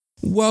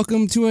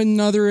Welcome to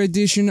another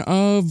edition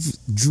of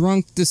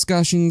Drunk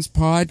Discussions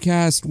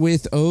podcast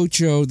with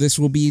Ocho. This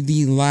will be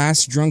the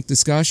last Drunk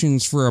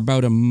Discussions for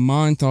about a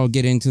month. I'll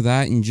get into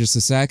that in just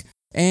a sec.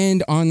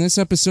 And on this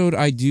episode,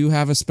 I do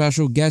have a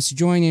special guest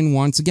joining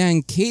once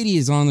again. Katie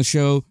is on the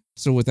show.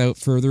 So without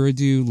further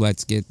ado,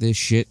 let's get this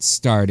shit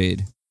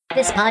started.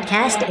 This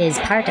podcast is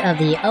part of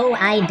the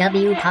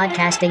OIW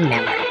Podcasting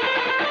Network.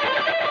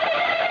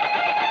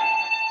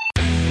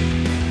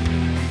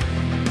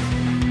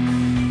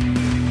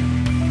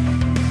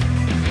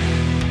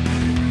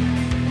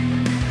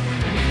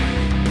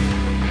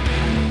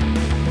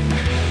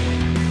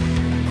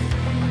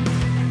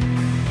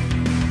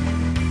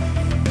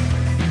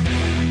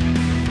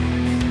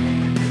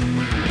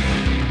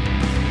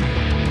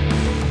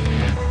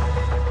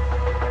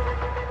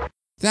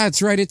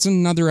 That's right, it's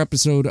another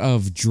episode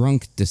of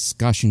Drunk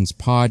Discussions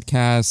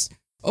podcast.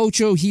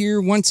 Ocho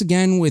here once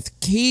again with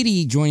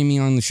Katie joining me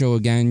on the show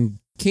again.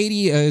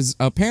 Katie is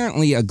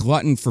apparently a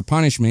glutton for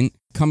punishment,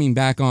 coming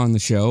back on the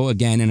show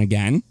again and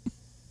again.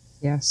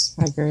 Yes,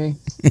 I agree.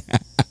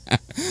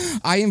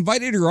 I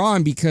invited her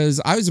on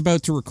because I was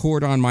about to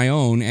record on my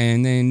own,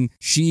 and then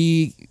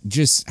she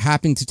just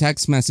happened to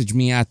text message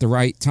me at the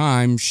right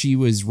time. She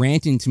was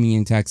ranting to me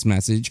in text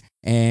message,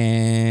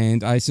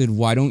 and I said,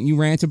 why don't you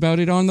rant about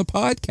it on the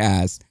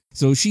podcast?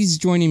 So she's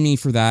joining me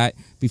for that.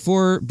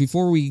 Before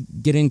we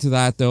get into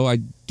that, though, I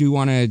do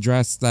want to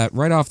address that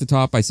right off the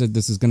top. I said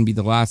this is going to be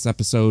the last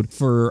episode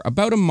for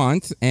about a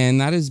month,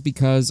 and that is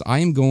because I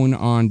am going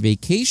on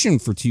vacation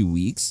for 2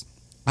 weeks.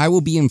 I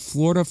will be in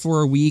Florida for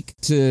a week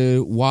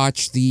to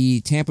watch the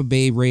Tampa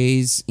Bay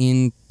Rays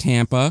in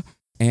Tampa,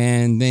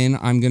 and then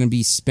I'm going to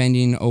be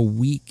spending a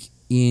week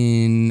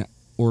in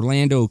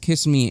Orlando,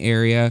 Kissimmee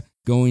area,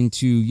 going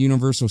to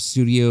Universal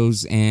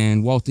Studios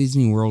and Walt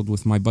Disney World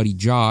with my buddy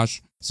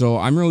Josh. So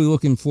I'm really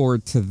looking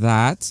forward to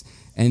that.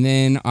 And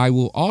then I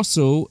will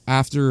also,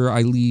 after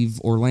I leave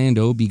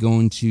Orlando, be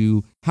going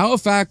to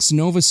Halifax,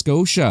 Nova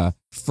Scotia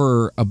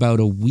for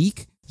about a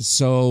week.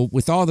 So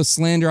with all the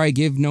slander I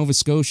give Nova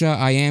Scotia,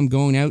 I am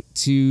going out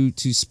to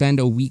spend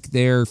a week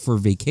there for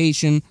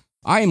vacation.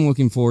 I am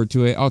looking forward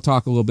to it. I'll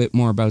talk a little bit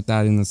more about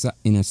that in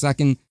a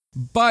second.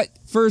 But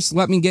first,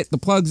 let me get the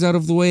plugs out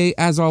of the way.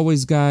 As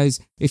always, guys,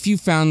 if you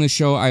found this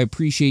show, I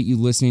appreciate you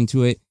listening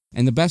to it.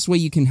 And the best way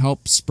you can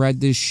help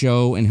spread this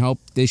show and help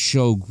this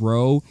show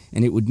grow,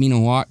 and it would mean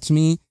a lot to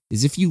me,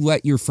 is if you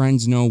let your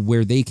friends know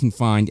where they can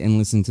find and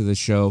listen to this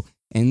show.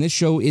 And this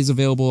show is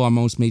available on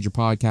most major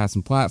podcasts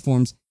and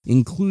platforms,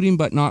 including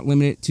but not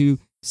limited to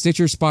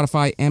Stitcher,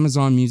 Spotify,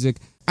 Amazon Music,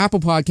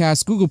 Apple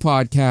Podcasts, Google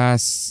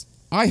Podcasts,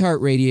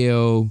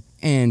 iHeartRadio,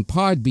 and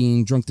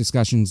Podbean,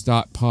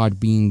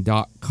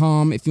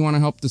 drunkdiscussions.podbean.com. If you want to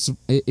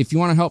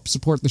help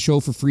support the show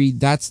for free,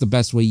 that's the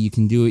best way you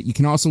can do it. You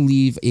can also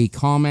leave a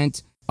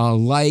comment, a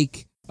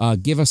like,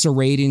 give us a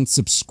rating,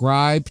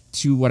 subscribe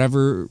to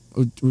the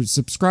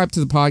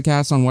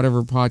podcast on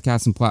whatever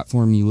podcast and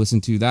platform you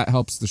listen to. That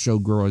helps the show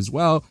grow as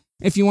well.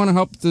 If you want to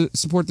help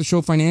support the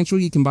show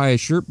financially, you can buy a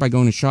shirt by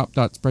going to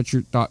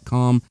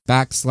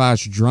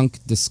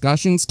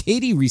shop.spreadshirt.com/drunkdiscussions.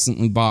 Katie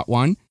recently bought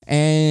one.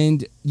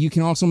 And you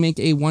can also make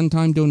a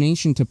one-time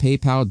donation to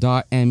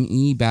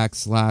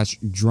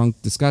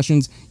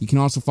paypal.me/drunkdiscussions. You can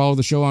also follow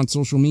the show on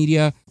social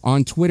media,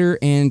 on Twitter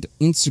and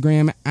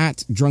Instagram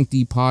at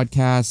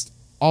DrunkDPodcast.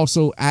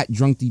 Also at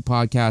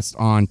DrunkDPodcast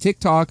on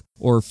TikTok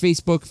or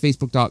Facebook,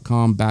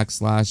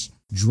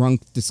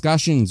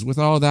 facebook.com/drunkdiscussions. With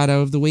all that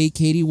out of the way,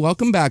 Katie,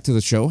 welcome back to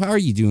the show. How are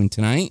you doing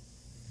tonight?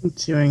 I'm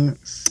doing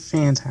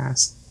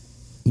fantastic.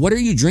 What are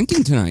you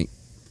drinking tonight?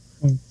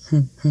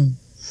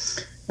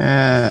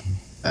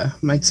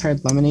 Mike's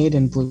Hard Lemonade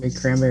and blueberry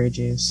cranberry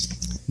juice.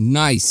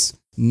 Nice.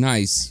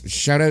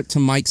 Shout out to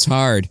Mike's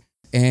Hard.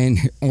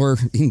 Or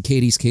in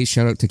Katie's case,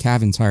 shout out to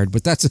Cavan's Hard,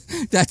 but that's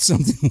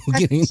something we'll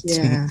get into.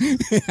 Yeah.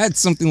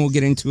 That's something we'll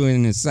get into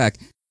in a sec.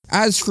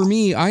 As for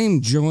me, I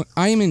am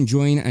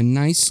enjoying a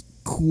nice,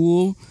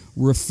 cool,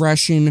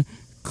 refreshing,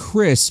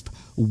 crisp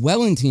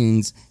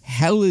Wellington's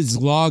Helles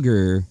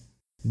Lager.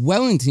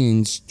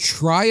 Wellington's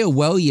Try a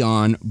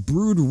Wellion,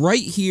 brewed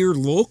right here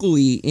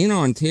locally in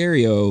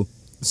Ontario.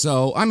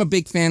 So I'm a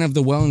big fan of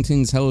the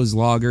Wellington's Helles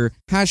Lager.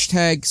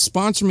 Hashtag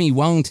sponsor me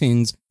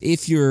Wellingtons.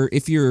 If you're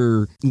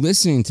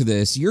listening to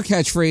this, your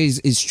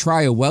catchphrase is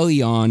try a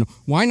welly on.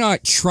 Why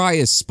not try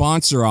a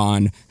sponsor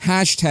on?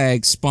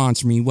 Hashtag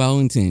sponsor me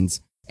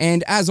Wellingtons.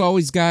 And as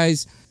always,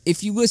 guys,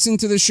 if you listen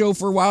to the show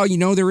for a while, you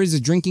know there is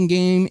a drinking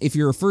game. If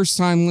you're a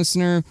first-time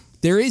listener,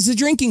 there is a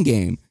drinking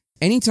game.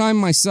 Anytime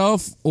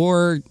myself,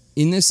 or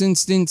in this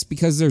instance,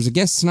 because there's a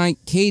guest tonight,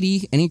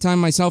 Katie, anytime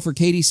myself or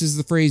Katie says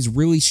the phrase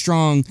really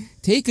strong,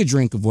 take a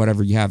drink of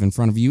whatever you have in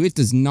front of you. It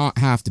does not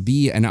have to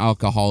be an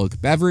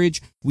alcoholic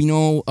beverage. We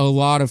know a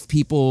lot of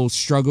people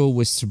struggle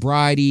with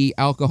sobriety,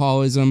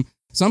 alcoholism.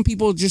 Some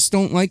people just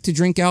don't like to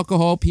drink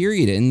alcohol,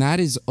 period, and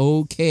that is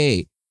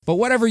okay. But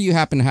whatever you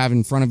happen to have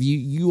in front of you,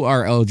 you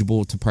are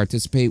eligible to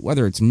participate,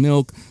 whether it's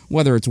milk,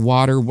 whether it's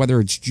water, whether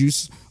it's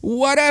juice,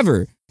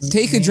 whatever.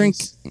 Take a drink.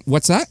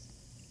 What's that?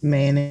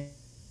 Mayonnaise.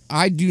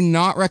 I do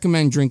not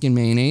recommend drinking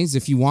mayonnaise.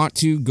 If you want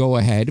to, go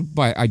ahead,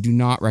 but I do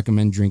not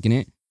recommend drinking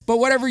it. But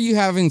whatever you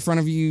have in front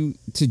of you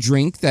to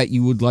drink that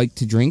you would like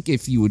to drink,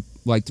 if you would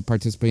like to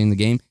participate in the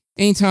game,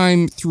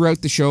 anytime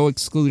throughout the show,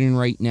 excluding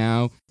right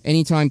now,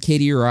 anytime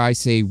Katie or I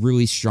say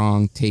really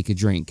strong, take a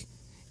drink.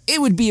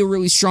 It would be a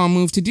really strong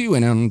move to do,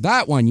 and on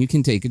that one, you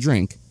can take a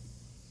drink.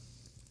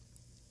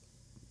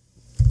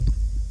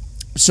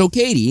 So,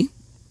 Katie,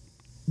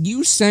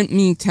 you sent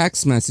me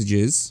text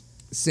messages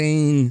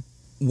saying,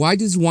 why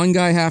does one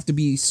guy have to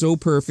be so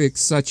perfect,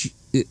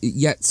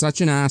 yet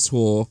such an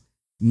asshole?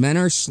 Men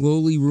are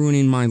slowly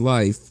ruining my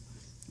life,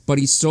 but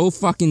he's so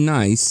fucking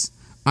nice.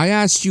 I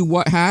asked you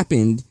what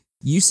happened.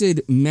 You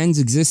said men's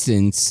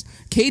existence.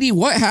 Katie,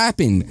 what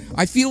happened?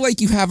 I feel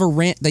like you have a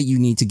rant that you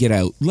need to get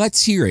out.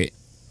 Let's hear it.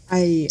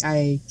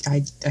 I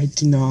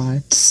do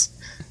not.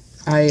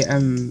 I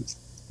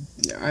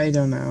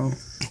don't know.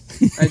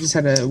 I just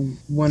had a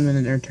 1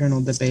 minute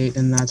internal debate,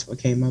 and that's what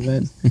came of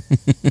it.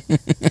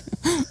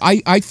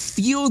 I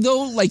feel,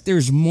 though, like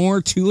there's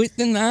more to it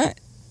than that.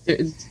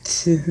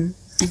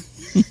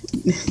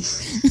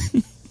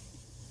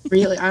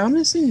 Really? I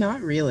honestly,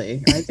 not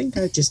really. I think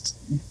I just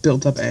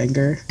built up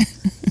anger.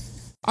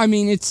 I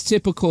mean, it's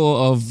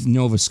typical of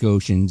Nova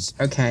Scotians.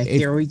 Okay,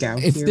 here we go.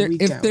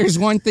 If there's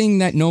one thing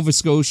that Nova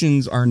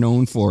Scotians are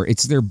known for,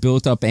 it's their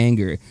built-up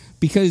anger.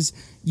 Because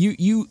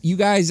you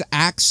guys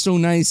act so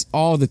nice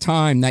all the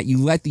time that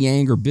you let the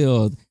anger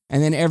build,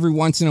 and then every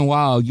once in a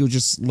while, you'll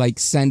just, like,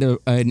 send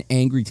an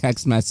angry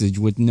text message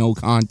with no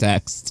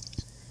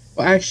context.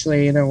 Well,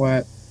 actually, you know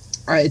what?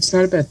 It's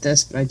not about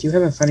this, but I do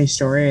have a funny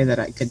story that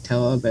I could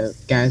tell about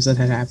guys that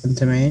had happened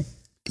to me.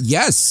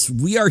 Yes,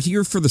 we are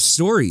here for the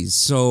stories,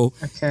 so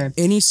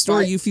any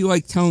story you feel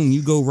like telling,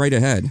 you go right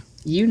ahead.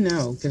 You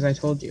know, because I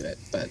told you it,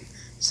 but...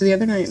 So the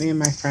other night, me and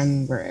my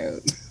friend were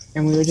out,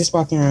 and we were just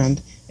walking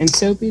around, and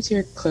Sobeys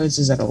here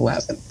closes at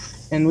 11,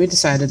 and we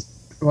decided...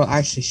 Well,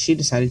 actually, she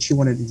decided she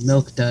wanted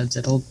Milk Duds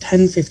at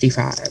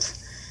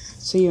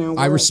 10:55. So, you know,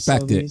 I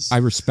respect it.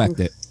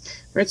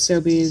 We're at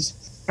Sobeys.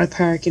 I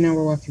park, you know,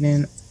 we're walking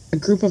in. A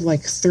group of,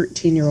 like,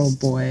 13-year-old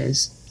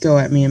boys go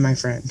at me and my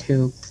friend,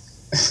 who...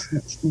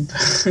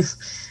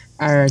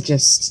 are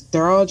just,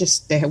 they're all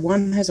just,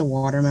 one has a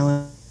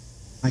watermelon,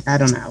 like, I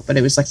don't know, but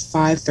it was like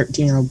 5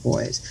 13-year-old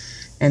boys,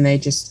 and they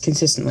just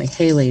consistently,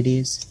 hey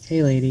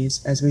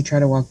ladies, as we try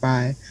to walk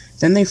by.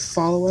 Then they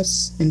follow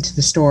us into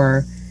the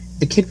store.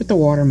 The kid with the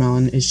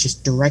watermelon is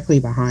just directly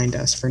behind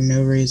us for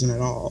no reason at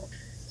all.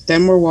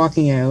 Then we're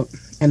walking out,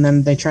 and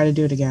then they try to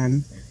do it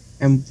again,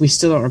 and we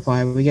still don't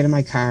reply. We get in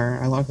my car,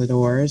 I lock the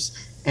doors,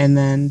 and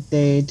then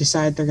they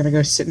decide they're going to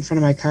go sit in front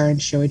of my car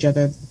and show each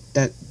other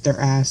that their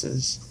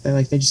asses.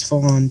 They just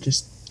full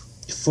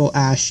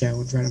ass show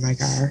in front of my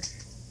car.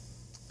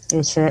 It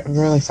was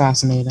really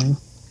fascinating.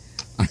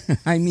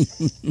 I mean,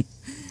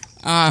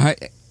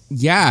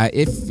 yeah,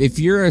 if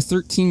you're a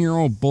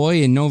 13-year-old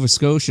boy in Nova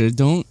Scotia,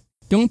 don't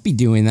be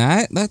doing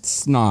that.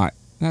 That's not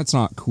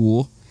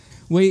cool.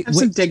 Have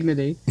some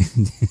dignity.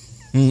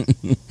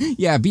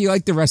 Yeah, be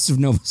like the rest of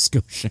Nova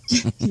Scotia.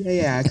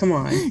 yeah, come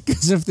on.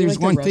 Because if there's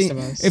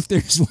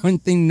one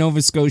thing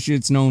Nova Scotia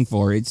it's known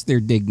for, it's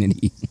their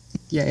dignity.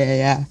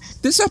 Yeah.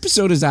 This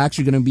episode is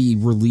actually going to be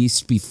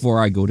released before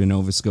I go to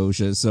Nova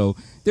Scotia, so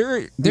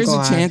there's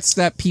a chance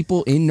that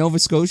people in Nova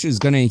Scotia is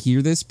going to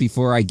hear this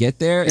before I get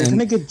there. You're going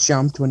to get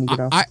jumped when you get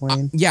off the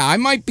plane. Yeah, I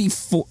might be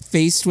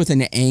faced with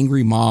an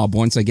angry mob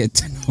once I get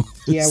to Nova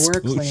Scotia. We're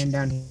a clan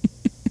down here.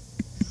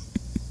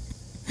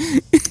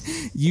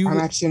 I'm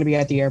actually going to be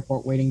at the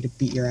airport waiting to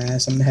beat your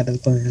ass. I'm the head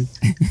of the clan.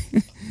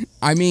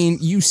 I mean,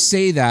 you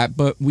say that,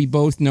 but we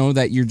both know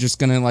that you're just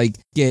going to, like,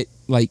 get,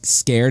 like,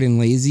 scared and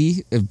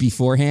lazy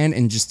beforehand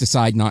and just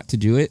decide not to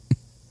do it.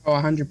 Oh,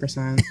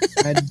 100%.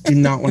 I do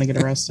not want to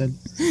get arrested.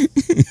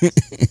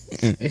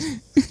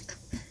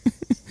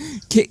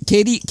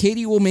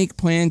 Katie will make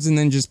plans and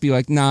then just be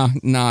like, nah,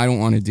 I don't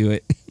want to do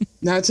it.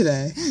 Not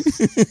today.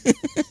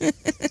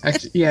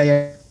 Actually,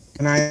 yeah.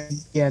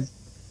 And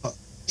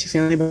to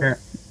feel any better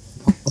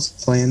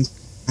plans,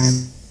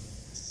 I'm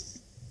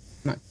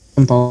not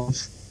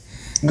involved.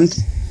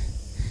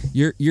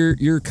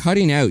 You're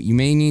cutting out. You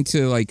may need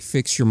to, like,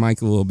 fix your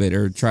mic a little bit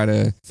or try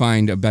to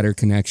find a better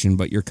connection,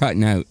 but you're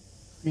cutting out.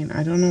 I mean,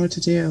 I don't know what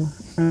to do.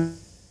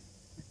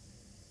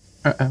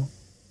 Uh-oh.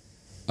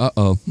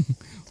 Uh-oh.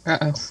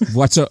 Uh-oh.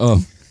 What's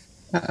uh-oh?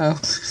 Uh-oh.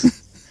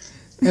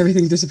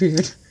 Everything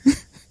disappeared.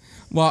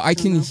 Well, I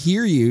can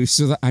hear you,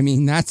 so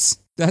that's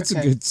okay.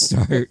 A good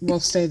start. We'll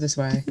stay this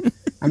way.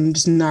 I'm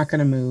just not going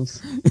to move.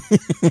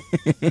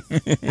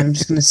 I'm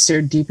just going to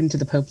stare deep into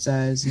the Pope's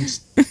eyes. And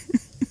just...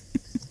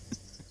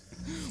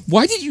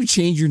 Why did you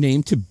change your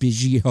name to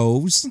Biggie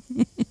Hose?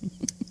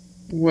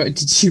 What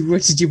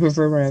did you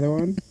prefer my other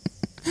one?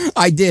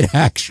 I did,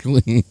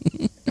 actually.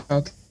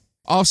 Okay.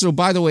 Also,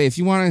 by the way, if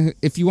you want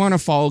to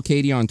follow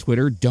Katie on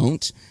Twitter,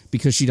 don't,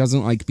 because she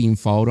doesn't like being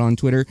followed on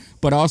Twitter.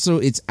 But also,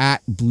 it's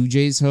at Blue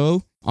Jays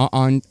Ho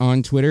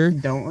on Twitter.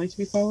 Don't like to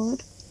be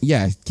followed?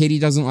 Yeah, Katie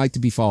doesn't like to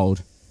be followed.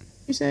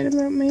 You said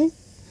about me?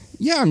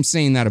 Yeah, I'm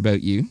saying that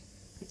about you.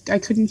 I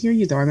couldn't hear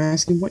you, though. I'm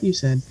asking what you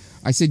said.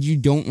 I said you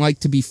don't like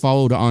to be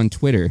followed on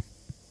Twitter.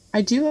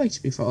 I do like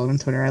to be followed on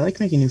Twitter. I like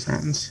making new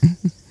friends.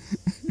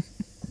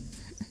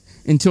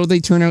 Until they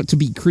turn out to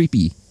be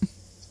creepy.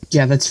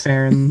 Yeah, that's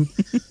fair. And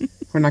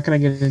we're not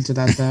going to get into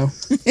that, though.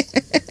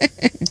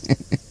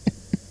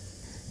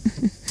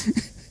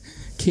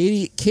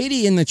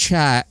 Katie in the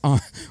chat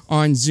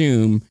on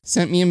Zoom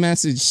sent me a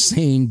message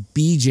saying,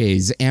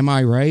 BJ's, am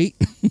I right?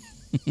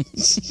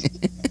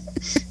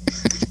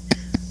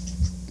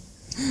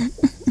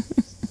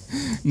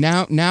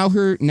 Now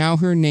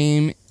her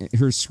name,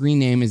 her screen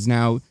name is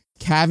now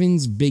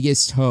Cavin's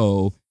Biggest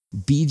Hoe,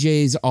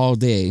 BJ's all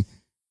day.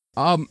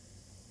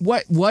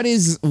 What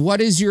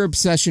is your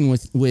obsession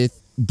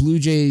with Blue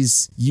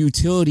Jays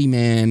utility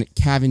man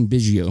Cavan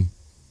Biggio?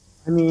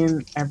 I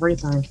mean,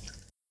 everything.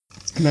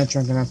 I'm not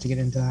drunk enough to get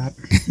into that.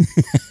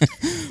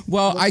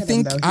 Well, I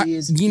think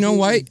you know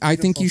what? I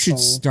think you should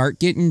start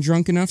getting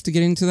drunk enough to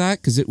get into that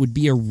because it would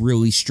be a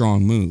really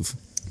strong move.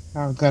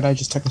 Oh, good. I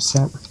just took a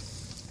sip.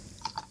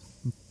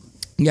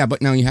 Yeah,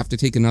 but now you have to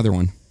take another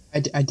one. I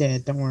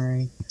did. Don't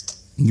worry.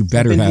 You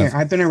better have.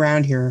 I've been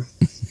around here.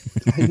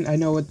 I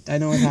know what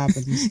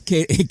happens.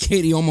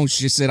 Katie almost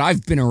just said,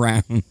 "I've been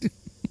around."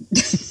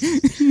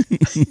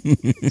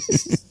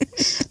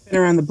 Been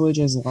around the Blue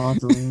Jays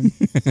locker room.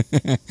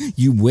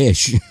 You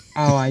wish.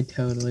 Oh, I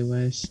totally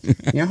wish.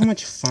 You know how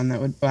much fun that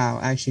would. Wow,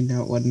 actually,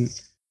 no, it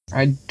wouldn't.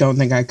 I don't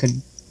think I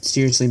could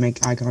seriously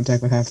make eye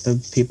contact with half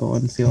the people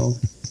and feel.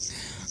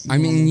 I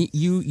mean,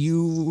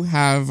 you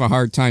have a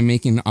hard time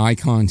making eye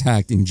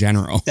contact in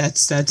general.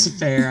 That's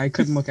fair. I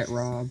couldn't look at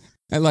Rob.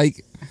 I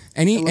like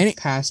any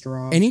past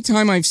Rob.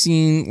 Anytime I've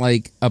seen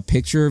like a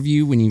picture of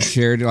you when you've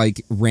shared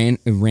like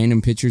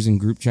random pictures in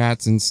group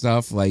chats and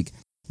stuff, like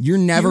you're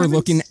never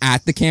looking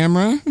at the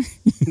camera.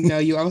 No,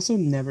 you also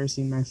never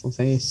seen my full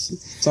face.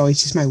 It's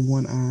always just my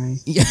one eye.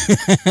 Yeah.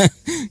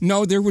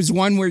 No, there was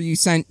one where you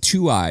sent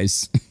two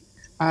eyes.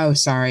 Oh,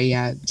 sorry.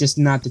 Yeah, just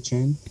not the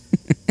chin.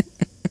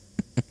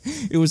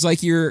 It was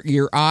like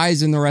your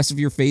eyes and the rest of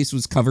your face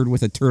was covered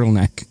with a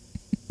turtleneck.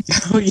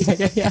 Oh,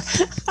 yeah.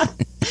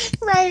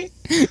 Right.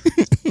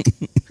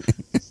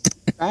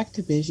 Back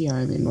to Biggio.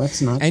 I mean,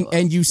 let's not.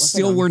 And you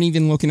still weren't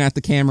even looking at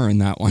the camera in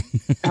that one.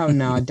 Oh,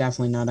 no,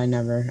 definitely not. I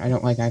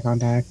don't like eye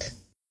contact.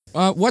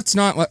 What's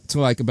not to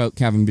like about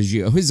Cavan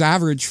Biggio? His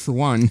average, for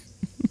one.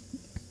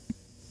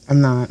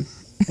 I'm not.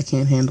 I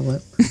can't handle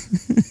it.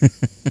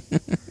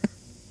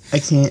 I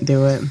can't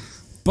do it.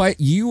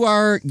 But you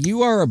are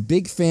a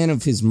big fan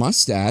of his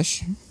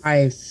mustache.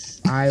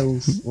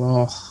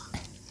 Well,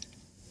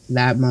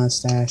 that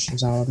mustache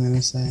is all I'm going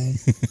to say.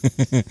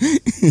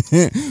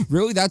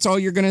 Really? That's all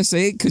you're going to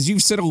say? Because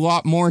you've said a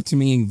lot more to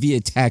me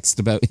via text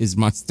about his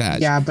mustache.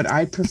 Yeah, but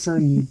I prefer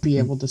to be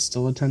able to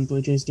still attend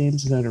Blue Jays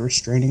games without a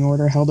restraining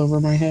order held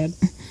over my head.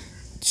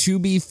 To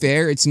be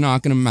fair, it's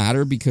not going to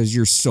matter because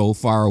you're so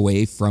far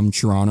away from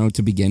Toronto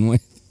to begin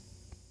with.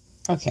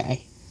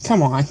 Okay,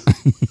 come on.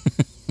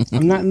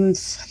 I'm not in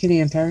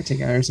fucking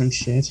Antarctica or some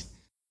shit.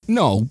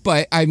 No,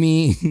 but I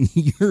mean,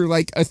 you're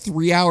like a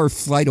 3-hour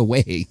flight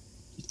away.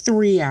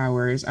 3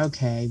 hours,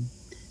 okay.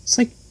 It's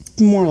like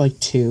more like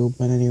 2,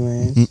 but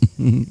anyways.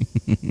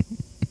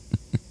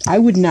 I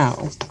would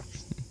know.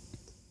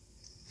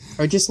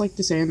 I would just like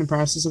to say in the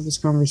process of this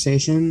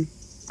conversation,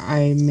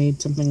 I made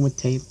something with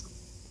tape.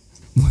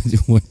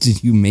 What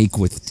did you make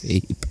with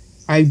tape?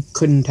 I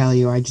couldn't tell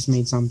you. I just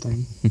made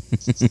something.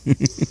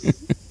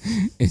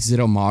 Is it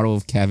a model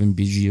of Cavan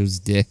Biggio's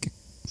dick?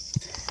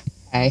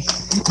 Hey,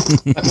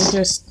 let me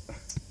just...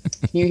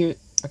 Can you hear...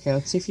 Okay,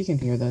 let's see if you can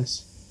hear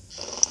this.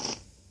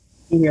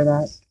 Can you hear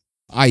that?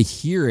 I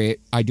hear it.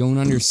 I don't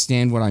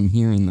understand what I'm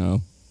hearing,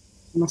 though.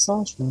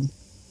 Massage room.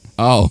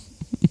 Oh.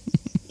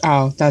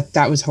 Oh,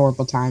 that was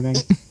horrible timing.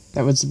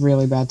 That was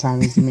really bad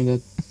timing for me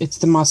to... It's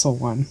the muscle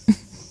one.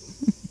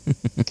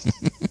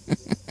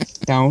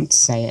 Don't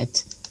say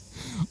it.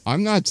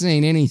 I'm not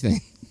saying anything.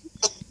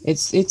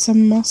 It's a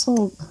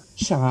muscle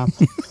shop.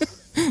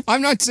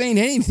 I'm not saying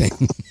anything.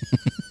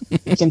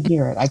 I can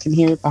hear it. I can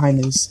hear it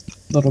behind his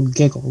little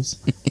giggles.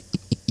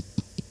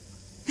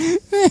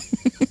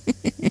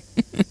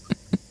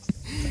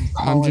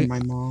 Calling my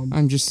mom.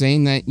 I'm just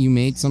saying that you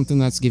made something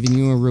that's giving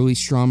you a really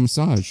strong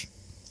massage.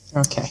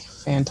 Okay,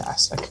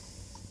 fantastic.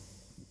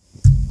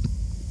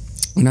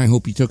 And I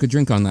hope you took a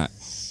drink on that.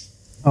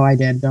 Oh, I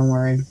did. Don't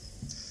worry.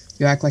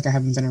 You act like I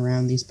haven't been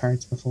around these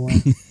parts before.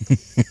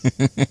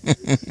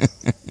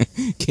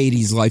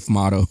 Katie's life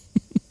motto.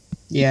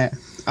 Yeah.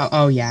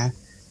 Oh, yeah.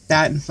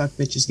 That and fuck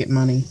bitches get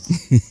money.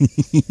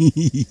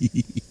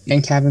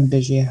 And Cavan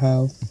Biggio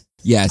hoe.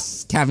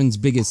 Yes, Cavan's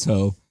biggest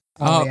hoe.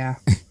 Oh, yeah.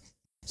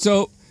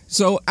 So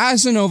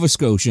as a Nova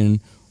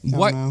Scotian,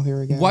 Here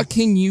we go. what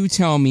can you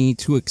tell me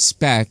to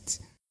expect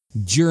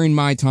during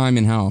my time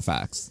in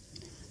Halifax?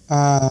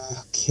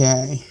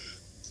 Okay.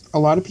 A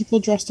lot of people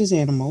dressed as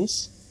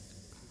animals.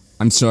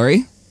 I'm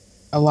sorry?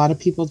 A lot of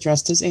people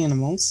dressed as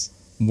animals.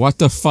 What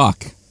the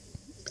fuck?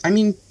 I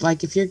mean,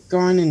 like, if you're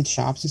going in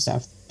shops and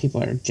stuff,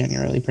 people are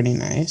generally pretty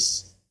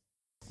nice.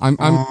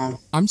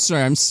 I'm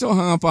sorry. I'm still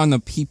hung up on the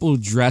people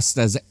dressed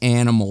as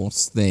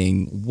animals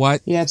thing.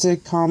 What? Yeah, it's a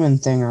common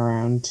thing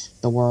around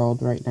the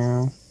world right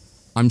now.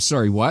 I'm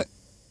sorry. What?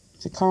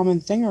 It's a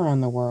common thing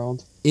around the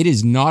world. It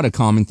is not a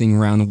common thing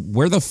around.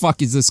 Where the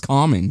fuck is this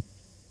common?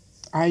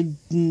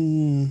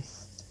 You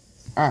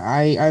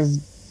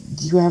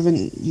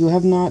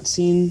have not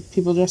seen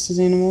people dressed as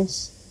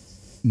animals?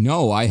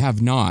 No, I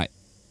have not.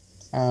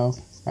 Oh,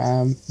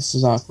 this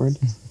is awkward.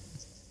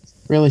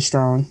 Really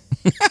strong.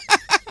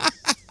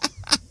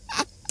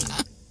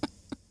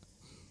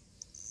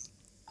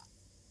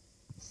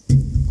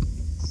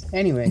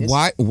 Anyways.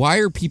 Why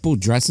are people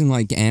dressing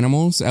like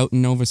animals out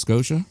in Nova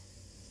Scotia?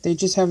 They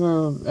just have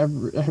a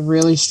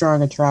really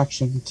strong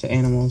attraction to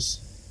animals.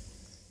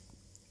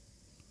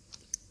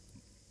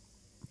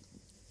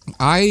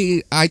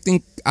 I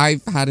think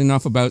I've had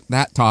enough about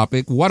that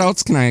topic. What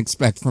else can I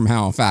expect from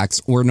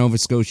Halifax or Nova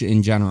Scotia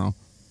in general?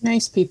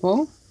 Nice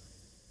people.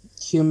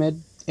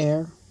 Humid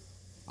air.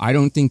 I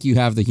don't think you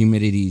have the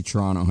humidity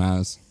Toronto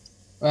has.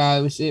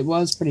 It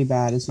was pretty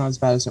bad. It's not as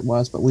bad as it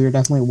was, but we were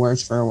definitely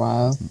worse for a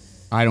while.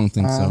 I don't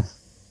think so.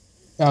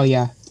 Oh,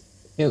 yeah.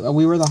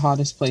 We were the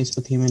hottest place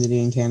with humidity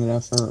in Canada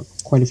for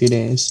quite a few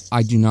days.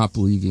 I do not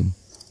believe you.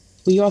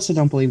 We also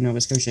don't believe Nova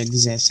Scotia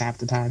exists half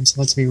the time, so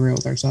let's be real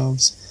with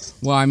ourselves.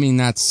 Well, I mean,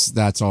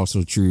 that's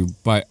also true,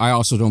 but I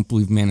also don't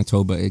believe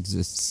Manitoba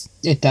exists.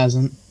 It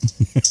doesn't.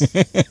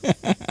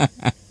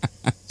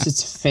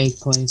 It's a fake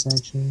place,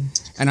 actually.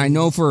 And I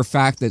know for a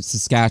fact that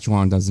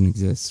Saskatchewan doesn't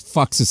exist.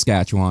 Fuck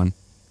Saskatchewan.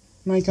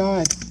 My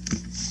God.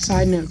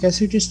 Side note, guess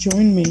who just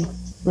joined me?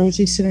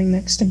 Rosie's sitting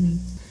next to me.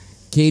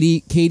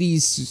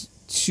 Katie's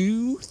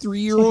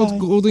 3-year-old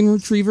golden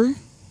retriever?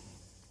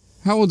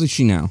 How old is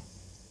she now?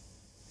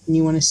 And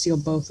you want to steal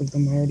both of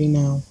them, I already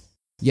know.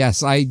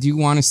 Yes, I do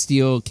want to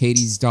steal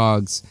Katie's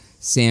dogs,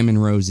 Sam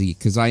and Rosie,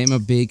 because I am a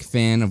big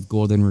fan of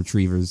golden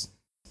retrievers.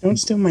 Don't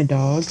steal my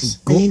dogs.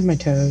 I need my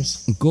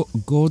toes.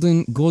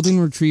 Golden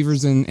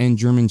retrievers and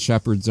German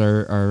shepherds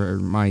are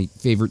my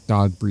favorite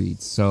dog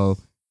breeds. So,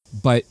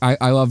 but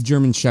I love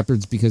German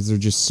shepherds because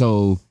they're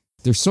so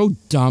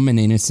dumb and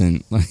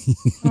innocent.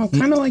 Oh,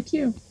 kind of like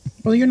you.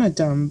 Well, you're not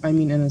dumb. I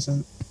mean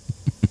innocent.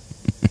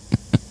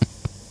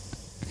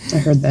 I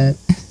heard that.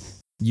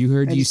 You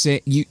heard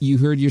you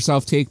heard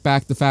yourself take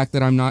back the fact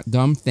that I'm not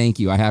dumb? Thank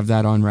you. I have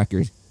that on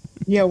record.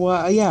 Yeah,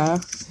 well, yeah.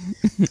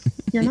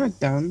 You're not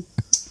dumb.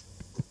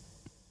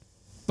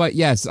 But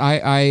yes,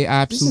 I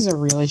absolutely... This is a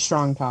really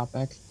strong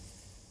topic.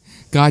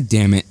 God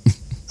damn it.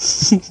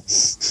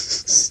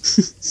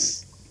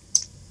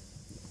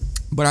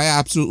 But I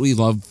absolutely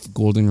love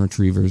golden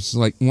retrievers.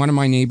 Like, one of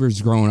my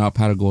neighbors growing up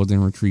had a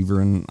golden retriever,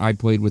 and I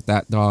played with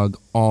that dog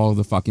all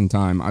the fucking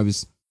time. I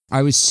was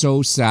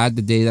so sad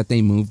the day that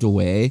they moved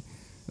away.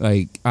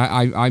 Like,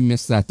 I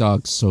miss that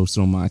dog so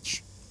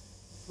much.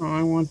 Oh,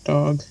 I want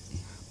dog.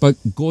 But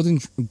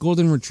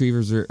golden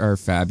retrievers are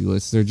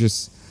fabulous. They're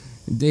just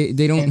they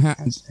don't have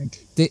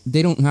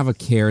they don't have a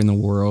care in the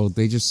world.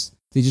 They just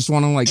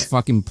want to like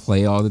fucking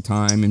play all the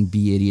time and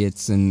be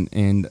idiots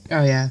and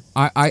oh yeah.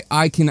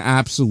 I can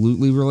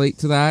absolutely relate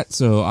to that.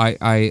 So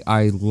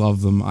I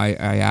love them. I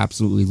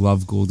absolutely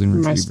love golden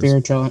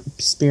retrievers. My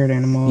spirit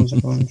animal is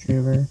a golden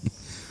retriever.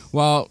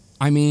 Well,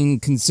 I mean,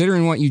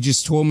 considering what you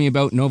just told me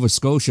about Nova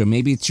Scotia,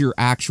 maybe it's your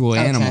actual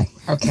animal.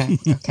 Okay.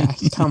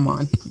 Come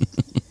on.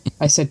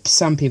 I said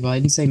some people. I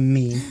didn't say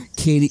me.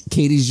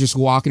 Katie's just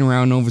walking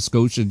around Nova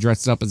Scotia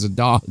dressed up as a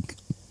dog.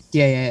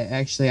 Yeah.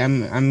 Actually,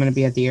 I'm gonna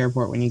be at the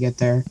airport when you get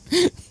there.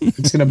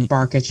 It's gonna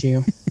bark at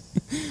you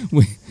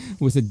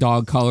with a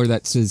dog collar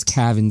that says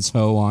Cavan's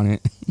Hoe on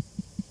it.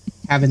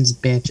 Cavan's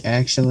bitch,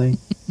 actually.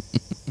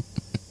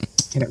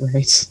 Get it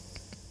right.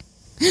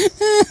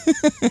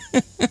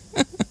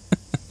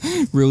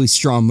 Really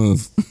strong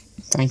move.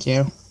 Thank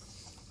you.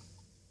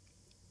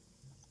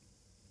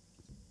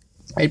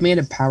 I made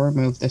a power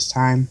move this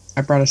time.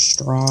 I brought a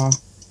straw.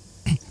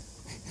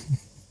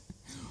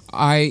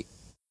 I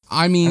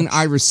mean,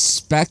 I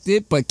respect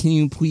it, but can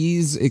you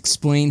please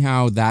explain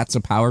how that's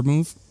a power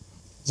move?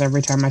 Because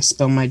every time I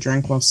spill my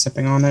drink while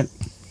sipping on it.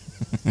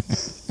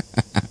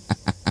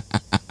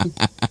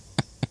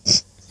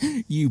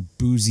 You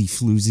boozy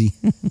floozy.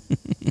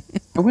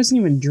 I wasn't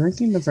even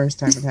drinking the first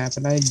time it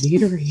happened. I had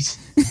Gatorade.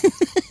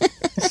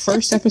 The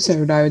first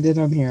episode I did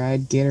on here, I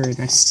had Gatorade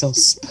and I still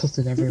spilled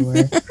it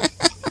everywhere.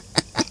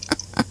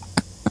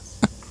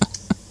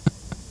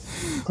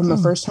 From the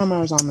first time I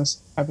was on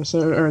this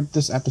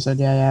episode,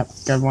 yeah,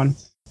 good one.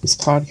 This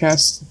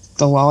podcast,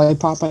 the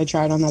lollipop I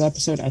tried on that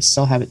episode, I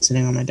still have it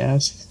sitting on my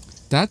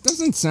desk. That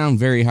doesn't sound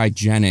very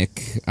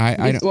hygienic.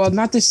 I don't, well,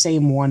 not the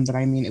same one, but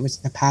I mean, it was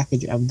a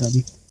package of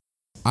them.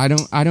 I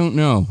don't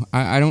know.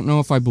 I don't know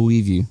if I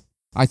believe you.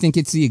 I think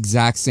it's the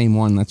exact same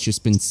one that's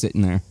just been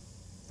sitting there.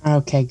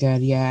 Okay,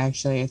 good. Yeah,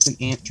 actually, it's an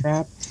ant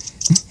trap.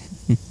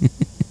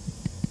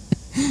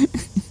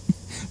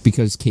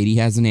 Because Katie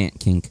has an ant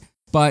kink.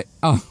 But,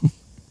 oh...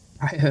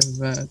 I have,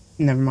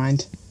 never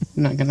mind.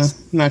 I'm not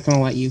gonna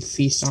let you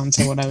feast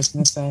onto what I was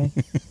gonna say.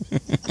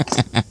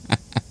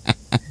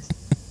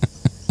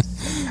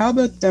 How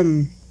about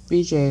them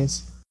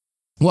BJs?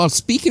 Well,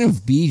 speaking of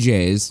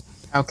BJ's,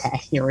 Okay,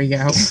 here we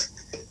go.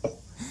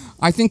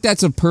 I think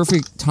that's a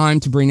perfect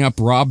time to bring up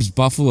Rob's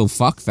Buffalo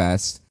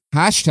Fuckfest.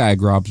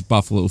 Hashtag Rob's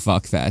Buffalo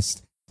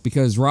Fuckfest.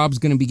 Because Rob's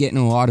going to be getting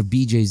a lot of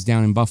BJ's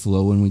down in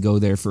Buffalo when we go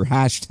there for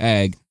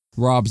hashtag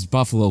Rob's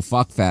Buffalo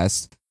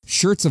Fuckfest.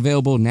 Shirts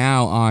available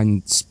now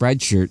on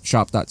Spreadshirt,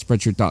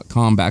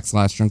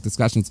 shop.spreadshirt.com/drunk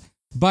discussions.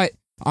 But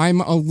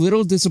I'm a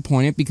little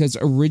disappointed because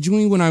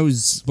originally when I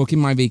was booking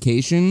my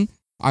vacation,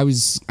 I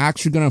was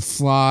actually going to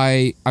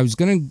fly. I was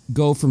going to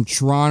go from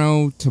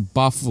Toronto to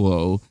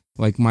Buffalo.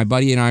 Like, my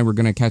buddy and I were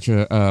going to catch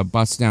a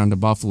bus down to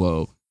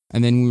Buffalo.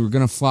 And then we were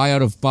going to fly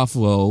out of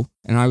Buffalo.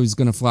 And I was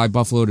going to fly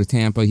Buffalo to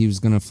Tampa. He was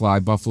going to fly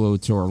Buffalo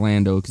to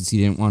Orlando because he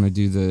didn't want to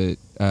do the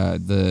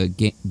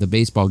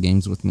baseball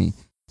games with me.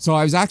 So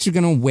I was actually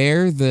going to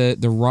wear the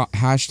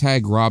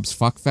hashtag Rob's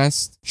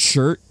Fuckfest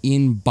shirt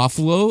in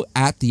Buffalo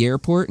at the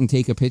airport and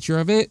take a picture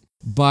of it.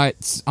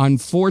 But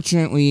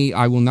unfortunately,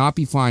 I will not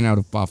be flying out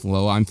of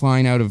Buffalo. I'm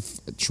flying out of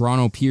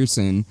Toronto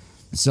Pearson.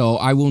 So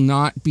I will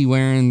not be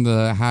wearing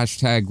the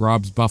hashtag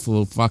Rob's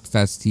Buffalo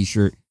Fuckfest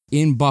t-shirt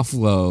in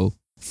Buffalo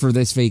for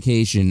this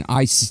vacation.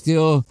 I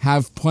still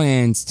have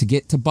plans to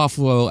get to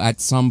Buffalo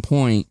at some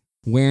point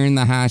wearing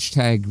the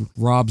hashtag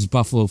Rob's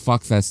Buffalo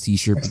Fuckfest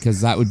t-shirt because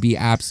that would be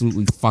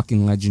absolutely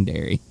fucking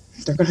legendary.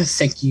 They're going to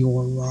think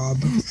you're Rob.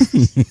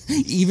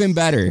 Even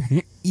better.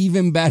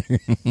 Even better.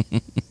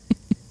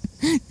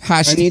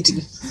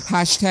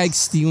 Hashtag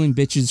stealing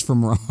bitches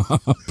from Rob.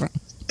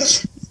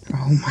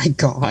 Oh my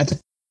god.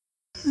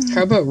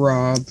 How about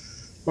Rob?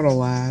 What a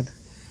lad.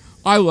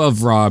 I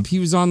love Rob. He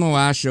was on the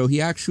last show.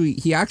 He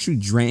actually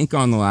drank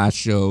on the last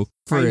show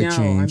for a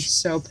change. I'm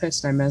so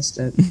pissed I missed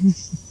it.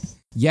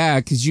 Yeah,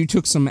 because you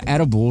took some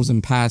edibles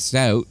and passed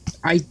out.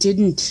 I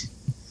didn't.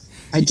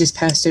 I just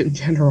passed out in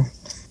general.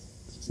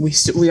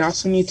 We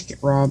also need to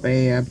get Rob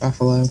a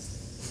buffalo.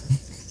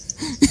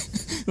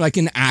 Like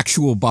an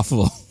actual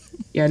buffalo.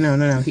 Yeah, no.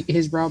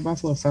 His Rob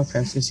Buffalo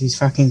Fuckfest is he's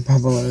fucking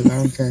buffaloes. I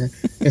don't care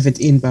if it's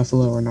in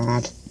Buffalo or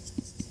not.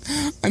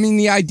 I mean,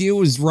 the idea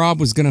was Rob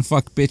was gonna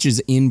fuck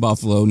bitches in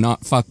Buffalo,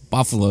 not fuck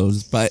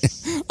buffaloes. But,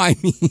 I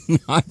mean,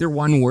 either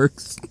one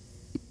works.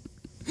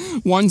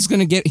 One's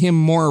gonna get him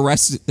more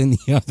arrested than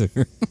the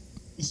other.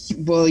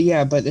 Well,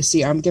 yeah, but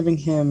see, I'm giving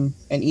him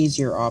an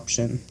easier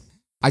option.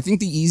 I think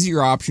the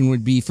easier option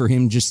would be for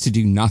him just to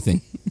do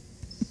nothing.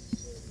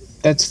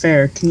 That's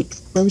fair.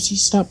 Rosie,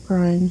 stop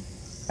crying.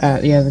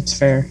 Yeah, that's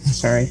fair.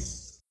 Sorry.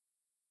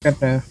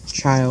 Got a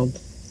child.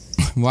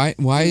 Why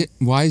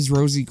is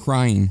Rosie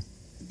crying?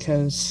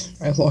 Because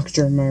I locked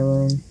her in my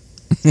room.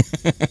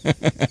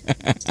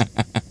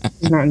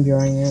 She's not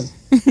enjoying it.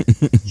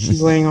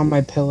 She's laying on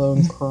my pillow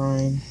and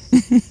crying.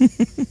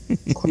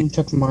 Quinn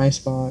took my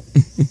spot.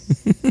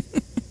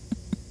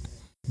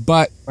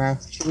 But wow,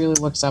 she really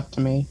looks up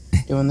to me,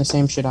 doing the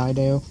same shit I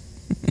do.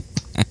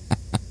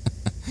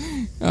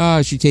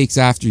 She takes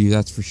after you,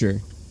 that's for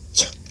sure.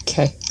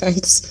 Okay,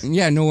 thanks.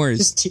 Yeah, no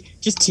worries.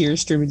 Just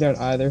tears streaming down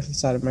either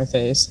side of my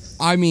face.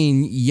 I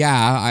mean,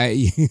 yeah,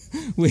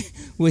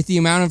 with the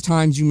amount of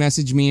times you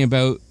message me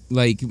about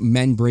like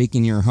men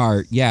breaking your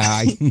heart,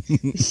 yeah.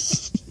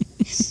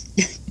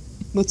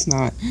 Let's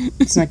not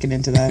get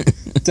into that.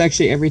 It's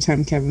actually every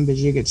time Kevin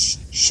Biggio gets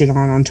shit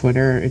on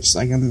Twitter, it's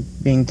like I'm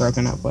being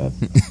broken up with.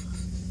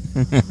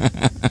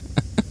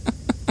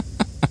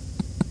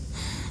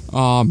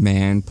 Oh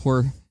man,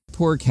 poor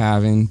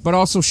Kevin. But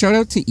also shout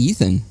out to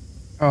Ethan.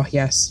 Oh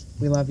yes,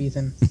 we love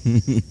Ethan.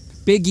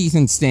 Big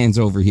Ethan stands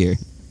over here.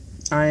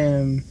 I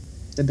am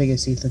the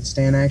biggest Ethan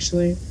stan,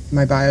 actually.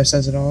 My bio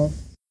says it all.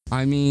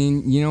 I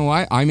mean, you know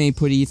what? I may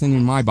put Ethan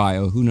in my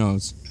bio. Who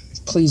knows?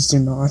 Please do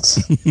not.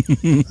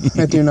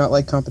 I do not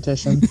like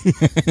competition.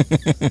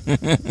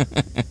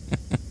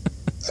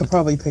 I'll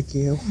probably pick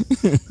you.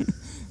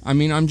 I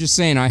mean, I'm just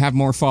saying. I have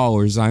more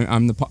followers.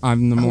 I'm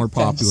the more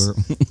popular.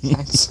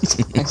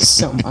 Thanks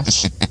so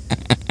much.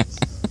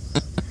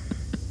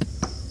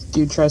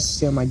 Dude tries to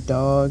steal my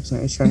dogs,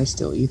 and he's trying to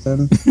steal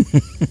Ethan.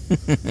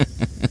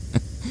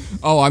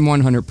 Oh, I'm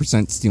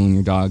 100% stealing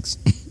your dogs.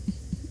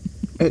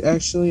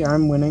 Actually,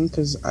 I'm winning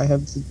because I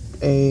have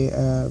a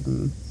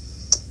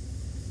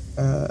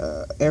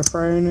air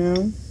fryer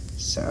now.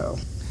 So,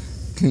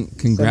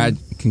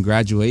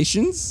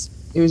 congratulations.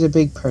 It was a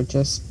big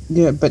purchase.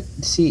 Yeah, but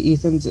see,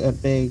 Ethan's a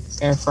big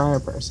air fryer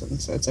person,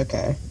 so it's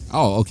okay.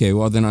 Oh, okay.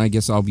 Well, then I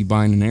guess I'll be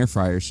buying an air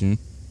fryer soon.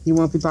 You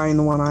won't be buying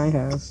the one I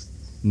have.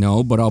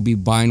 No, but I'll be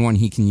buying one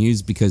he can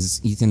use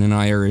because Ethan and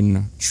I are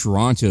in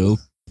Toronto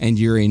and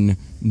you're in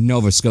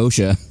Nova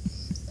Scotia.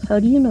 How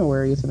do you know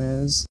where Ethan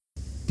is?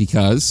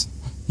 Because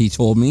he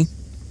told me.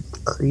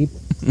 Creep.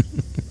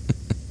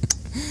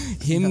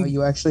 Him. No,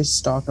 you actually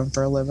stalk him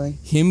for a living.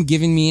 Him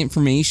giving me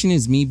information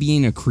is me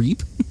being a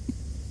creep?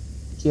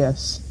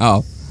 Yes.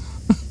 Oh.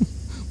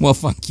 Well,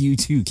 fuck you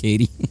too,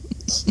 Katie.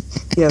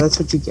 Yeah, that's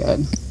what you get.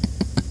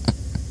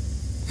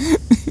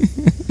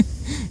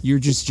 You're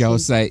just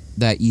jealous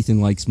that Ethan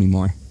likes me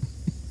more.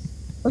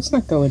 Let's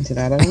not go into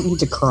that. I don't need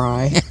to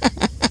cry.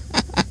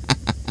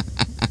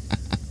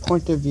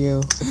 Point of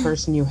view. The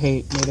person you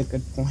hate made a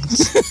good point.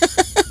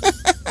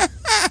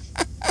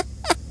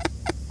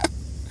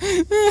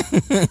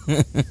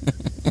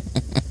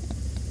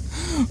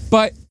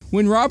 But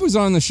when Rob was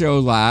on the show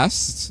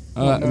last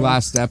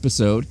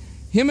episode,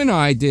 him and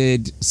I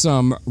did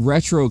some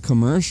retro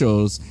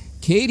commercials.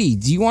 Katie,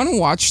 do you want to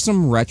watch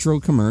some retro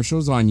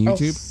commercials on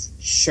YouTube?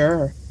 Oh,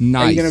 sure.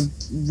 Nice. Are you going to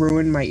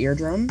ruin my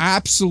eardrum?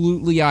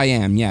 Absolutely I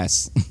am,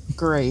 yes.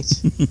 Great.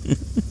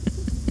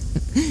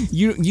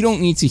 You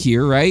don't need to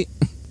hear, right?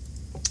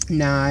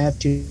 Nah, I have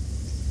to.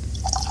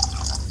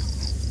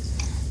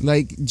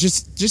 Like,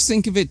 just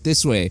think of it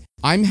this way.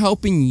 I'm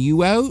helping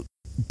you out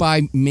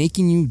by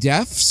making you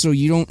deaf so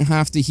you don't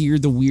have to hear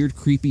the weird,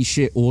 creepy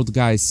shit old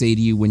guys say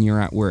to you when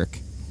you're at work.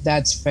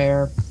 That's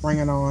fair. Bring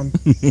it on.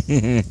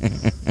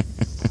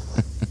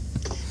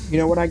 You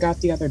know what I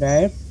got the other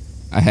day?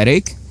 A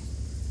headache?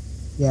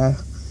 Yeah.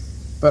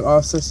 But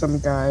also some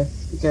guy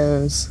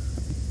goes,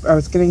 I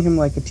was getting him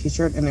like a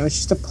t-shirt and it was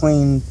just a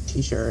plain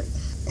t-shirt.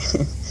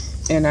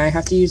 And I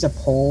have to use a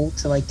pole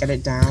to like get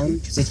it down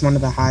because it's one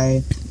of the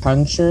high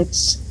hung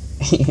shirts.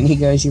 And he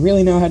goes, you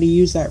really know how to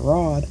use that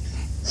rod.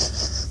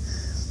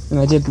 And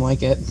I didn't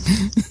like it.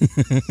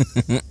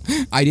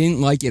 I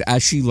didn't like it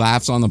as she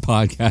laughs on the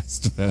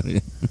podcast about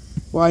it.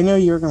 Well, I know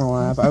you're going to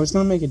laugh. I was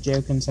going to make a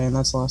joke and saying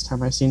that's the last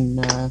time I've seen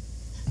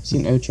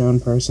Ocho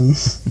in person.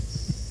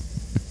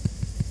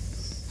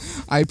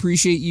 I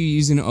appreciate you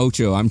using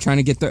Ocho. I'm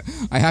trying to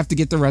I have to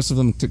get the rest of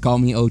them to call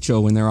me Ocho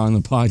when they're on the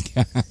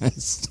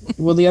podcast.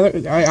 Well,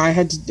 I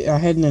had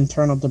an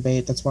internal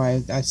debate. That's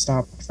why I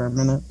stopped for a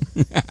minute.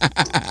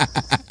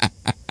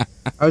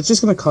 I was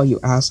just going to call you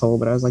asshole,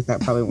 but I was like, that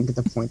probably won't get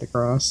the point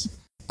across.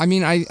 I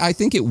mean, I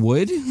think it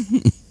would.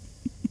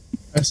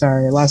 Oh,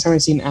 sorry. Last time I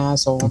seen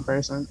asshole in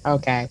person.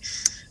 Okay.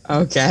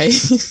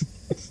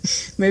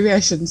 Maybe I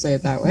shouldn't say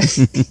it that way.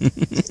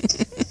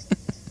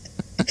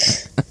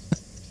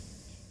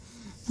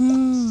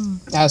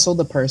 Asshole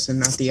the person,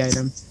 not the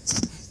item.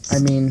 I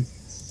mean,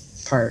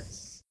 part.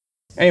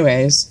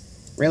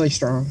 Anyways, really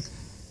strong.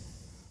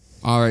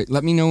 All right,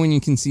 let me know when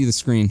you can see the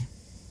screen.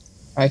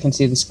 I can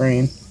see the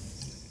screen.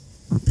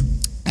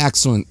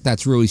 Excellent.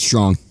 That's really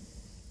strong.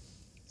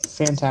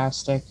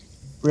 Fantastic.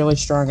 Really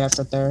strong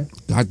effort there.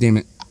 God damn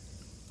it.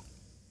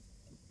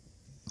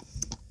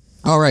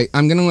 All right,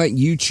 I'm going to let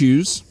you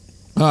choose.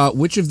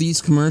 Which of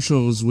these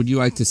commercials would you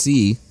like to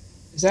see?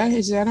 Is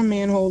that a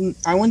man holding...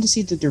 I want to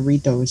see the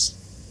Doritos.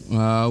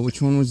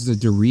 Which one was the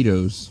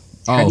Doritos?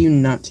 How do you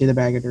not see the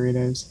bag of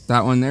Doritos?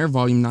 That one there,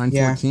 volume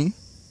 914?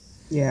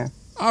 Yeah.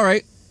 All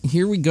right,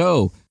 here we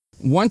go.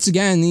 Once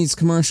again, these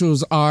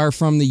commercials are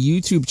from the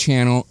YouTube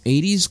channel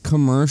 80s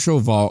Commercial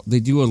Vault. They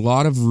do a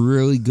lot of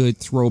really good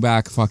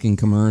throwback fucking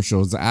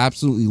commercials. I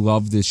absolutely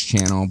love this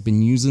channel.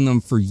 Been using them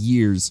for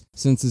years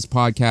since this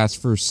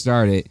podcast first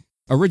started.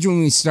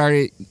 Originally,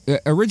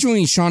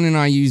 Sean and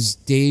I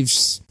used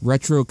Dave's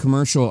Retro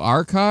Commercial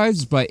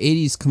Archives, but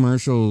 80s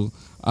Commercials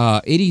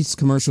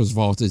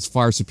Vault is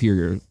far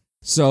superior.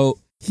 So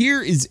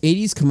here is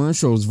 80s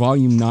Commercials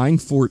Volume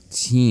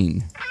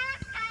 914.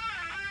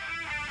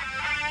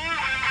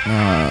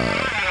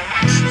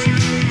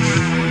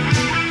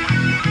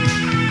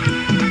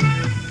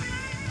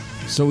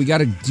 So we got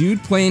a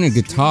dude playing a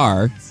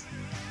guitar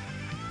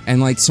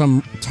and like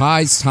some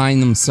ties tying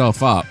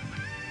themselves up.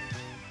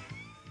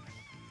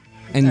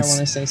 And I want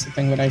to say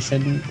something, but I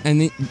shouldn't.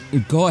 And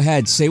go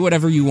ahead, say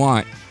whatever you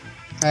want.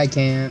 I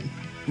can't.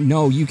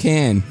 No, you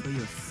can.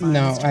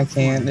 No, I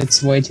can't.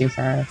 It's way too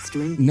far.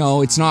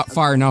 No, it's not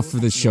far enough for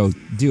this show.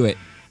 Do it.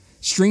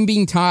 String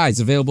bean ties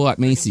available at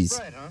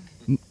Macy's.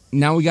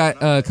 Now we got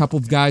a couple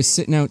of guys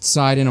sitting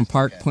outside in a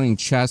park playing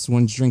chess.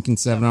 One's drinking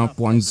 7-Up,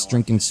 one's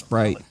drinking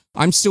Sprite.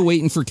 I'm still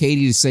waiting for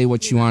Katie to say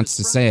what she wants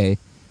to say.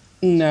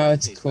 No,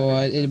 it's cool.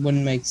 It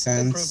wouldn't make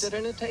sense.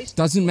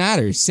 Doesn't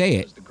matter. Say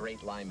it.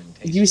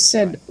 You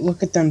said,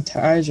 look at them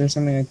ties or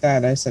something like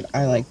that. I said,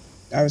 I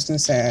was going to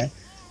say,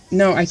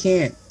 no, I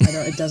can't.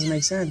 It doesn't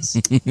make sense.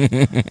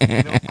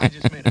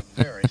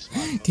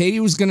 Katie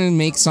was going to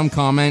make some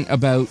comment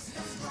about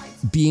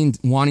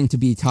wanting to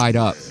be tied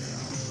up.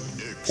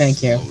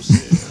 Thank you.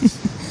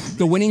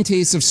 The winning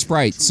taste of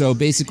Sprite. So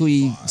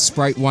basically,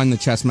 Sprite won the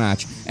chess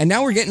match. And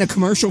now we're getting a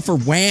commercial for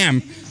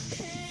Wham!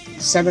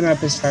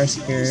 7-Up is far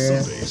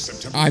superior.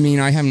 I mean,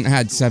 I haven't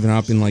had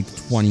 7-Up in like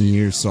 20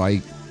 years, so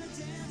I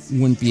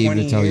wouldn't be able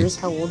to tell 20 years?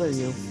 How old are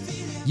you?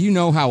 You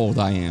know how old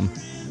I am.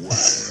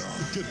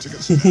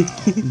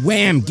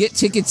 Wham! Get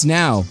tickets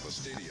now.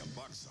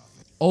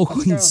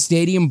 Oakland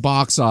Stadium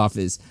box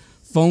office.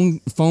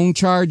 Phone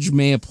charge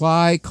may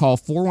apply. Call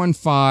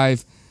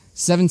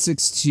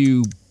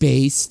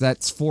 415-762-BASE.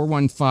 That's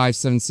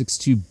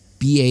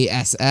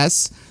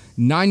 415-762-BASS.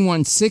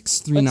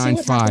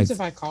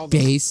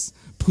 916-395-BASE.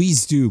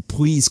 Please do.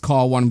 Please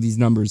call one of these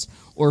numbers.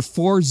 Or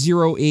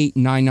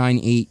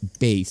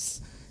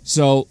 408-998-BASE.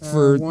 So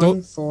for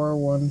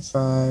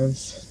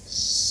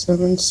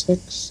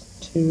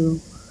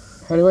 415-762.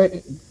 How do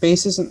I...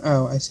 Base isn't...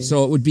 Oh, I see.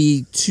 So it would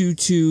be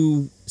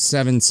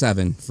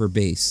 2277 for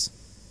base.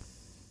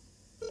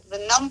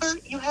 The number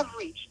you have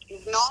reached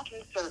is not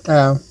in service.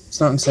 Oh, it's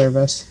not in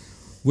service.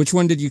 Which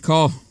one did you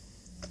call?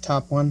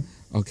 Top one.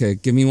 Okay,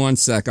 give me 1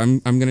 sec. I'm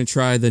gonna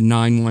try the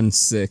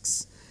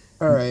 916.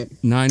 All right.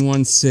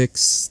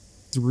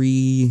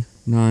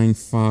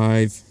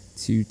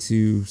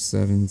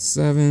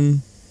 916-395-2277.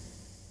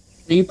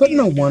 Are you putting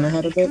a 1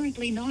 ahead of it?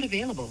 Currently not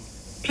available.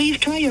 Please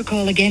try your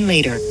call again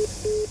later.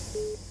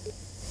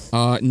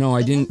 No,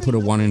 I didn't put a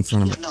 1 in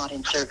front of it. Not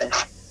in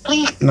service.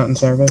 Please. Not in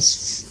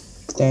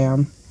service.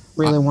 Damn.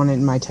 Really wanted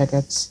my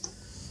tickets.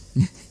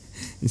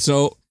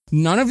 So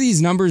none of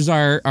these numbers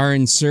are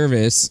in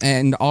service,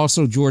 and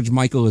also George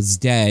Michael is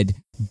dead.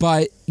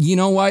 But you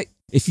know what?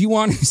 If you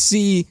want to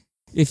see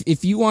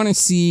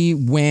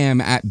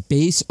Wham at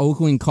Base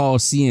Oakland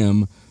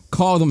Coliseum,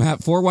 call them at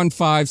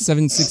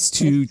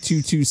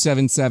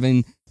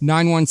 415-762-2277,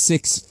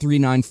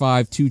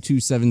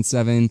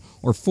 916-395-2277,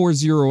 or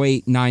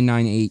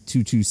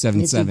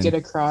 408-998-2277. If you get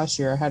across,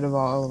 you're ahead of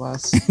all of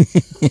us.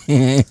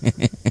 And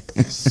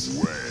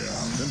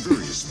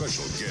very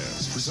special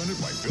guest, presented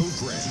by Bill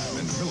Graham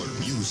and Miller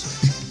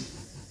Music.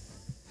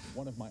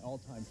 One of my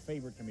all-time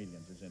favorite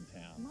comedians is in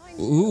town.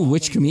 Ooh,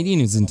 which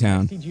comedian is in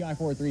town? TGI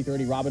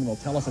 4330 Robin will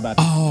tell us about.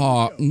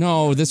 Oh,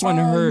 no, this one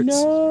hurts.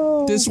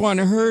 No. This one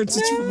hurts.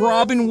 It's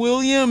Robin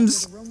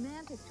Williams.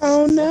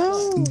 Oh,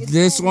 no.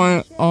 This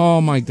one,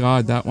 oh my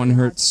God, that one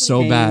hurts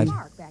so bad.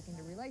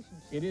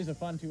 It is a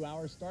fun 2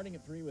 hours, starting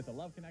at 3 with a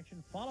Love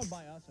Connection, followed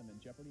by us, and then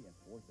Jeopardy at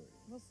 4:30.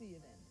 We'll see you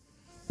then.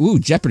 Ooh,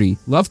 Jeopardy.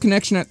 Love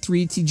Connection at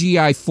 3,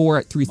 TGI 4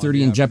 at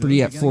 3:30, and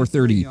Jeopardy at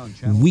 4:30.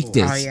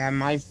 Weekdays. Oh, yeah,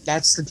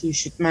 that's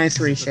my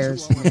 3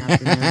 shows in the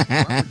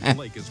afternoon.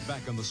 Blake is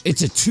back on the street.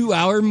 It's a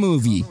 2-hour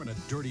movie. Doing a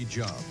dirty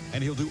job,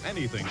 and he'll do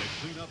anything to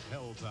clean up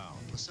Helltown.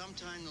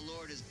 Sometime the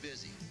Lord is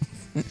busy.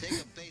 Take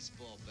a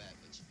baseball bat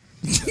with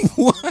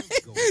you.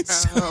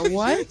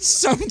 What?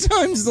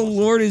 Sometimes the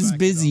Lord is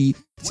busy.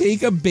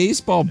 Take a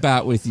baseball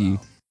bat with you.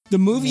 The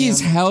movie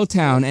is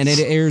Helltown, and it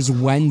airs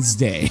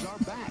Wednesday.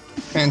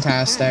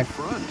 Fantastic.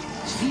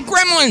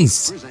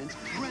 Gremlins!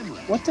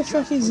 What the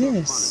fuck is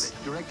this?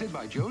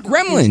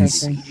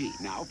 Gremlins!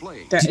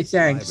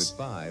 Thanks.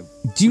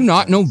 Do you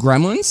not know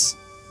Gremlins?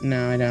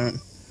 No, I don't.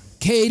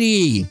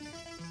 Katie!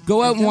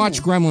 Go out and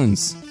watch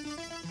Gremlins.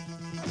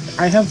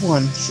 I have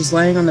one. She's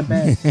laying on the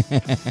bed.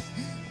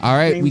 All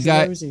right, Name's we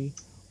got Rosie.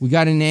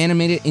 an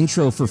animated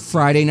intro for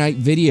Friday Night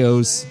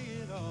Videos,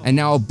 and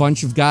now a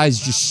bunch of dudes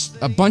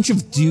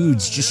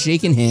just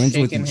shaking hands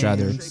with each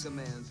other.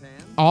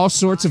 All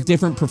sorts of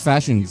different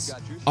professions.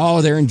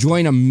 Oh, they're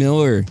enjoying a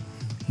Miller.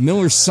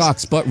 Miller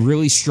sucks, but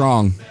really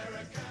strong.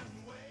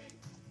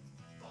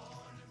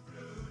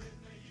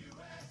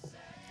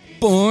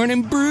 Born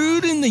and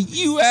brewed in the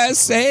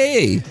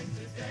USA.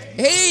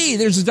 Hey,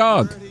 there's a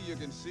dog.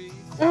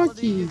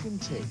 Doggy.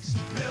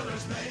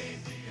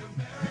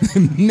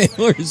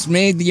 Miller's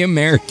made the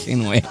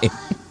American way.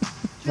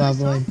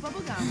 Lovely.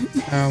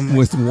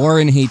 With war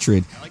and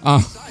hatred.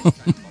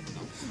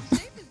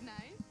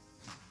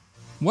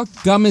 What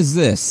gum is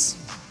this?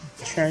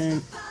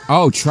 Trident.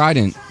 Oh,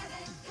 Trident.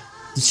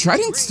 Does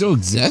Trident still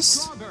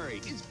exist?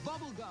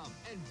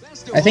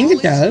 I think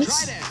it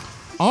does.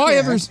 All I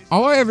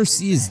ever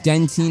see is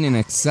Dentyne and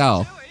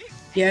Excel.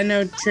 Yeah,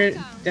 no,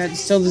 that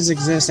still does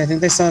exist. I think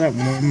they sell it at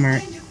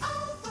Walmart.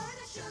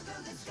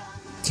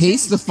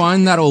 Taste the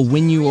fun that'll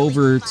win you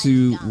over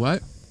to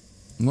what?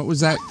 What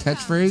was that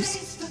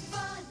catchphrase?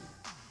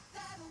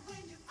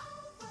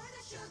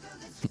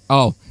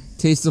 Oh,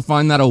 taste the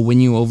fun that'll win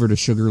you over to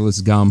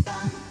sugarless gum.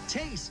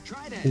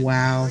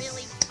 Wow.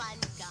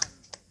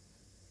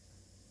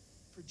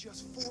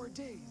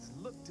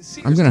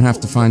 I'm gonna have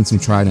to find some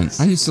Trident.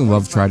 I used to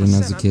love Trident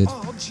as a kid.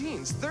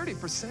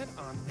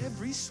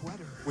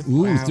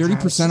 Ooh,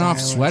 30% off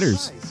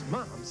sweaters.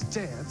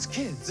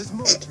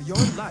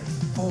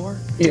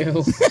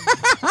 Ew.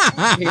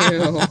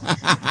 Ew.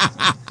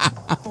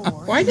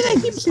 Why did I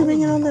keep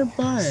zooming in on their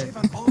butt?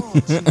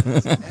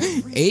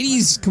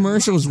 80s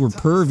commercials were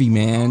pervy,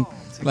 man.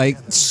 Like,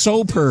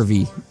 so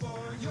pervy.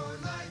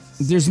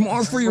 There's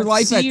more for your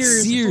life at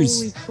Sears.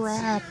 Holy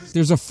crap.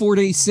 There's a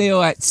 4-day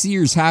sale at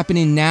Sears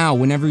happening now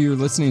whenever you're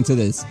listening to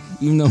this.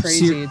 Even though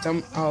Crazy.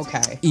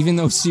 Okay. Even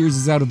though Sears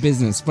is out of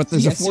business. But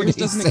there's a 4-day Sears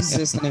doesn't sale.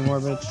 exist anymore,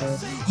 but it should.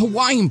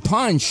 Hawaiian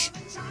Punch.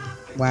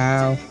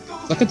 Wow.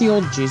 Look at the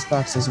old juice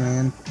boxes,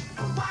 man.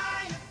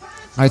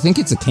 I think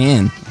it's a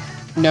can.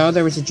 No,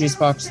 there was a juice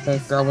box the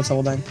girl was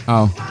holding.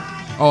 Oh,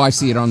 I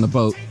see it on the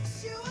boat.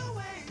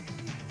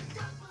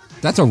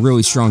 That's a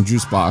really strong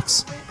juice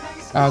box.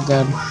 Oh,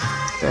 good.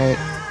 Great.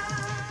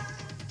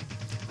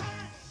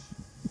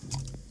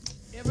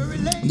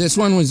 This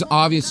one was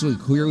obviously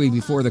clearly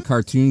before the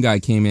cartoon guy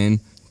came in,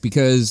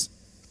 because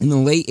in the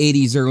late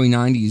 80s, early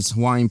 90s,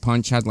 Hawaiian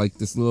Punch had like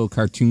this little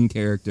cartoon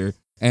character,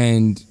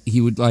 and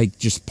he would like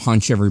just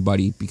punch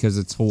everybody because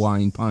it's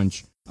Hawaiian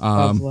Punch.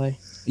 Lovely.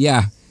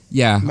 Yeah.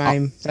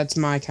 That's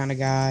my kind of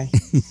guy.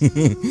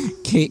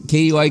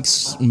 Katie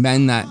likes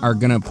men that are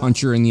gonna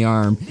punch her in the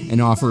arm and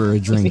offer her a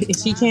drink.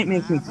 If he can't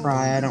make me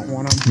cry, I don't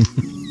want him.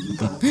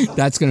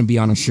 That's gonna be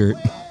on a shirt.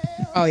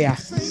 Oh, yeah.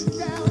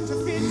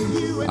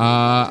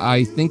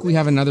 I think we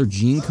have another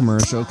Gene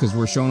commercial because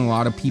we're showing a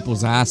lot of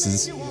people's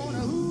asses.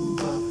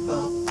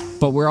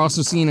 But we're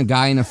also seeing a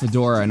guy in a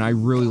fedora, and I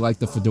really like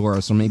the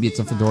fedora, so maybe it's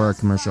a fedora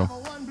commercial.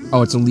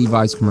 Oh, it's a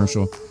Levi's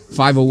commercial.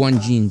 501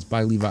 jeans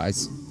by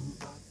Levi's.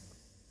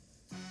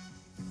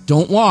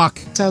 Don't walk.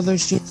 So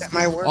those jeans at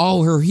my work.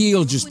 Oh, her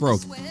heel just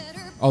broke.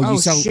 Oh, Oh you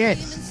sell. shit!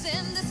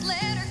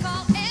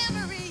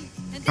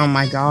 Oh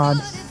my god!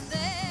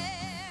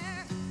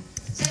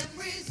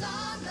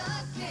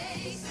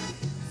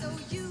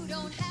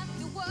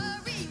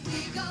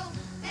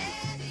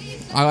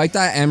 I like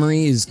that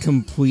Emery is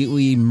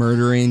completely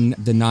murdering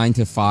the 9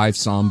 to 5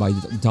 song by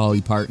Dolly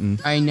Parton.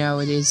 I know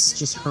it is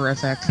just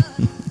horrific.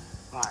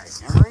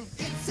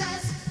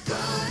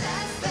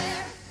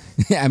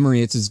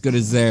 Emery, it's as good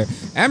as there.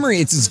 Emery,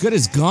 it's as good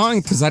as gone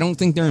because I don't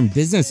think they're in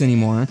business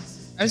anymore.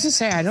 I was gonna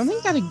say I don't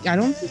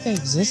think they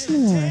exist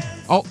anymore.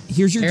 Oh,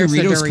 here's your There's the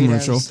Doritos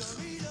commercial.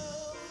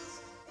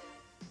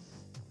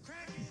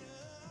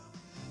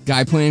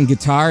 Guy playing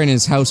guitar in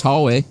his house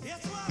hallway.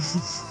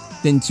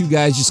 Then 2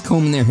 guys just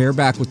combing their hair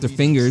back with their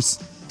fingers.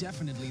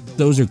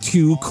 Those are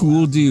 2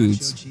 cool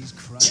dudes.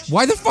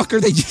 Why the fuck are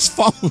they just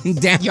falling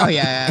down? Oh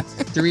yeah,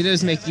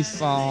 Doritos make you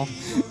fall.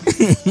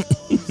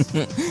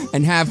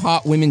 And have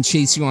hot women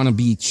chase you on a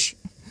beach.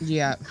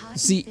 Yeah.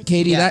 See,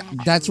 Katie, Yeah.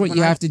 that's what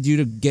you have to do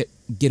to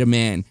get a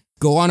man.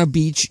 Go on a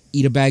beach,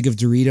 eat a bag of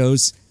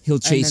Doritos. He'll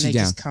chase and then you they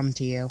down. just come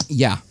to you.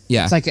 Yeah.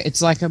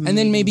 It's like a. And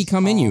then maybe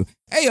come in you.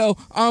 Ayo,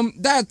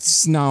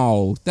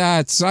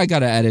 I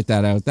gotta edit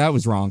that out. That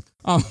was wrong.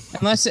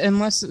 Unless,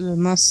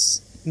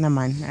 never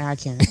mind. I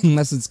can't.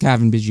 Unless it's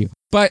Kevin Biggio.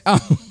 But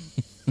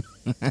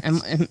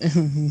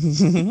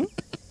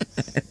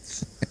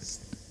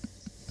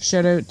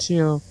Shout out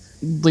to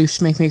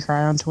Leafs Make Me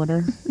Cry on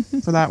Twitter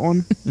for that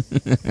one.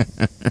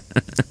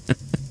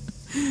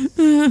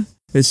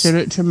 Shout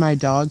out to my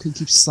dog who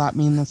keeps slapping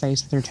me in the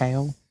face with her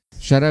tail.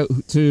 Shout out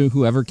to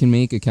whoever can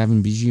make a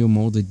Kevin Biggio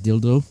molded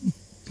dildo.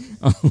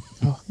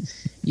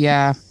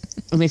 Yeah,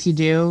 and if you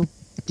do,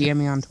 DM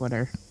me on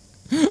Twitter.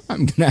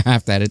 I'm gonna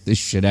have to edit this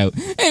shit out.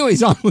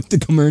 Anyways, on with the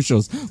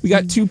commercials. We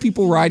got 2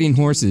 people riding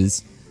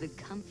horses.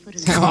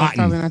 That's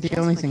probably not the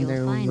only thing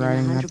they're riding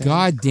that day.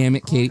 God damn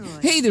it, Katie.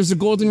 Hey, there's a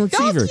golden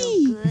retriever.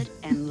 Good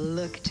and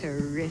look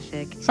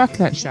terrific. Fuck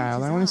that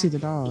child. I want to see the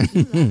dog.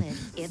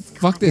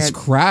 Fuck this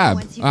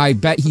crab. I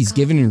bet he's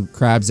giving her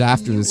crabs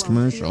after this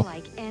commercial.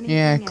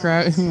 Yeah,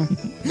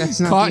 that's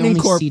not Cotton the and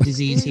only sea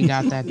disease he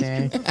got that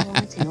day.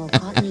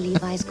 Cotton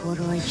Levi's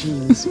corduroy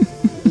jeans.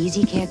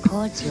 Easy care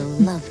cords you'll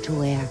love to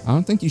wear. I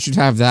don't think you should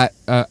have that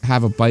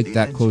have a bike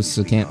that close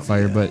to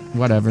campfire, but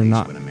whatever.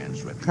 Not.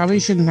 Probably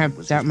shouldn't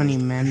have that many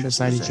men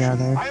beside each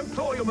other.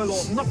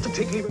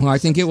 Well, I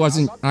think it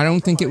wasn't. I don't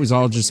think it was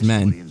all just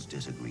men.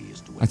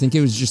 I think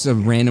it was just a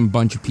random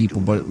bunch of people,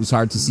 but it was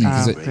hard to see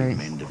because Oh, great.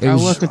 it Oh,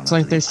 was. look, it's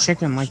like there's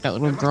chicken, like that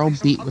little girl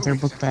beat with her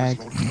book bag.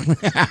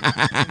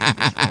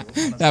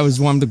 That was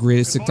one of the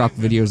greatest TikTok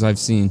videos I've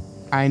seen.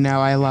 I know,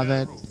 I love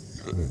it.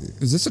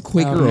 Is this a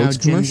Quaker Oh, no, Oats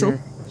commercial?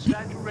 Ginger.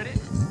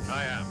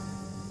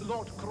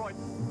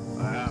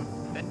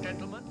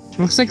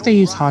 Looks like they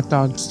use hot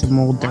dogs to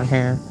mold their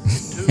hair.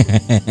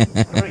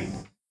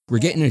 We're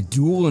getting a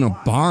duel in a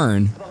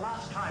barn.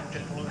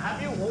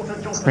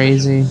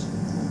 Crazy.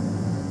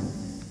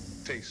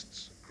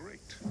 Tastes great.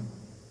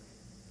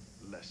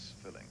 Less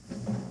filling.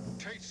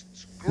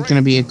 Tastes It's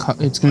gonna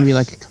be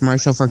like a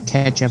commercial for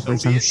ketchup or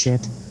some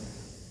shit.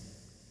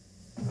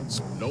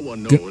 No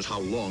one knows how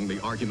long the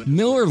argument.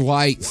 Miller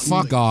Lite,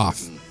 fuck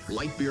off.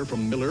 Light beer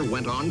from Miller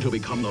went on to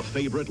become the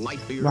favorite light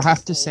beer. I'll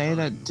have to say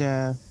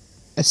that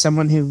as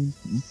someone who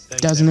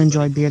doesn't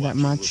enjoy beer that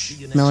much,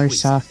 Miller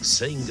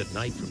sucks.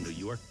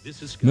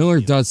 Miller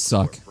does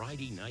suck.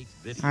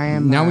 I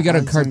am. Now we got a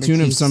Alexander cartoon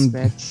of Keith's some.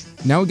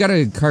 bitch. Now we got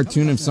a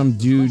cartoon of some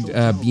dude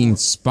being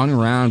spun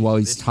around while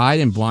he's tied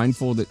and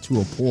blindfolded to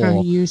a How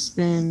pole. you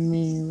spin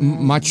me?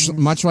 round.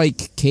 Much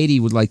like Katie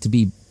would like to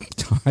be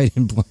tied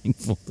and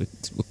blindfolded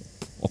to a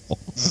pole.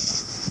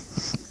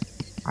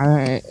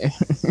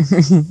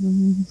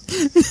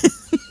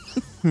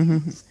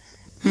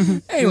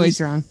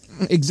 Anyways, wrong.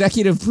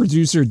 executive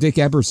producer Dick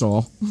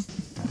Ebersol,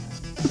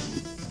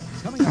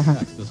 Coming up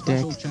next, the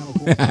special Channel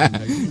 4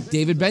 presentation.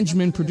 David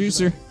Benjamin,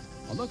 producer,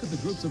 A look at the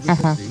groups of the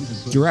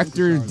 15s.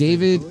 director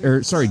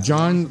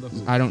John.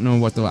 I don't know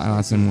what the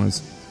last name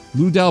was.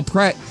 Lou Del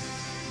Pret,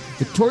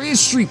 Victoria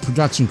Street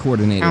production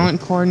coordinator.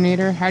 Talent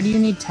coordinator? How do you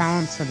need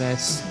talent for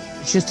this?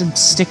 It's just a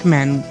stick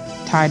man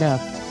tied up.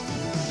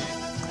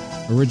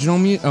 Original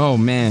music. Oh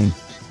man,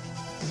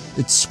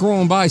 it's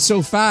scrolling by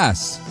so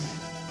fast.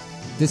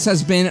 This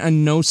has been a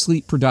No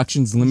Sleep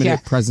Productions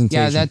limited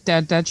presentation. Yeah,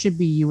 that should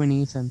be you and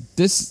Ethan.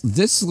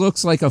 This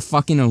looks like a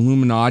fucking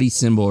Illuminati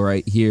symbol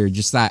right here.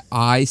 Just that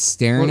eye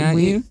staring at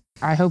you.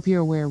 I hope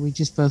you're aware we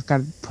just both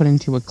got put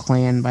into a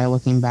clan by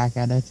looking back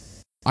at it.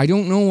 I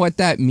don't know what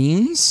that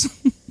means,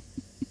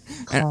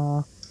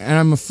 Caw. and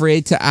I'm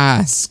afraid to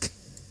ask.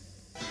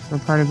 We're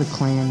part of the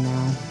clan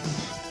now.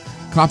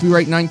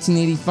 Copyright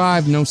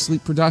 1985, No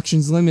Sleep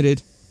Productions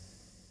Limited.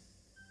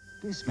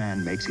 This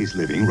man makes his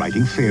living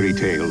writing fairy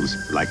tales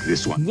like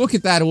this one. Look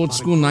at that old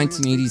school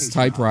 1980s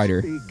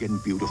typewriter. Big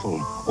and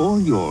beautiful, all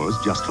yours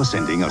just for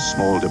sending a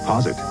small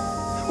deposit.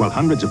 Well,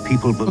 hundreds of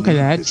people Look at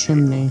that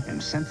chimney.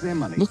 and sent their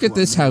money. Look at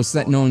this house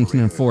that no one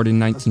can afford in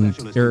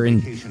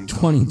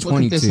 2022.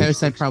 Look at this house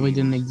that probably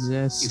didn't If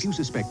exist. you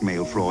suspect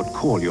mail fraud,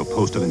 call your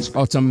postal inspector.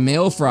 Oh, it's a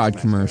mail fraud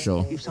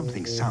commercial. If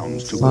something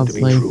sounds too good to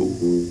be Lovely.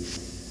 true,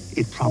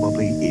 it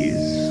probably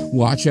is.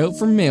 Watch out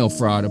for mail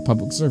fraud, a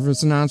public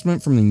service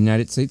announcement from the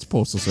United States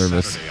Postal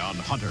Service. Saturday on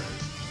Hunter.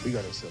 We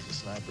got ourselves a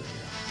sniper here.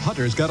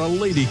 Hunter's got a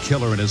lady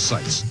killer in his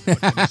sights. But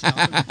can he stop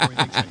him before he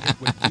makes a hit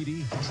with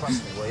Petey?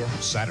 Trust me, will you?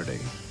 Saturday.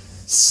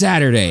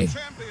 Saturday.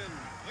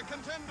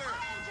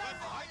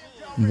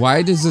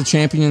 Why does the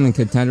champion and the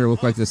contender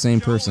look like the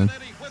same person?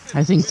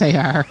 I think they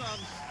are.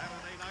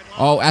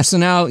 Oh,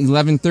 SNL,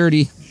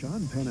 11:30.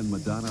 Sean Penn and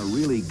Madonna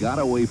really got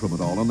away from it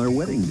all on their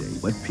wedding day,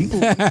 but people...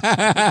 Oh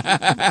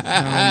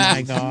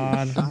my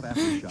God.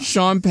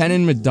 Sean Penn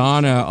and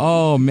Madonna.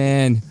 Oh,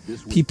 man.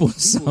 People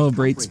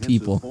celebrates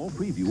people. Full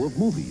preview of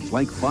movies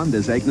like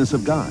Fonda's Agnes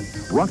of God,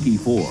 Rocky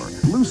IV,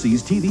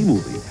 Lucy's TV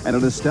movie, and a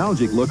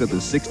nostalgic look at the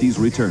 60s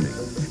returning.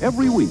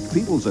 Every week,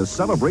 People's a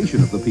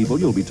celebration of the people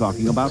you'll be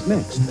talking about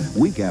next.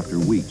 Week after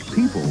week,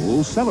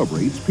 People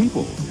celebrates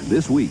people.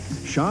 This week,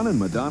 Sean and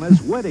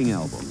Madonna's wedding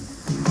album.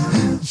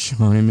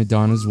 Sean and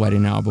Madonna's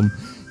wedding album.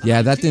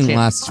 Yeah, that didn't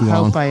last too I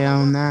long. hope I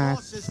own that.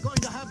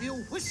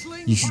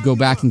 You should go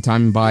back in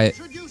time and buy it.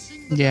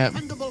 Yeah.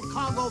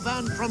 Cargo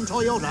van from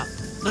Toyota.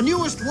 The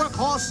newest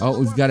workhorse. Oh,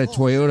 we've got a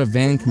Toyota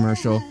van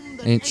commercial,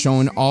 and it's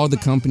showing all the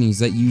companies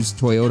that use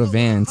Toyota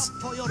vans.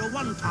 Toyota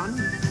 1 ton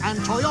and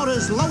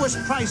Toyota's lowest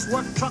price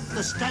work truck,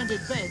 the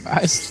standard bed.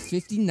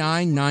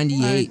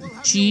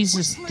 $59.98.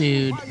 Jesus,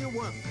 dude.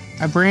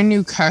 A brand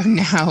new car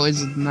now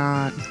is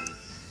not.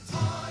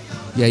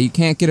 Yeah, you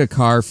can't get a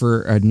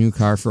new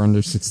car for under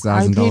 $6,000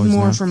 I paid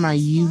more now. for my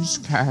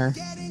used car.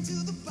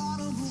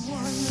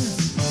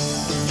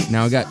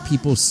 Now I got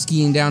people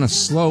skiing down a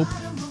slope.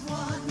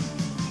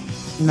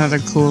 Another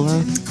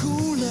cooler.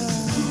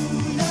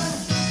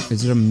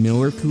 Is it a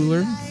Miller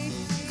cooler?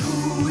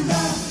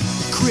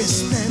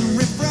 Crisp and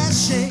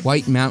refreshing.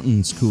 White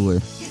Mountains cooler.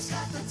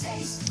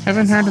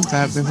 Haven't heard of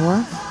that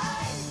before.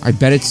 I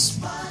bet it's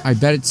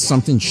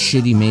something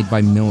shitty made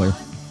by Miller.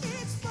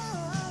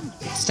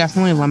 It's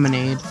definitely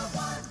lemonade.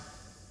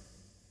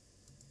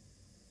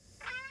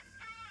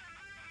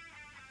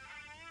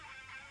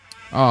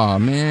 Oh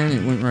man,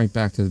 it went right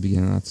back to the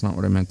beginning. That's not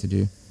what I meant to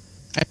do.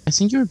 I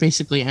think you were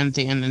basically at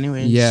the end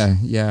anyways. Yeah,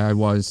 I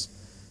was.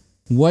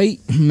 White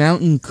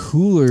Mountain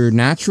Cooler,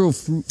 natural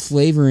fruit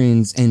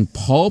flavorings, and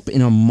pulp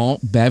in a malt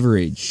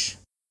beverage.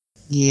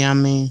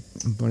 Yummy.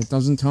 But it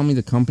doesn't tell me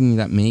the company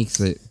that makes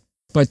it.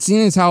 But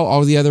seeing as how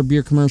all the other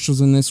beer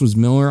commercials in this was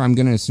Miller, I'm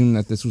going to assume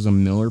that this was a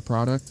Miller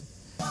product.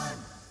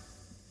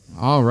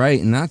 All right,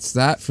 and that's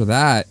that for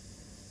that.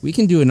 We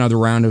can do another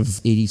round of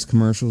 80s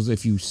commercials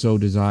if you so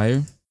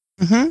desire.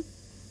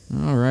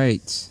 Mm-hmm. All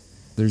right.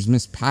 There's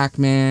Miss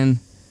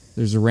Pac-Man.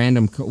 There's a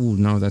random... Oh,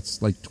 no,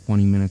 that's like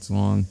 20 minutes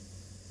long.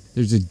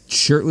 There's a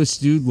shirtless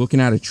dude looking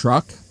at a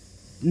truck.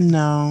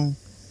 No.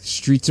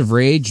 Streets of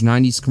Rage,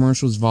 90s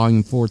commercials,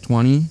 volume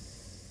 420.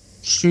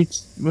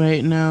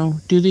 Wait, no.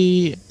 Do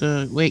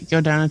wait,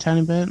 go down a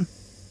tiny bit.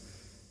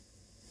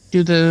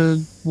 Do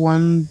the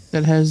one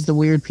that has the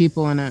weird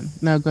people in it.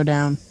 No, go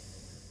down.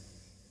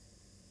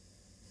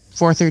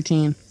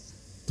 413.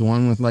 The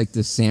one with like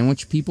the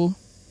sandwich people?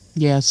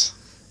 Yes.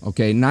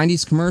 Okay,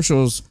 90s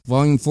commercials,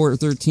 volume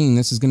 413.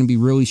 This is going to be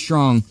really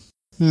strong.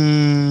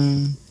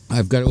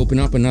 I've got to open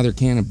up another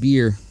can of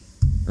beer.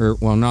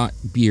 Well, not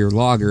beer,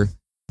 lager.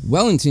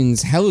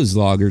 Wellington's Helles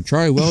Lager.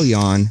 Try well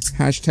on.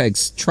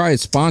 Hashtag try a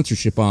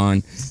sponsorship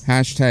on.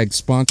 Hashtag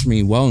sponsor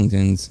me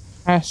Wellingtons.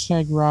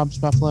 Hashtag Rob's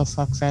Buffalo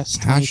Fuckfest.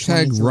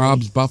 Hashtag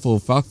Rob's Buffalo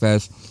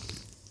Fuckfest.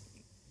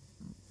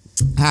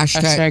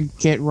 Hashtag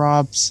get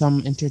Rob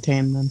some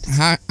entertainment.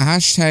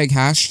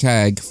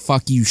 Hashtag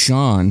fuck you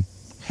Sean.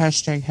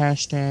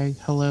 Hashtag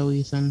hello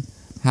Ethan.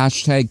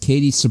 Hashtag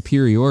Katie's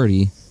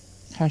superiority.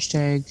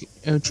 Hashtag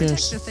Ocho.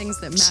 Protect the things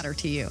that matter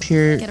to you.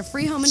 Pure Get a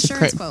free home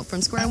insurance quote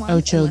from Square One.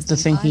 Ocho, the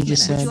thing he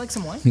just said. Would you like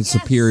some wine? His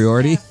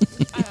superiority.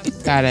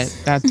 Got it.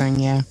 That thing,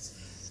 yeah.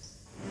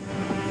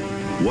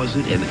 Was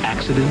it an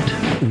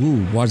accident?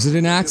 Ooh, was it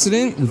an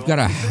accident? We've got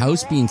a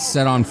house being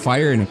set on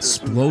fire and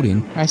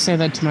exploding. I say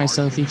that to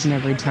myself each and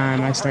every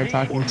time I start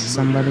talking to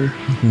somebody.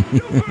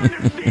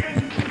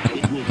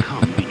 It will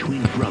come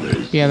between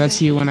brothers. Yeah,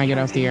 that's you when I get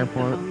off the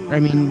airport. I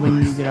mean,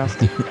 when you get off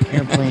the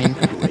airplane.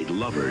 Great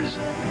lovers.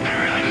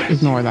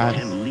 Ignore that.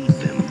 And lead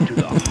them to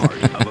the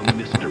heart of a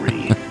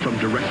mystery. From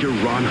director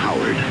Ron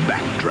Howard,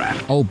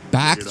 Backdraft. Oh,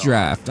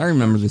 Backdraft. I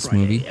remember this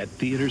movie. At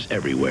theaters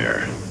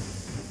everywhere.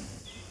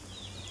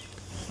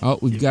 Oh,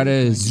 we've got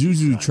a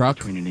Zuzu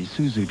truck. An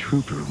Isuzu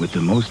Trooper with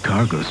the most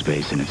cargo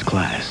space in its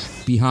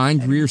class.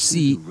 Behind rear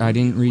seat. I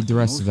didn't read the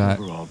rest of that.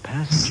 Overall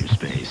passenger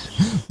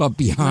space. But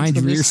behind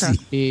That's what rear this truck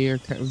seat. be, or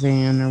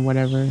van or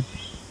whatever.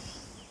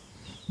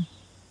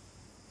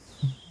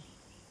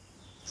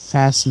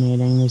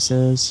 Fascinating this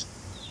is.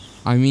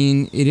 I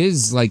mean, it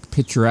is like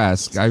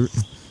picturesque.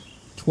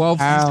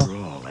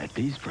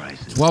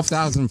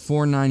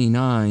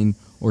 $12,499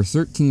 or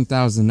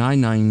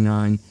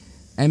 $13,999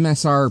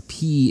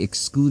 MSRP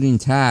excluding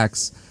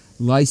tax,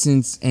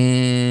 license,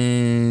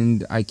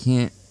 and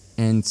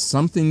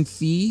something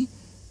fee.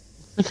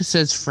 Look, it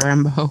says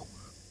Frambo.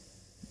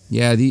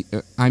 Yeah,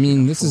 I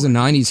mean, this is a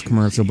 90s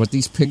commercial, but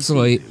these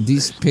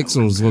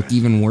pixels look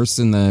even worse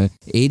than the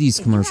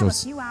 80s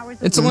commercials.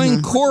 It's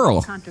Elaine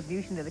Coral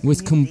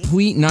with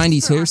complete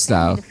 90s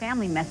hairstyle.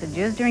 Family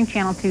messages during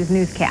Channel 2's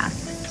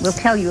newscast. We'll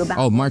tell you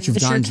about March of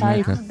Dimes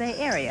America. Bay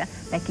Area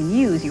that can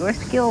use your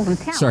skills and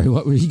talents. Sorry,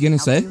 what were you going to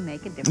say?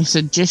 You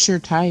said just your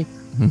type.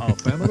 A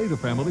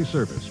family-to-family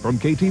service from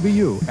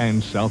KTVU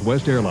and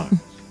Southwest Airlines.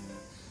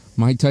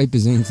 My type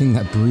is anything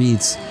that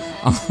breathes.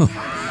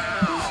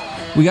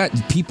 We got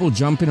people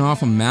jumping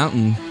off a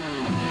mountain.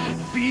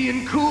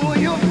 Being cool,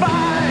 you'll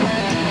find.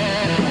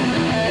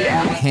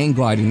 Hang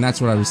gliding, that's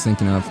what I was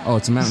thinking of. Oh,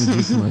 it's a Mountain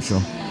Dew commercial.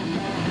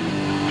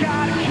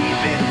 Gotta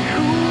keep it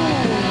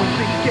cool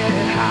to get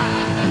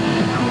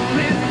high. Cool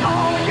is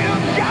all you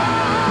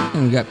got.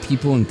 And we got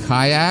people in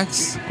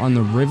kayaks on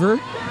the river.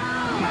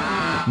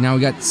 Now we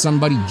got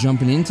somebody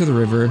jumping into the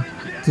river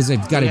because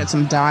they've got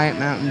some Diet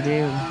Mountain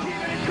Dew.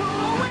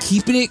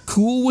 Keeping it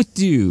cool with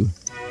Dew.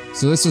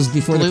 So this was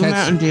before Blue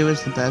Mountain Dew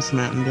is the best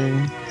Mountain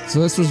Dew.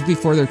 So this was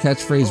before their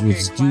catchphrase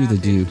was "Do the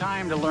Dew."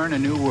 Time to learn a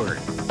new word.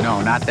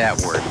 No, not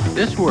that word.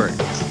 This word.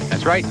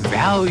 That's right,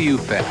 Value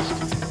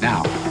Fest.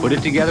 Now, put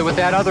it together with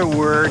that other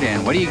word,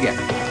 and what do you get?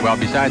 Well,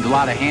 besides a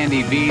lot of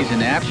handy V's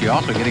and F's, you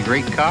also get a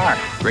great car,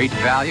 great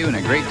value, and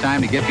a great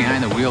time to get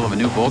behind the wheel of a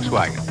new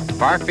Volkswagen.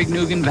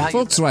 Parfignugan Value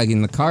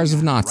Volkswagen, the cars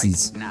of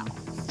Nazis. Right now.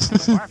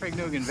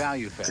 Parfignugan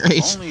Value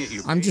Fest. Only at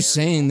your I'm just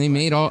saying they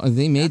made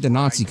the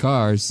Nazi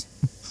cars.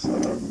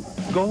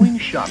 Going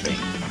shopping.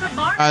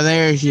 Oh,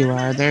 there's you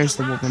are. There's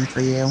the woman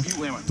for you.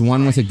 The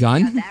one with a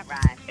gun?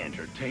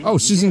 Oh,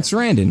 Susan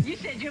Sarandon.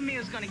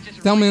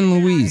 Thelma and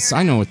Louise.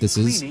 I know what this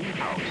is.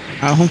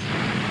 Oh.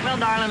 Well,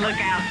 darling,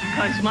 look out,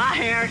 because my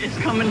hair is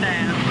coming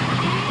down.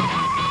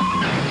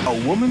 A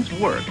woman's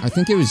work. I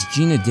think it was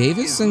Gina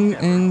Davis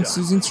and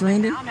Susan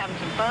Sarandon.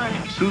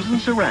 Susan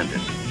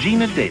Sarandon,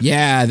 Gina Davis.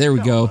 Yeah, there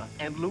we go.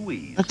 And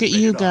Louise. Look at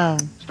you go.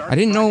 I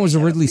didn't know it was a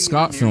Ridley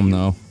Scott film,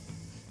 though.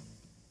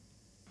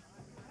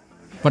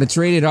 But it's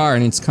rated R,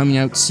 and it's coming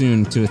out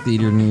soon to a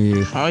theater near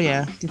you. Oh,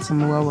 yeah. Get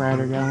some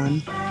Lowrider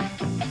going.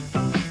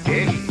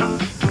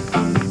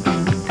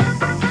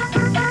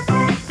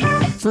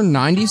 For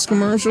 90s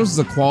commercials,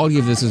 the quality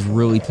of this is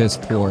really piss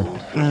poor.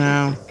 I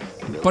know.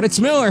 But it's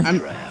Miller.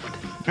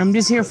 I'm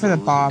just here for the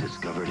bob.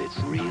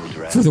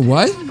 For the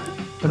what?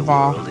 The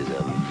bob.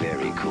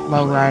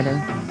 Lowrider.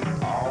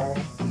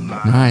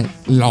 Not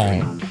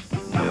long.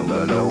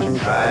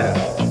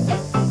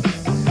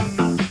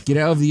 Get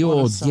out of the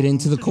old, get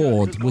into the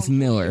cold with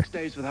Miller.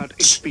 Days without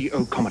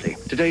HBO comedy.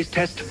 Today's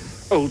test,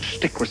 old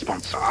stick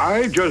response.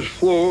 I just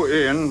flew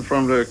in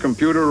from the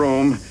computer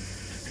room,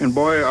 and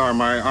boy, are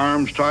my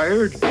arms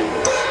tired.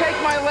 Take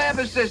my lab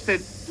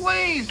assistant,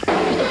 please.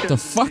 The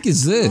fuck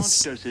is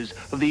this? Doses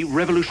of the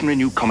revolutionary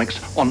new comics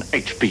on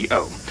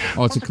HBO.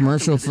 Oh, it's a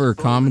commercial for a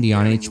comedy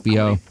on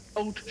HBO.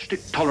 Old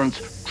stick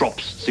tolerance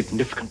drops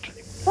significantly.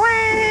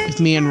 If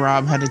me and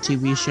Rob had a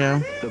TV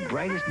show. The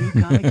brightest new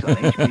comics on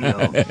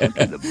HBO.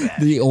 The best.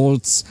 The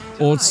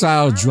old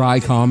style dry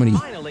comedy.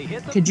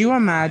 Could you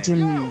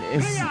imagine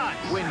if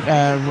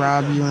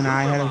Rob, you and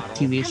I had a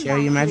TV show?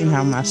 You imagine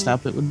how messed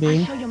up it would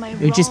be?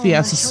 It would just be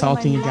us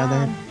assaulting each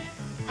other.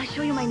 I'll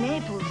show you my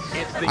nipples.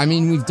 I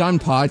mean, we've done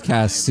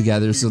podcasts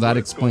together, so that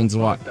explains a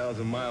lot.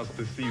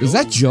 Is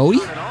that Joey?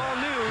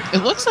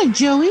 It looks like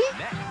Joey.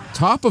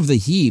 Top of the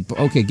Heap.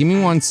 Okay, give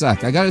me 1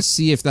 sec. I gotta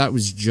see if that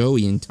was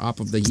Joey in Top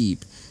of the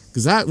Heap.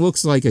 Because that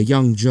looks like a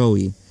young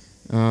Joey.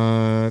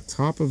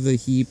 Top of the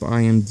Heap,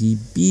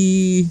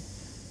 IMDb.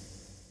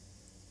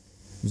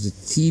 It was a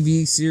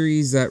TV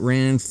series that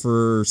ran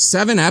for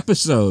 7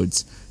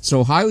 episodes.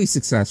 So highly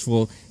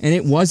successful. And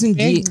it was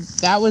indeed...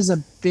 That was a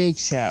big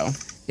show.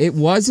 It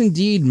was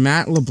indeed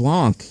Matt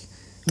LeBlanc.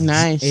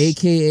 Nice.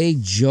 A.K.A.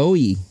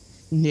 Joey.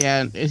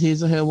 Yeah, he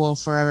will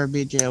forever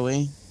be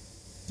Joey.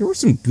 There were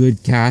some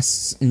good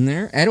casts in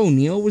there. Ed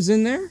O'Neill was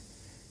in there.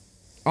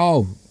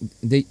 Oh,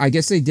 I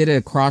guess they did a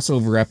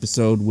crossover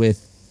episode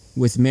with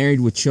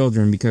Married with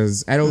Children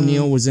because Ed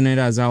O'Neill was in it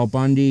as Al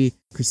Bundy.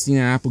 Christina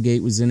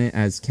Applegate was in it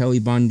as Kelly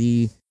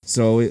Bundy.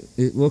 So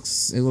it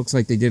looks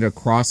like they did a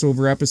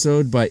crossover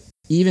episode, but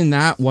even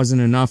that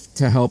wasn't enough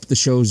to help the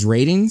show's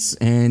ratings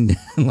and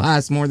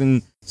last more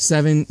than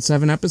seven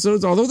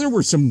episodes. Although there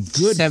were some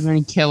good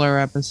 7 killer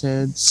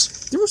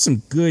episodes. There were some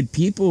good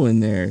people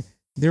in there.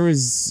 There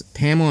was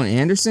Pamela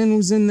Anderson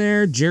was in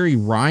there. Jerry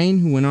Ryan,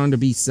 who went on to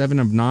be 7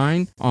 of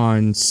 9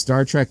 on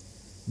Star Trek.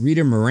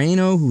 Rita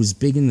Moreno, who was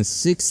big in the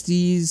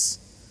 60s.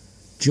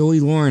 Joey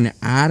Lauren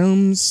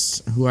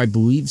Adams, who I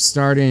believe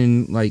starred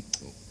in like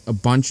a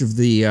bunch of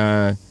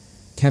the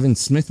Kevin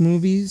Smith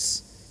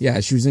movies.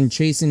 Yeah, she was in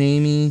Chasing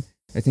Amy.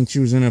 I think she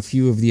was in a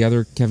few of the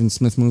other Kevin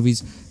Smith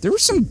movies. There were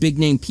some big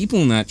name people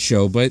in that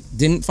show, but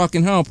didn't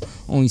fucking help.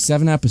 Only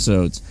 7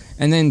 episodes.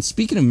 And then,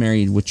 speaking of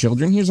Married with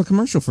Children, here's a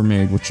commercial for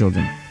Married with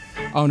Children.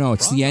 Oh no,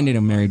 it's the ending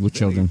of Married with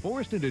Children.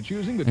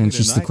 And it's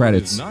just the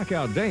credits.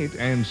 Knockout date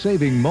and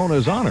saving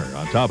Mona's honor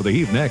on Top of the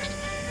Heap next.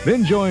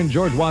 Then join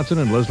George Watson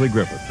and Leslie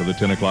Griffith for the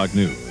 10 o'clock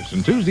news.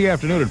 And Tuesday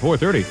afternoon at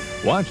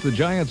 4:30, watch the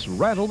Giants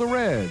rattle the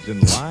Reds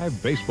in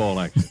live baseball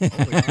action.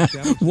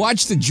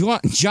 Watch the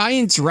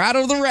Giants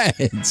rattle the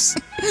Reds.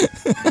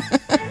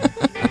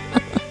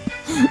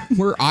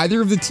 Were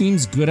either of the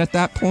teams good at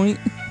that point?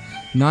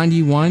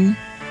 91?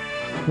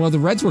 Well, the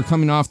Reds were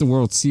coming off the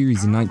World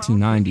Series in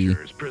 1990.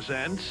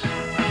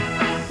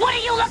 What are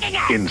you looking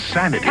at?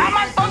 Insanity. How am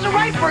I supposed to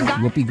write for a guy?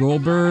 Whoopi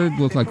Goldberg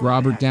looked like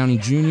Robert Downey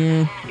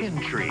Jr.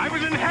 Intrigue. I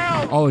was in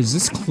hell. Oh, is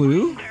this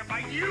Clue?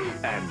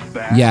 And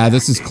bad. Yeah,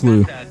 this is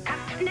Clue.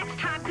 Next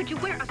time, could you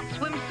wear a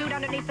swimsuit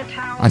underneath the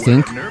towel? I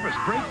think. Nervous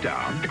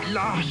breakdown.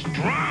 Lost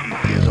drama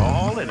is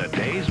all in a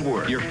day's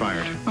work. You're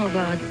fired. Oh,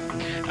 God.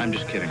 I'm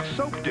just kidding.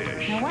 Soap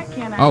Dish. Now, what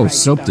can I Oh, write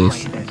Soap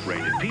Dish.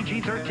 Rated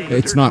PG-13.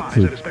 It's not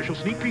Clue. At a special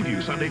sneak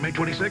preview Sunday, May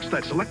 26th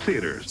at select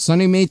theaters.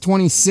 Sunday, May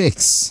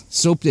 26th,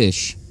 Soap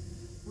Dish.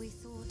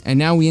 And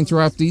now we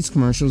interrupt these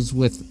commercials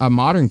with a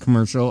modern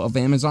commercial of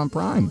Amazon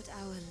Prime.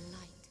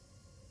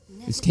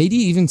 Is Katie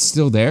even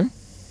still there?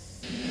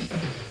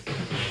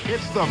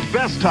 It's the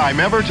best time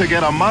ever to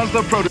get a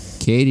Mazda Pro.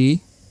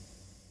 Katie?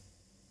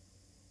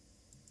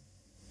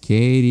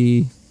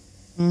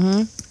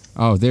 Mm-hmm.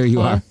 Oh, there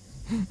you are.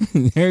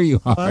 There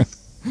you are.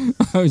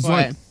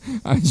 What?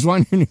 I was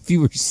wondering if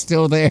you were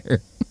still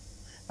there.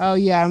 Oh,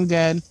 yeah, I'm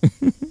good.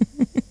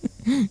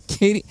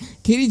 Katie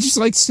just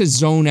likes to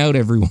zone out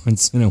every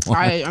once in a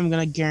while. I'm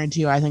going to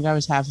guarantee you, I think I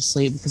was half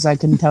asleep because I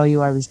couldn't tell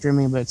you I was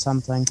dreaming about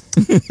something.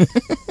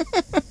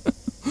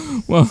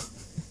 Well,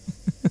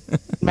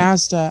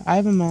 Mazda. I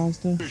have a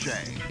Mazda.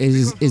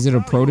 is it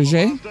a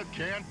Protege?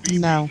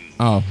 No.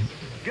 Oh.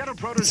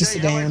 It's a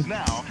sedan.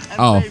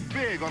 Oh.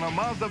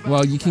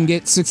 Well, you can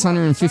get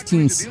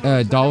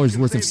 $615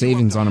 worth of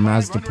savings on a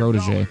Mazda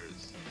Protege.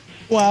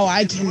 Well,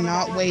 I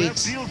cannot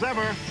wait.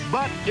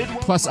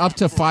 Plus up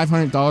to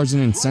 $500 in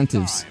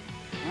incentives.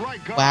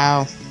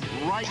 Wow.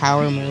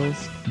 Power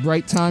move.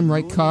 Right time,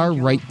 right car,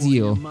 right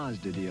deal.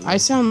 I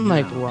sound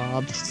like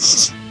Rob.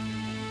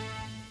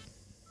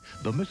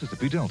 The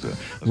Mississippi Delta.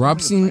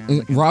 Rob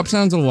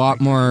sounds a lot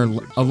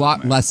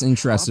less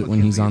interested when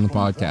he's on the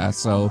podcast.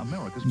 So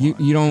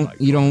you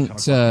don't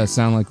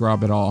sound like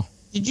Rob at all.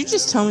 Did you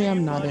just tell me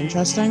I'm not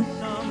interesting?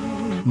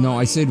 No,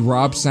 I said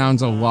Rob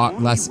sounds a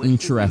lot less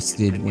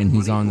interested when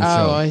he's on the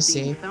show. Oh, I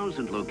see.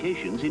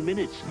 Locations in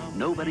minutes.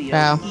 Nobody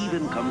Wow. else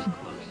even comes close.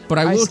 But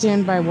I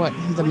stand by what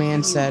the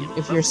man said.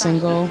 If you're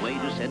single,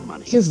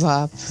 give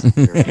up.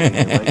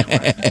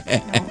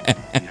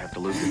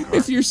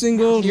 If you're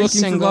single, If you're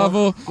looking single, for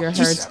love, your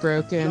heart's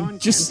broken.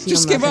 Just you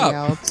feel give up.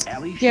 nothing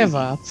else, give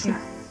up.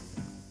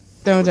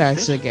 Don't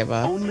actually give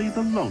up. Only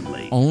the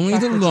lonely. Only the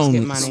Just get Lonely.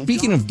 money.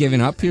 Speaking of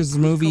giving up, here's the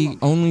movie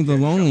Only the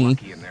Lonely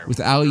with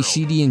Ali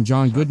Sheedy and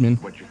John Goodman.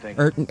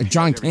 Or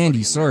John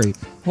Candy, sorry.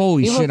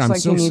 Holy He shit, looks I'm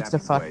like so... he needs to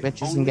fuck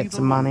bitches and get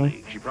some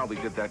money.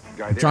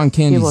 John He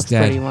Candy's looks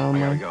pretty dead.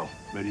 lonely.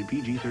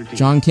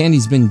 John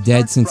Candy's been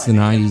dead since the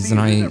 90s, and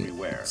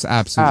it's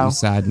absolutely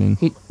saddening.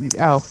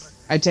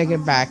 I take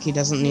it back. He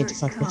doesn't need to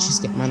fuck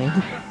bitches, get money.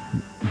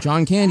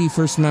 John Candy,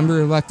 first member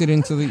elected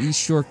into the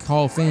East Shore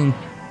Hall of Fame.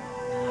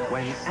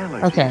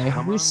 Okay,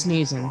 who's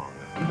sneezing?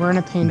 We're in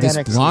a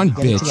pandemic. This blonde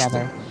so get it bitch.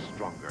 together.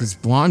 This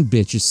blonde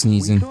bitch is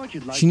sneezing.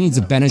 She needs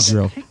a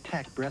Benadryl.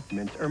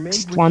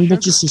 Blonde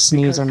bitches who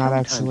sneeze are not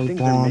actually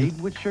blonde.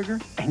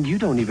 And you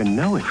don't even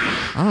know it.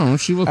 I don't know.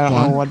 She looked I don't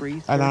know blonde.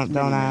 what. I don't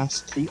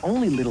ask. The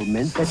only little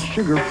mint that's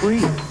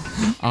sugar-free.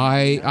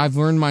 I've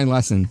learned my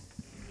lesson.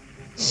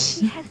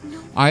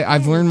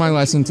 I've learned my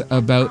lesson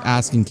about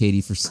asking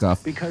Katie for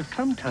stuff. Because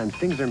sometimes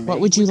things are made What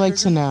would you with like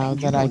sugar to know and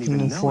that you I don't can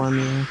even know inform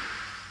it. you?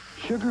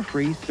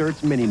 Sugar-free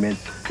Certs Mini Mint,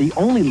 the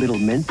only little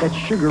mint that's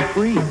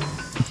sugar-free.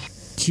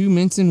 2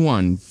 mints in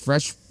one.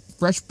 Fresh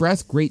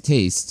breath, great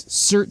taste.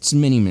 Certs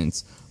Mini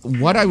Mints.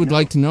 What I would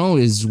like to know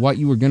is what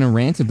you were going to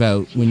rant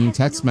about when you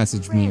text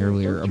messaged me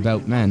earlier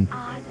about men.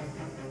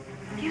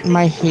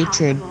 My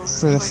hatred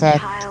for the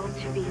fact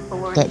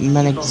that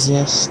men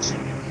exist.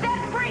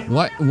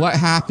 What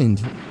happened?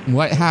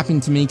 What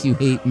happened to make you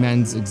hate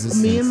men's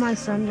existence? Me and my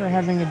friend were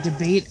having a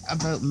debate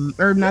about,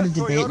 or not a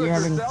debate, we were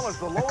having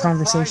a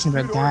conversation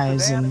about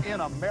guys, and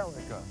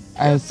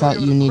I felt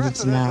you needed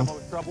to know.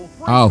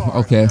 Oh,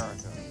 okay.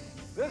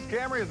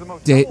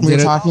 We were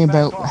talking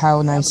about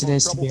how nice it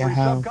is to be a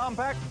hoe.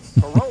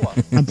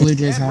 A Blue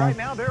Jays hoe.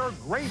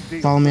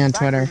 Follow me on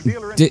Twitter.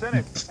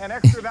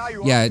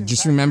 Yeah,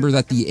 just remember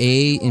that the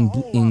A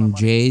in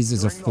Jays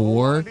is a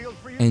 4,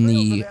 and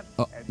the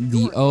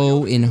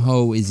O in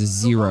hoe is a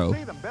 0.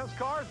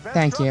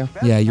 Thank you.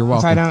 Yeah, you're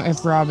welcome.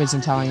 If Rob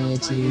isn't telling me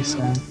it to you, so.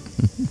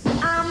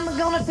 I'm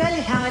gonna tell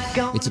you how it's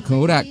going. It's a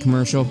Kodak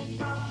commercial.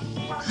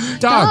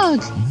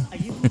 Dog.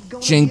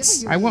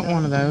 Jinx. I want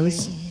one of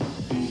those.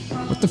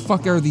 What the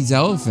fuck are these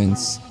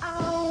elephants?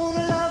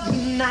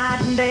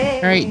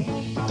 Alright,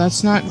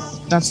 that's not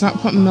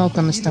putting milk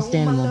on the stuffed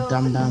animal,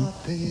 dum-dum.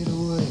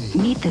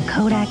 Meet the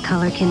Kodak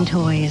Colorkin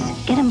toys.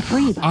 Get them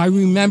free. I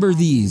remember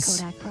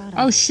these.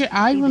 Oh shit,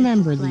 I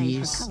remember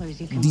these.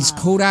 These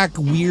Kodak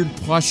weird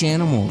plush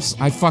animals.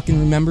 I fucking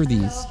remember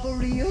these.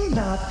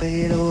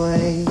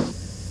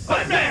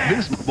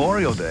 This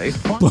Memorial Day.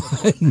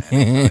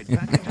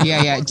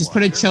 Yeah, just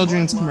put a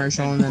children's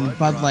commercial and then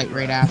Bud Light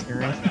right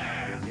after it.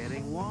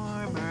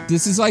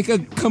 This is like a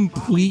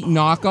complete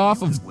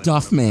knockoff of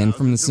Duffman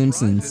from The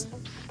Simpsons.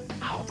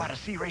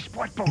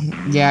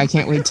 Yeah, I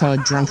can't wait till a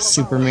drunk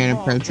Superman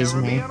approaches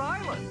me.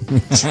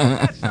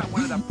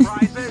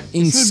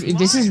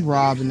 This is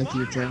Rob in the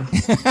future.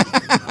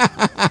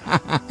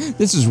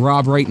 This is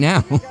Rob right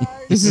now.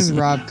 This is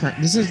Rob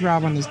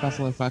on his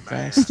Buffalo Fuck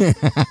Fest.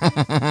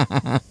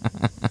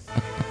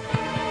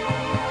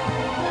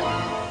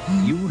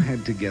 You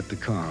had to get the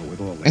car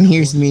with all that. And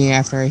here's me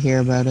after I hear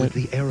about it.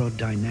 The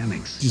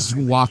aerodynamics. Just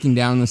walking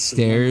down the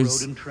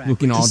stairs,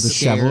 looking all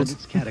disheveled.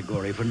 Its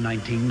category for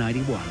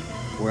 1991.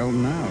 Well,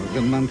 now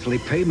the monthly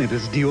payment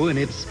is due, and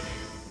it's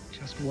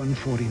just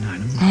 $149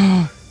 a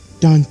month.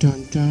 Dun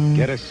dun dun.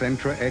 Get a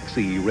Sentra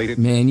XE rated.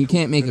 Man, you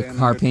can't make a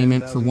car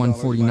payment for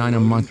 $149 a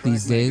month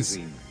these days.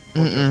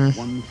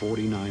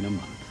 $149 a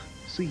month.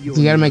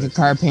 You gotta make a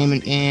car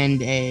payment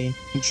and a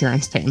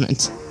insurance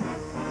payment.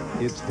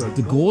 It's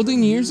The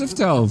golden years of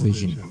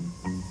television.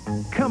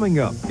 Coming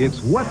up,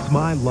 it's What's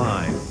My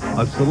Line?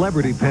 A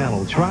celebrity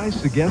panel tries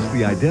to guess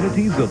the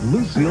identities of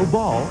Lucille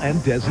Ball and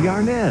Desi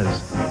Arnaz.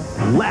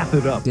 Laugh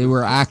it up. They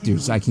were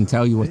actors. I can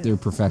tell you what their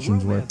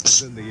professions were.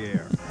 In the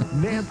air.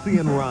 Nancy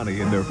and Ronnie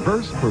in their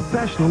first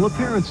professional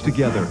appearance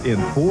together in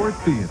Ford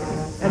Theater.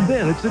 And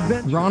then it's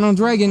adventure. Ronald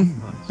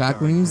Reagan, back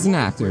when he was an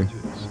actor.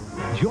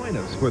 Join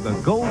us for the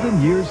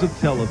golden years of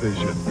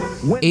television.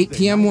 8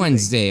 p.m.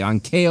 Wednesday on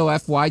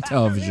KOFY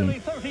Television.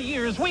 Nearly 30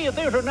 years, we at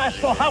the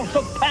International House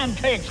of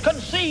Pancakes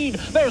concede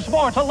there's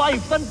more to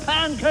life than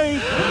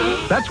pancakes.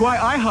 That's why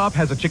IHOP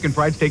has a chicken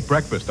fried steak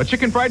breakfast, a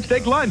chicken fried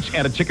steak lunch,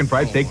 and a chicken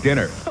fried steak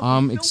dinner.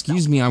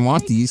 Excuse me, I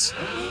want these.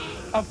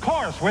 Of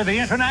course, we're the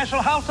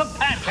International House of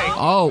Pancakes.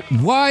 Oh,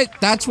 what?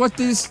 That's what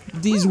these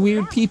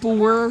weird people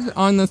were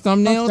on the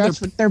thumbnail?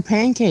 They're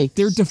pancakes.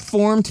 They're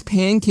deformed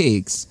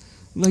pancakes.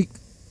 Like,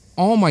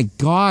 oh my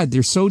god,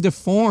 they're so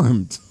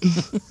deformed.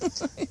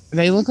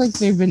 They look like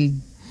they've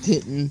been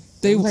bitten.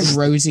 Like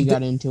Rosie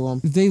got into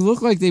them. They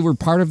look like they were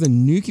part of the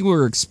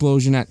nuclear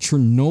explosion at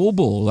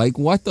Chernobyl. Like,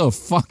 what the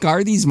fuck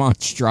are these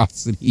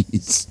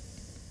monstrosities?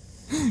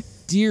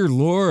 Dear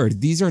Lord,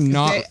 these are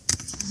not...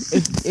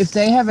 If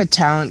they have a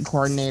talent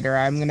coordinator,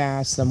 I'm going to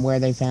ask them where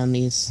they found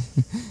these.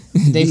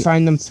 They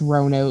find them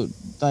thrown out.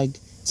 Like,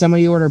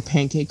 somebody ordered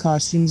pancake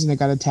costumes and they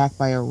got attacked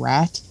by a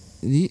rat.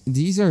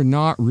 These are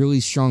not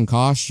really strong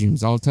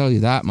costumes, I'll tell you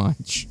that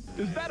much.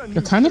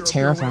 They're kind of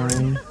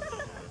terrifying.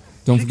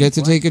 Don't forget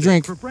to take a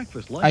drink. For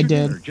breakfast, I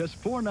did.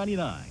 Just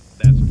 $4.99.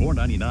 That's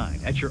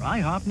 $4.99 at your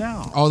IHOP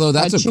now. Although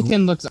that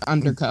chicken looks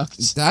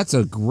undercooked. That's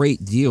a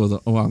great deal.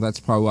 Well,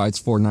 that's probably why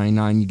it's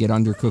 $4.99. You get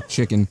undercooked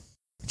chicken.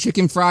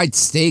 Chicken fried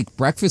steak,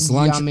 breakfast,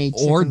 lunch, Yummy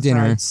or chicken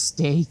dinner fried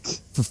steak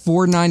for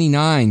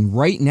 $4.99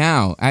 right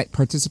now at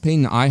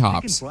participating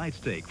IHOPs. Chicken fried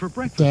steak for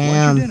breakfast,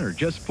 Damn. lunch, or dinner,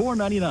 just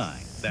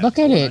 $4.99. Look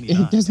at it.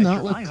 It does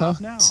not look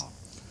cooked.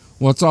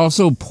 Well, it's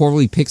also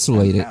poorly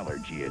pixelated.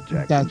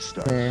 That's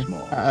fair.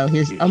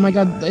 Here's. Oh my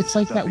god, it's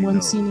like that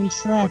one scene in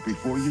Shrek.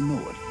 Before you know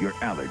it, your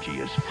allergy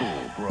is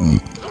full grown.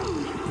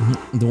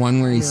 The one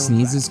where he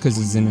sneezes because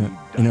he's in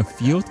a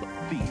field.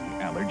 The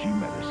allergy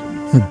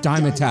medicine.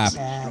 Dimetap.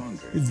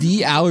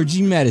 The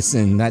allergy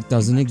medicine that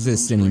doesn't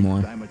exist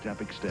anymore.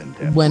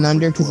 Went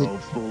under because it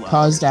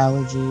caused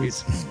allergies.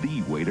 It's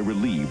the way to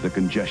relieve the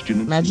congestion.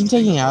 Imagine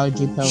taking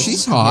allergy pills.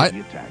 She's hot.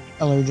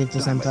 Allergic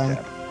to something.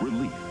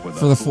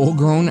 For the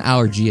full-grown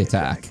allergy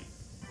attack.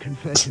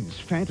 Confessions,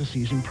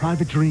 fantasies, and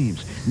private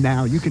dreams.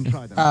 Now you can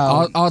try them.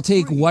 I'll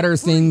take what are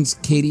things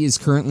Katie is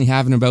currently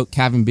having about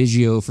Kevin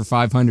Biggio for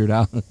 $500,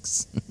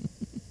 Alex.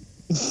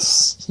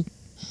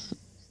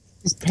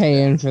 Just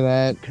paying for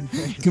that.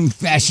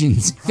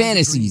 Confessions,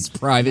 fantasies,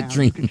 private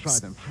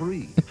dreams.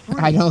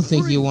 I don't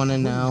think you want to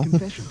know.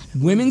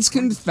 Women's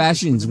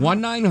confessions,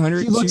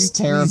 1-900. She looks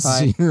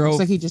terrified. Looks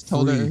like he just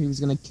told her he was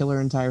going to kill her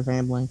entire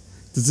family.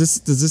 Does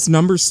this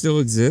number still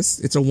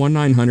exist? It's a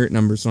 1-900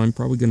 number, so I'm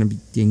probably going to be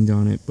dinged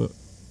on it, but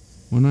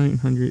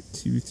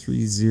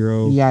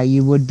 1-900-230. Yeah,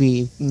 you would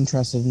be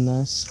interested in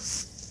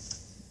this.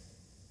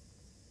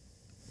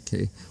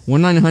 Okay.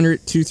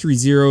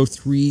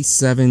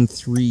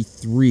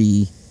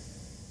 1-900-230-3733.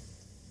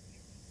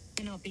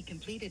 Cannot be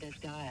completed as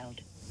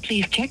dialed.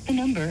 Please check the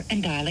number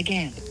and dial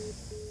again.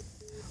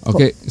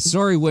 Okay,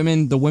 sorry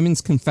women, the Women's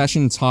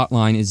Confessions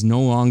hotline is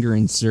no longer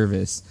in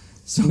service.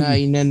 So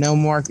no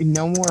more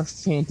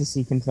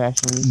fantasy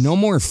confessions. no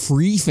more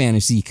free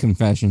fantasy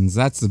confessions.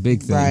 That's the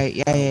big thing. Right?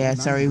 Yeah.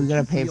 Sorry, we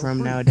gotta pay for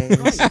them nowadays.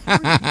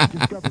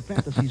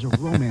 Fantasies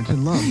of romance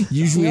and love.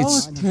 Usually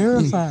it's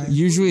terrifying.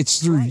 Usually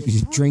it's through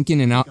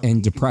drinking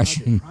and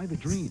depression.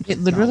 It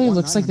literally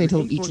looks like they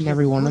told each and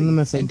every one of them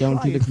if they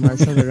don't do the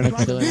commercial, they're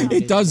gonna kill it.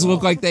 It does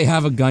look like they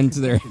have a gun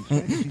to their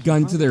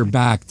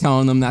back,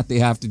 telling them that they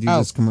have to do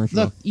this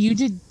commercial. Look, do you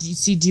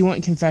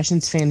want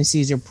confessions,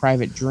 fantasies, or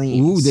private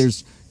dreams? Ooh,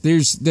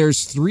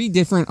 there's 3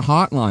 different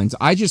hotlines.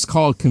 I just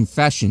called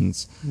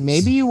confessions.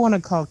 Maybe you want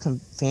to call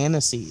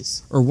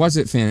fantasies. Or was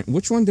it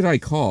which one did I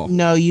call?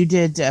 No, you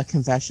did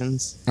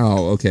confessions.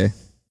 Oh, okay.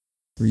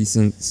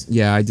 Recent.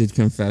 Yeah, I did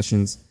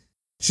confessions.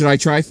 Should I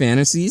try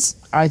fantasies?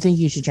 I think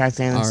you should try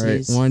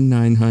fantasies. All right,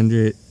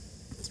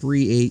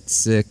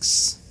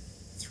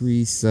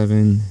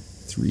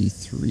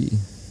 1-900-386-3733.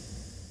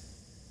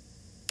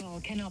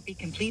 Cannot be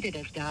completed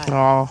as dialed.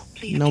 Oh,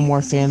 no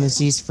more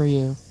fantasies for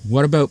you.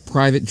 What about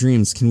private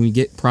dreams? Can we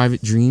get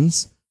private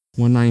dreams?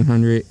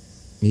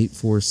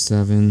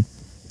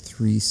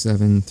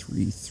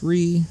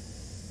 1-900-847-3733.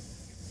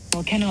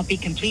 Cannot be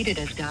completed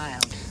as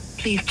dialed.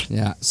 Please.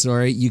 Yeah,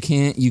 sorry, you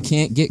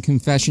can't get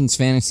confessions,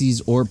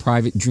 fantasies, or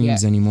private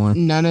dreams anymore.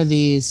 None of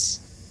these.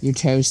 You're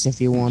toast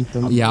if you want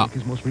them. Yeah,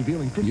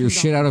 you're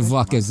shit out of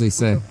luck, as they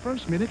say.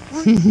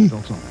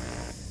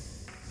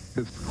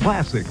 This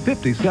classic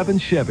 57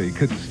 Chevy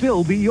could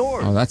still be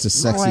yours. Oh, that's a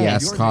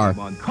sexy-ass car.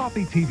 On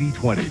Coffee TV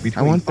 20 between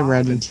I want the 5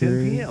 red and 10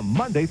 interior. p.m.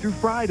 Monday through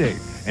Friday.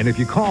 And if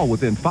you call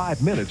within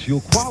 5 minutes,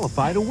 you'll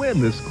qualify to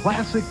win this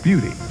classic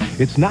beauty.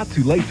 It's not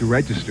too late to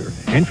register.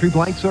 Entry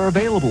blanks are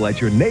available at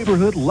your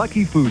neighborhood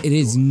Lucky Food. It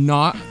is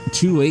not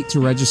too late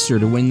to register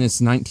to win this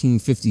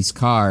 1950s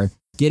car.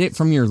 Get it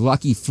from your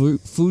Lucky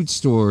Food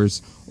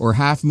stores or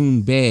Half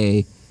Moon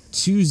Bay,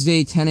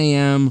 Tuesday 10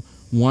 a.m.,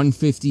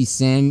 150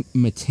 San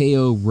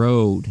Mateo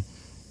Road.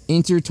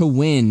 Enter to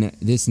win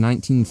this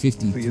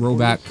 1950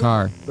 throwback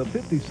car. The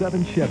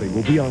 57 Chevy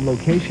will be on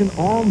location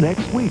all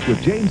next week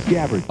with James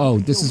Gabbard. Oh,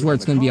 this is where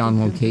it's going to be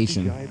on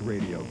location.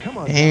 Come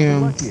on,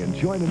 damn. Lucky and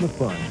join in the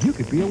fun. You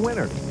could be a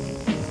winner.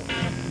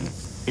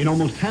 In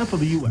almost half of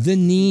the U.S., The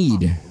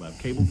need.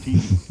 cable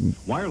TV,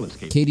 wireless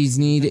cable. Katie's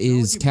need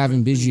is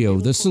Kevin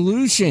Biggio. The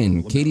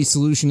solution. Katie's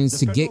solution is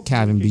to get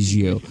Kevin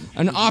Biggio.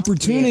 An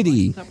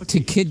opportunity to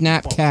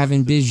kidnap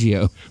Kevin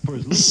Biggio.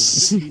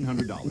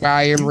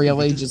 I am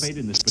really just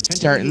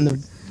starting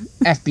the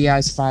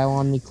FBI's file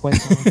on me quick.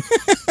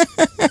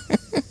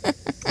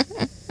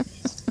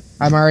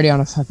 I'm already on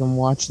a fucking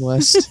watch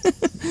list.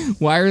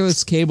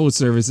 Wireless cable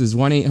service is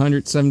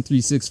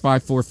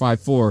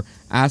 1-800-736-5454.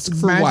 Ask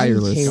for Imagine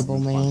wireless. cable,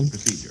 man.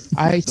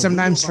 I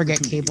sometimes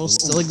forget cable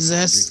still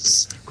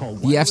exists.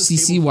 The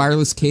FCC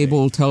wireless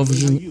cable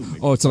television.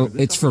 Oh,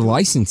 it's for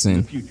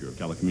licensing. Future of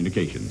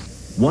telecommunications.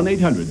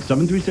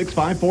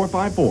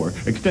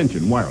 1-800-736-5454.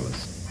 Extension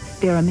wireless.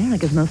 They're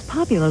America's most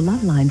popular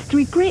love lines.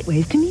 3 great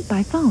ways to meet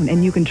by phone,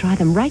 and you can try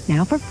them right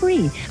now for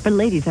free. For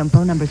ladies on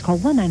phone numbers, call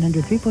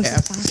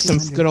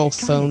 1-900-346-5300. Some good old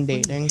phone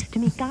dating. To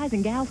meet guys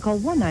and gals, call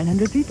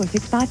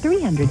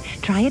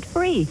 1-900-346-5300. Try it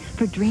free.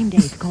 For dream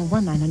dates, call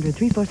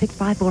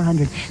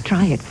 1-900-346-5400.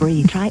 Try it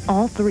free. Try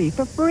all 3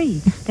 for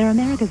free. They're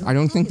America's... I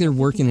don't think they're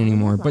working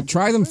anymore, but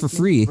try them for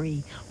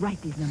free.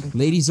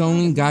 Ladies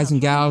only, guys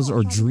and gals,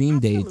 or dream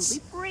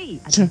dates.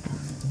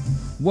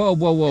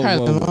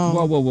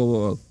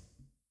 Whoa.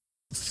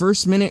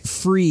 First minute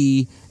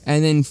free,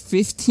 and then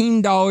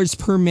 $15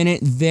 per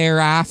minute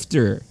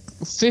thereafter.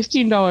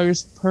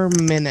 $15 per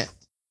minute.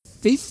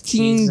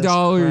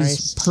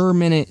 $15 per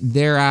minute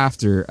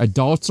thereafter.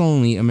 Adults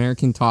only,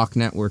 American Talk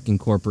Network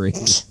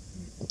Incorporated.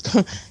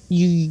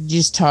 You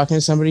just talking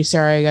to somebody,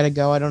 sorry, I gotta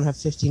go, I don't have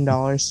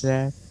 $15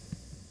 today.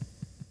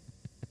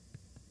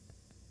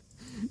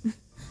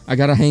 I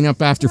gotta hang up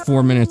after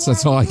 4 minutes,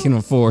 that's all I can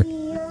afford.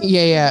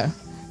 Yeah.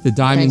 The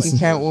diamonds. Bank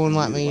account won't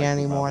let me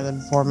any more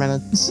than 4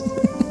 minutes.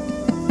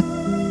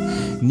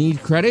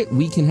 Need credit?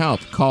 We can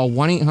help. Call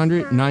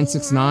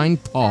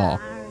 1-800-969-PAUL.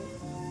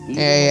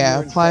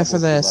 Yeah. Apply for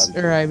this.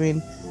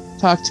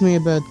 Talk to me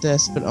about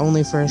this, but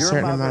only for a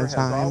certain amount of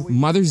time.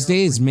 Mother's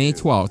Day is May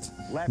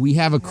 12th. We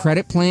have a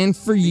credit plan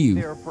for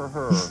you.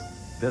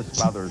 This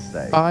Mother's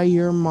Day. By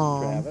your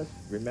mom.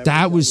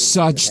 That was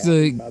such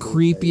the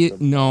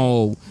creepiest.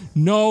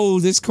 No,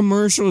 this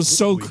commercial is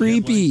so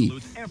creepy.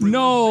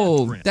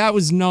 No, that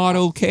was not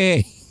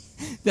okay.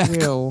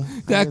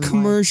 That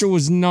commercial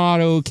was not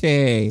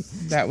okay.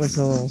 That was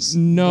a little...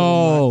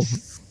 No,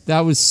 that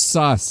was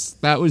sus.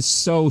 That was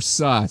so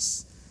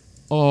sus.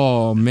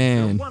 Oh,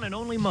 man. One and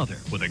only mother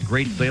with a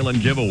great sale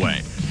and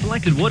giveaway.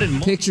 Selected wood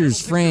and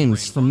pictures,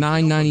 frames from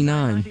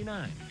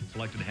 $9.99.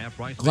 Selected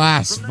half-price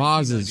glass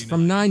vases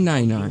from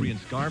 $9.99.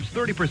 Scarves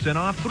 30%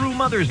 off through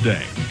Mother's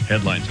Day.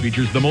 Headlines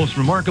features the most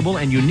remarkable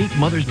and unique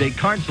Mother's Day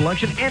card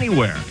selection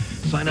anywhere.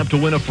 Sign up to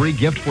win a free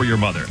gift for your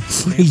mother.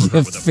 Free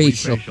gift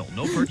facial.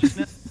 No purchase.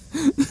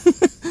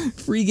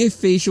 Free gift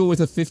facial with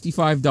a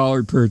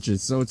 $55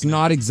 purchase, so it's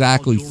not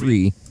exactly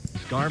free.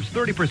 scarves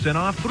 30%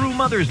 off through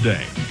Mother's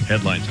Day.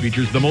 Headlines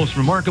features the most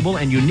remarkable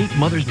and unique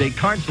Mother's Day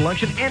card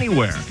selection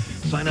anywhere.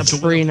 Sign up to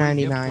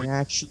 $3.99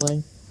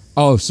 actually.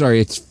 Oh,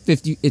 sorry, it's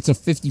a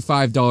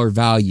 $55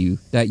 value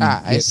that you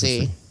get. I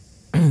see.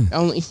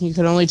 You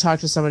can only talk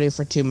to somebody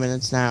for 2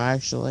 minutes now,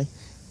 actually.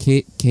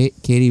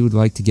 Katie would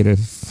like to get a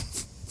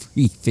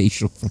free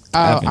facial from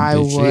Kevin. I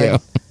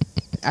would.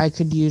 I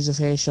could use a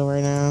facial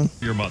right now.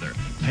 Your mother.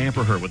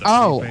 Pamper her with a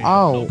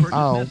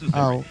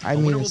I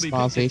mean a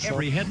spa facial.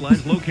 Every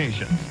Headlines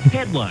location.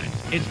 Headlines.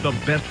 It's the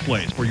best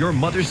place for your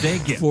Mother's Day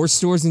gift. 4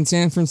 stores in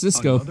San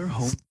Francisco. Another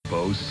Home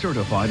Depot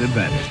certified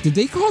advantage. Did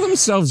they call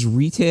themselves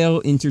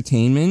Retail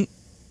Entertainment?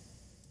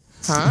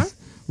 Huh?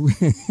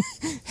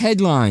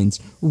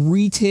 Headlines.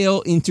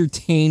 Retail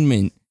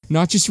Entertainment.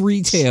 Not just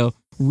retail.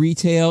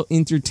 Retail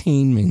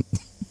Entertainment.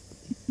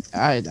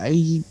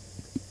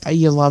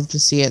 You love to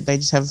see it. They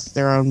just have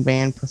their own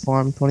band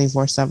perform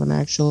 24/7.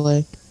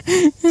 Actually,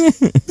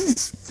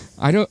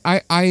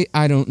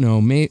 I don't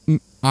know.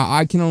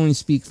 I can only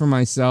speak for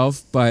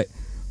myself, but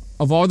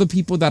of all the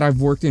people that I've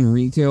worked in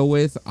retail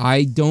with,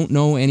 I don't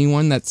know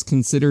anyone that's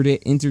considered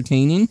it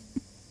entertaining.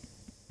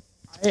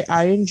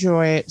 I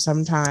enjoy it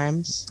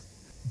sometimes.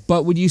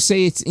 But would you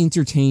say it's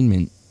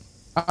entertainment?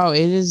 Oh,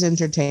 it is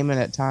entertainment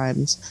at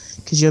times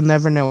because you'll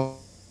never know.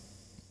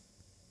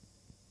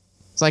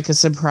 It's like a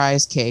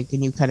surprise cake,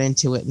 and you cut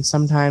into it, and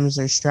sometimes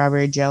there's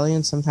strawberry jelly,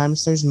 and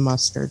sometimes there's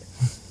mustard.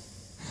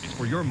 It's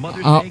for your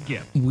Mother's Day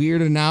gift.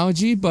 Weird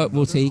analogy, but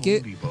we'll take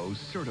it.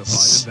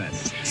 Certified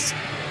advantage.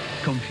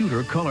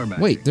 Computer color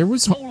matching. Wait, there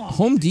was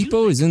Home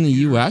Depot is in the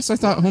U.S.? I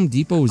thought Home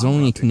Depot was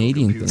only a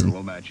Canadian thing.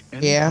 Will match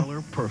any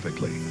color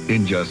perfectly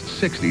in just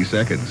 60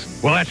 seconds.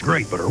 Well, that's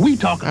great, but are we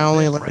talking? I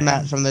only learned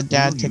that from the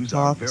dad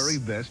TikToks. Very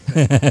best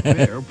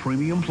Bear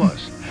Premium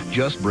Plus.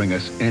 Just bring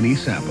us any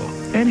sample,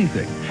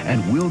 anything,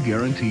 and we'll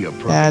guarantee a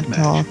perfect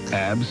match,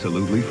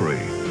 absolutely free.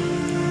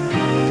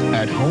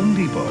 At Home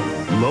Depot,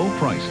 low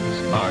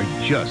prices are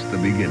just the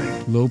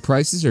beginning. Low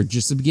prices are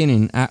just the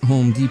beginning at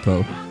Home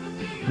Depot.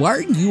 Why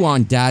are you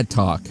on Dad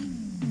Talk?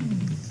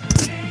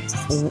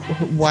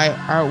 Why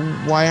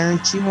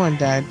aren't you on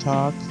Dad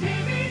Talk?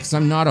 Because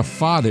I'm not a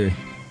father.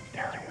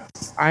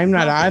 I'm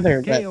not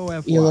either, but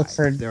you look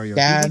for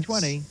dads.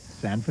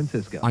 San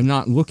Francisco. I'm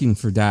not looking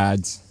for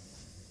dads.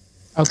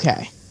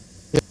 Okay.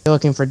 You're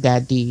looking for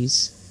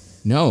daddies.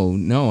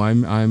 No,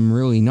 I'm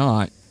really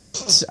not.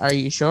 Are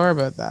you sure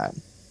about that?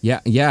 Yeah,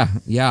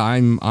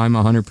 I'm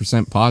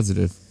 100%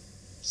 positive.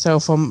 So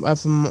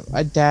if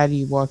a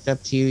daddy walked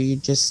up to you,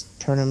 you'd just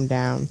turn him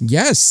down?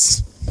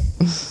 Yes.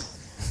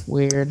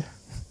 Weird.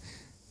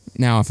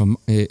 Now,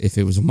 if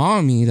it was a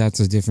mommy, that's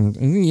a different...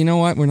 You know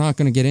what? We're not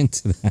going to get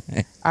into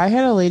that. I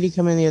had a lady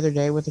come in the other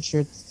day with a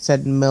shirt that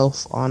said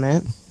MILF on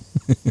it.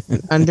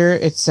 Under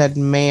it said,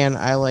 "Man,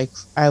 I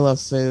love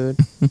food."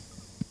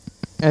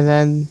 And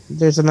then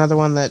there's another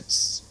one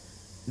that's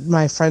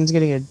my friend's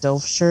getting a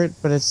DILF shirt,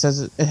 but it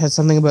has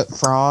something about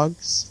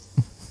frogs.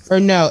 Or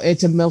no,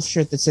 it's a MILF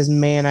shirt that says,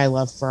 "Man, I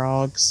love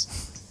frogs."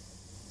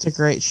 It's a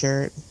great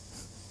shirt.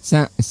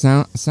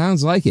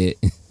 Sounds like it.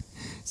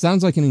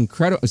 Sounds like an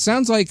incredible...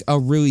 Sounds like a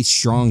really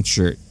strong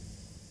shirt.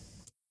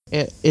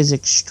 It is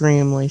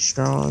extremely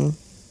strong.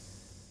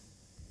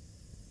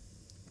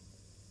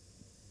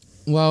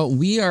 Well,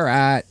 we are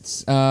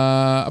at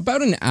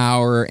about an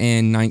hour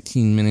and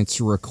 19 minutes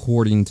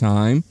recording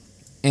time.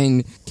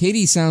 And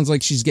Katie sounds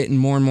like she's getting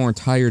more and more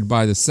tired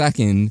by the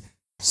second.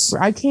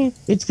 I can't...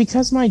 It's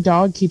because my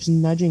dog keeps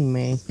nudging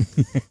me.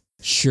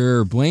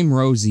 Sure, blame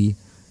Rosie.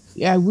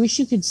 Yeah, I wish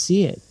you could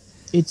see it.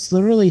 It's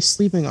literally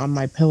sleeping on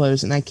my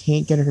pillows, and I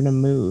can't get her to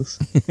move.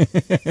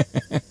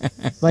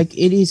 Like,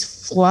 it is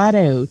flat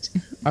out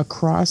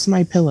across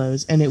my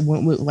pillows, and it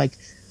went with, like...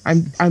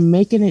 I'm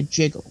making it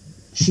jiggle.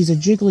 She's a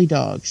jiggly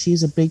dog.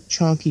 She's a big,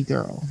 chunky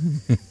girl.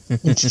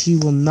 And she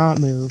will not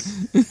move.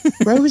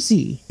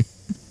 Rosie,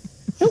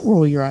 don't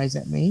roll your eyes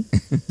at me.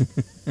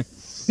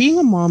 Being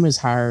a mom is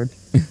hard.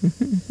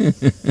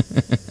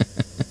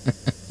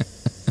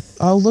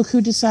 Oh, look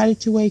who decided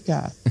to wake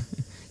up.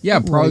 Yeah,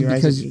 probably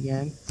because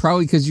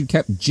you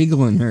kept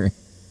jiggling her.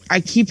 I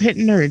keep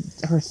hitting her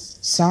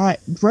side.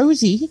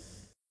 Rosie,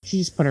 she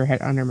just put her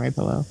head under my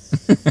pillow.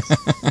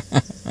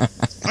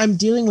 I'm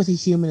dealing with a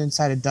human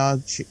inside a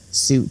dog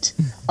suit.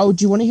 Oh,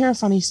 do you want to hear a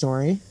funny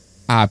story?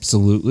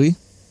 Absolutely.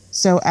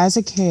 So, as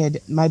a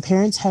kid, my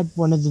parents had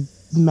one of the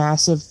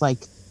massive,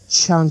 like,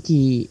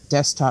 chunky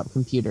desktop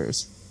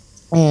computers.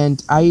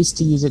 And I used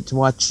to use it to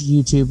watch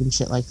YouTube and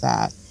shit like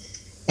that.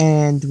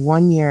 And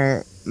one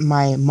year,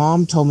 my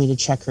mom told me to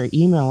check her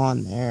email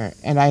on there.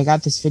 And I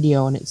got this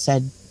video, and it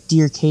said,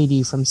 "Dear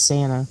Katie from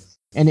Santa."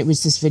 And it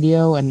was this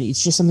video, and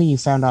it's just something you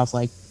found off,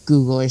 like,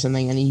 Google or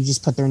something, and you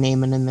just put their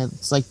name in, and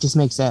it's like just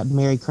makes a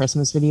Merry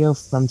Christmas video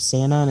from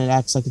Santa, and it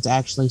acts like it's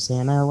actually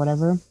Santa or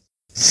whatever.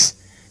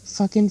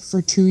 Fucking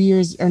for 2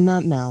 years, or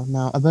not,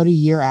 no, about a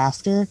year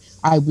after,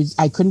 I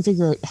couldn't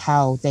figure out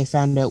how they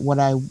found out what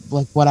I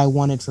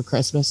wanted for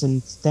Christmas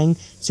and thing.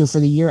 So for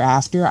the year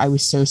after, I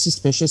was so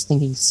suspicious,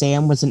 thinking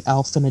Sam was an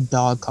elf in a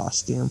dog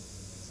costume,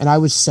 and I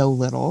was so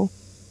little.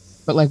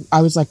 But like,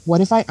 I was like, what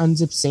if I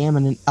unzip Sam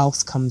and an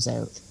elf comes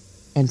out?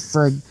 And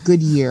for a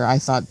good year, I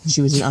thought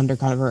she was an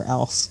undercover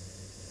elf.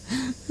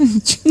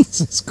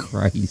 Jesus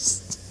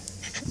Christ.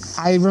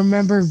 I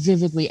remember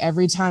vividly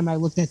every time I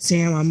looked at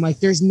Sam, I'm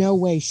like, there's no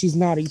way she's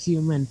not a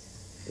human.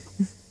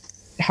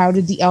 How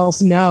did the elf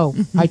know?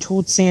 I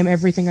told Sam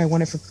everything I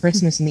wanted for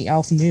Christmas and the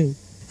elf knew.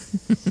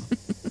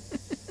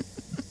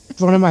 It's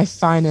one of my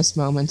finest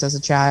moments as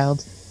a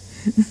child.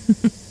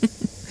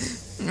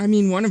 I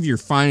mean, one of your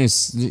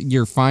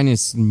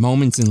finest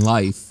moments in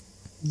life.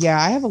 Yeah,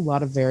 I have a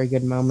lot of very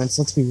good moments,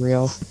 let's be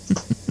real.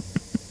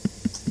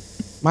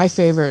 My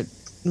favorite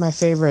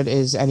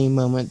is any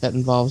moment that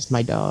involves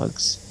my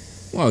dogs.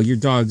 Well, your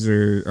dogs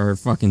are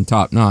fucking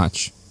top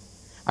notch.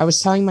 I was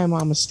telling my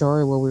mom a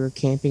story where we were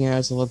camping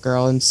as a little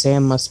girl, and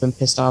Sam must have been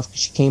pissed off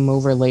because she came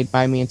over, laid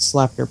by me, and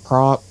slapped her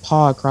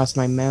paw across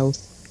my mouth.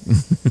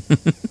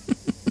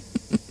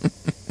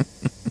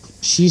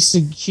 She used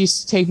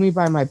to take me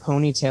by my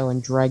ponytail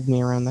and drag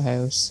me around the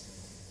house.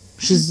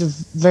 She's a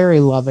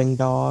very loving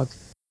dog.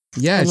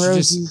 Yeah,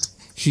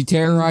 she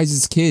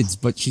terrorizes kids,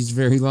 but she's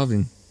very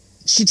loving.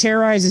 She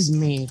terrorizes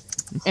me,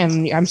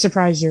 and I'm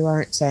surprised you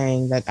aren't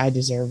saying that I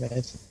deserve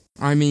it.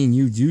 I mean,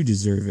 you do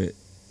deserve it.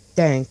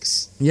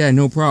 Thanks. Yeah,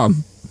 no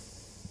problem.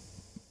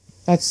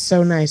 That's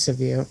so nice of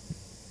you.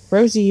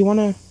 Rosie, you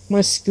wanna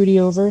scooty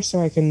over so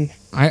I can...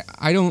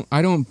 I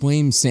don't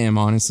blame Sam,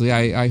 honestly.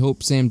 I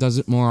hope Sam does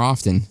it more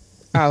often.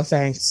 Oh,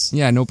 thanks.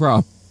 Yeah, no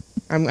problem.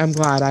 I'm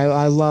glad.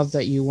 I love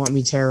that you want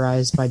me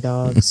terrorized by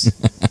dogs.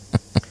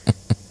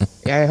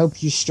 I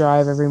hope you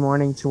strive every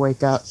morning to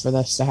wake up for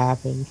this to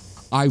happen.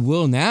 I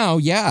will now,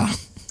 yeah.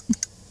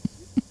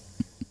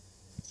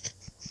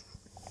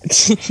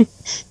 Do you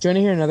want to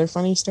hear another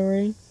funny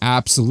story?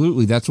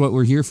 Absolutely, that's what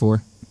we're here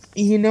for.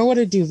 You know what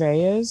a duvet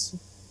is?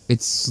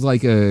 It's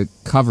like a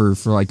cover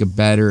for like a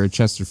bed or a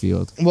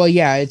Chesterfield. Well,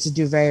 yeah, it's a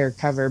duvet or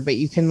cover, but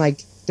you can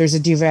like, there's a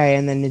duvet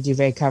and then a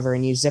duvet cover,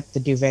 and you zip the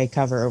duvet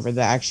cover over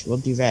the actual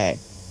duvet.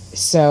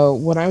 So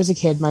when I was a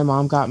kid, my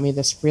mom got me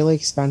this really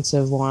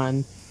expensive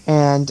one,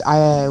 and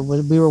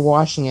we were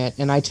washing it,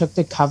 and I took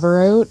the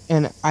cover out,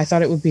 and I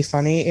thought it would be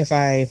funny if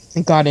I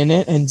got in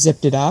it and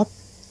zipped it up,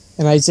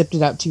 and I zipped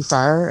it up too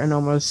far and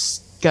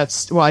almost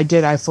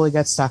I fully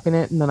got stuck in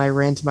it, and then I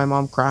ran to my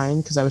mom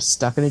crying because I was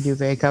stuck in a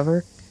duvet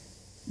cover.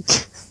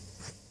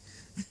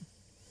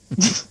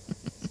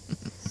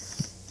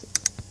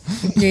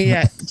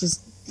 Yeah,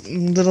 just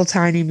little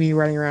tiny me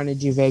running around a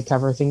duvet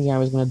cover thinking I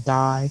was going to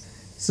die.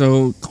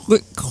 So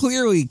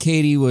clearly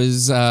Katie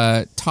was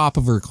top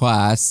of her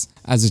class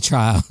as a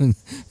child.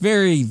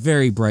 Very,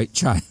 very bright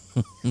child.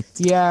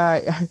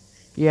 Yeah.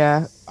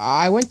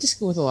 I went to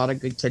school with a lot of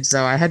good kids,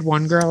 though. I had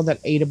one girl that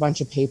ate a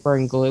bunch of paper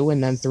and glue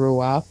and then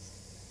threw up.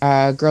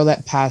 A girl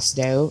that passed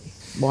out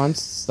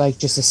once, like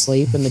just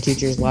asleep, and the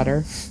teachers let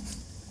her.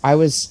 I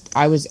was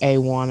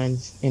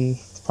A1 in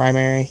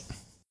primary.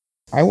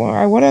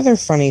 What other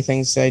funny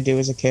things did I do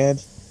as a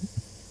kid?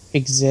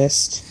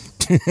 Exist.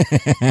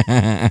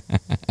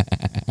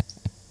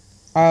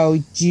 Oh,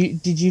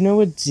 did you know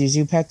what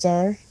Zuzu pets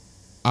are?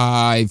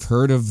 I've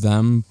heard of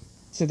them.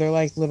 So they're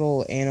like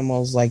little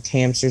animals, like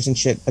hamsters and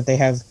shit, but they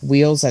have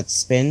wheels that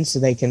spin so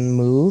they can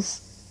move.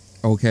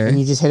 Okay. And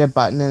you just hit a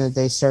button and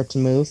they start to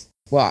move.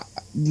 Well,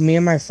 me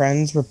and my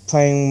friends were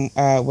playing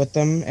with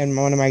them, and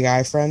one of my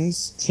guy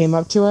friends came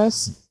up to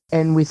us,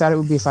 and we thought it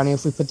would be funny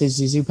if we put the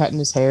Zuzu pet in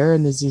his hair,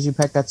 and the Zuzu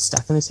pet got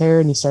stuck in his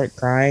hair, and he started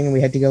crying, and we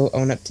had to go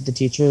own up to the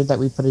teacher that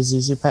we put a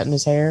Zuzu pet in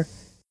his hair.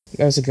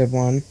 That was a good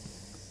one.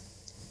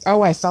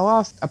 Oh, I fell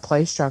off a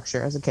play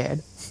structure as a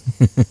kid.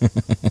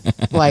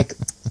 Like,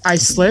 I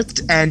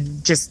slipped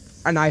and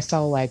I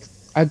fell like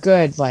a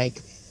good,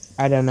 like,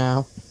 I don't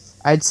know,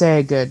 I'd say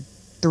a good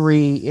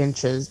 3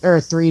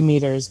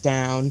 meters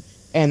down,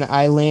 and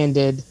I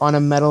landed on a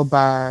metal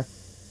bar,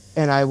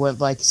 and I went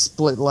like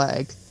split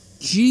leg.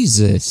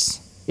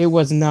 Jesus. It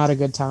was not a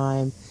good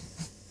time.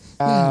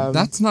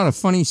 That's not a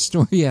funny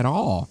story at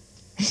all.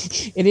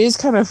 It is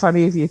kind of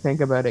funny if you think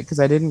about it, because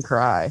I didn't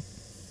cry.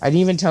 I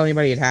didn't even tell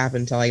anybody it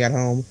happened until I got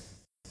home.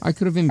 I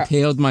could have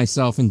impaled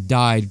myself and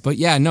died, but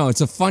yeah, no,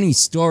 it's a funny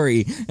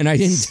story, and I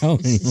didn't tell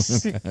anyone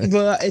about it.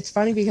 Well, it's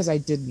funny because I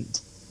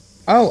didn't.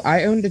 Oh,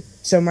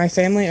 so my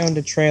family owned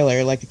a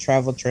trailer, like a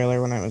travel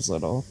trailer when I was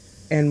little,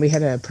 and we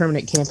had a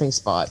permanent camping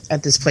spot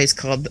at this place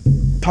called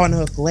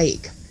Ponhook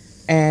Lake,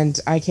 and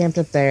I camped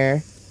up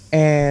there,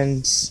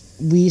 and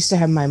we used to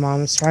have my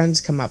mom's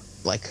friends come up,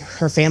 like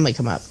her family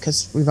come up,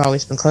 because we've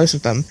always been close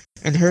with them,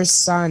 and her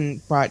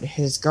son brought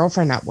his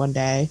girlfriend up one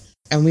day,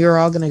 and we were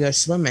all going to go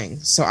swimming.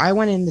 So I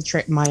went in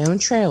my own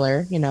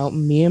trailer,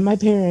 me and my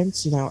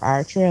parents,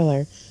 our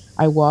trailer.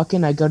 I walk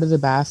in, I go to the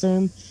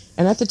bathroom,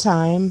 and at the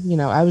time,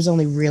 I was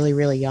only really,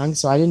 really young,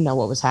 so I didn't know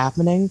what was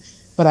happening,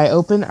 but I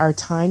opened our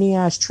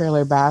tiny-ass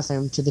trailer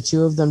bathroom to the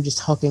two of them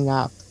just hooking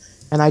up,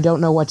 and I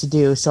don't know what to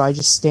do, so I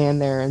just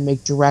stand there and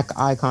make direct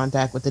eye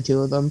contact with the two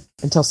of them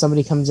until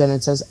somebody comes in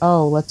and says,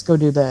 "Oh, let's go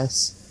do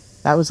this."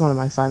 That was one of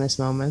my finest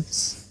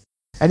moments.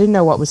 I didn't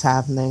know what was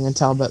happening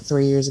until about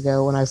 3 years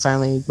ago when I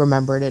finally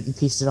remembered it and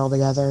pieced it all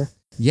together.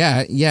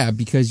 Yeah,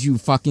 because you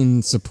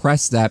fucking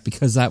suppressed that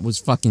because that was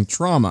fucking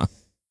trauma.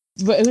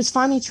 But it was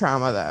funny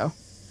trauma, though.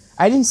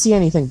 I didn't see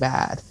anything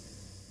bad.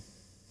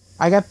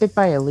 I got bit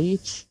by a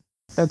leech.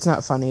 That's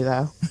not funny,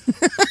 though.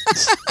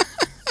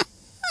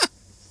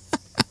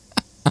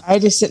 I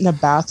had to sit in a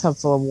bathtub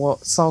full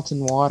of salt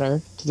and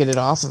water to get it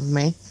off of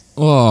me.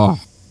 Oh.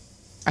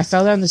 I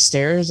fell down the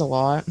stairs a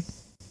lot.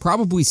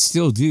 Probably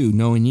still do,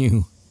 knowing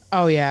you.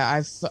 Oh,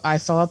 yeah. I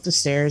fell up the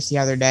stairs the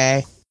other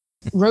day.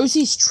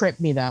 Rosie's tripped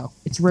me, though.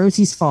 It's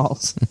Rosie's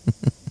fault.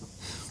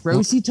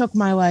 Rosie took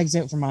my legs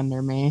out from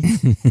under me.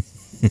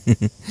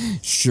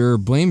 Sure,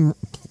 blame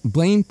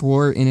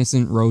poor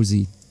innocent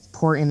Rosie.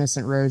 Poor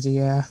innocent Rosie,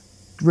 yeah.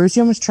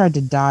 Rosie almost tried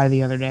to die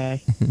the other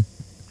day.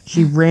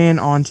 She ran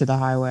onto the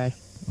highway.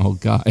 Oh,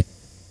 God.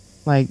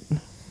 Like,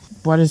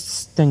 what is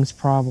this thing's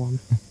problem?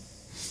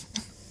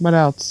 What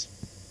else?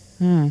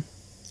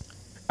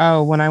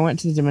 Oh, when I went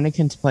to the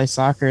Dominican to play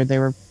soccer,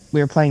 we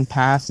were playing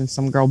pass and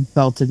some girl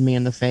belted me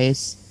in the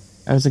face.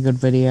 That was a good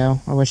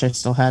video. I wish I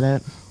still had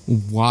it.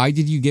 Why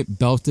did you get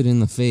belted in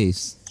the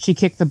face? She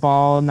kicked the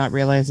ball, not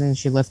realizing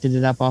she lifted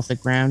it up off the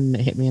ground and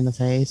it hit me in the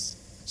face.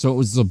 So it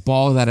was the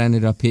ball that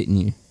ended up hitting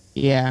you?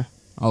 Yeah.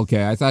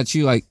 Okay, I thought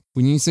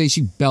when you say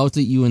she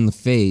belted you in the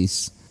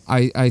face,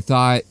 I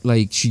thought,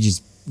 she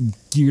just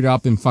geared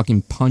up and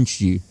fucking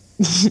punched you.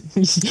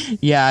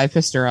 Yeah, I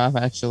pissed her off,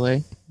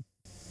 actually.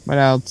 What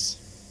else?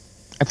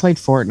 I played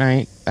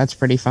Fortnite. That's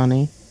pretty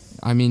funny.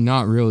 I mean,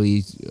 not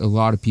really. A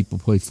lot of people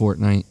play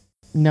Fortnite.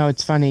 No,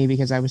 it's funny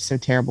because I was so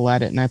terrible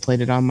at it and I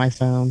played it on my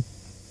phone.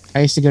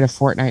 I used to go to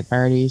Fortnite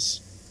parties.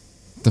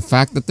 The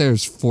fact that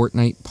there's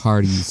Fortnite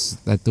parties,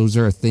 that those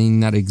are a thing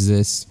that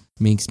exists,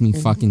 makes me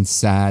fucking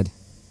sad.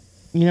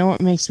 You know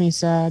what makes me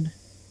sad?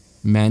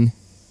 Men.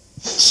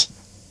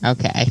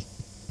 Okay.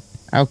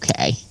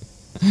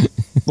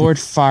 Lord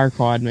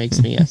Farquaad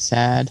makes me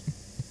sad.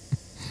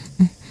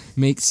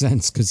 Makes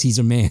sense, because he's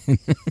a man.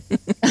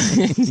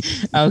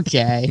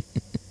 Okay.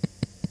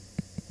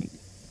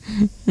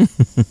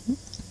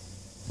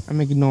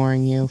 I'm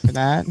ignoring you for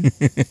that.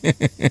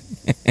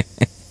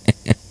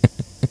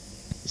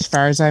 As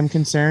far as I'm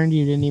concerned,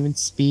 you didn't even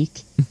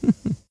speak.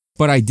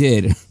 But I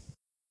did.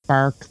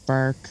 Bark.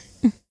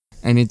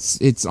 And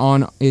it's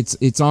on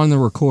the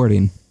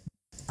recording.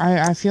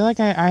 I feel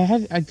like I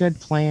had a good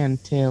plan,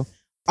 too.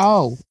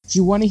 Oh, do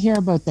you want to hear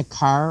about the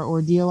car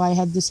ordeal I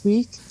had this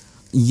week?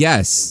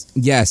 Yes.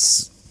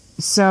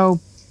 So,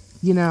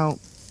 the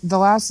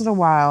last little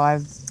while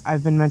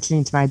I've been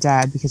mentioning to my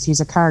dad, because he's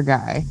a car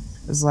guy,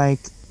 is like,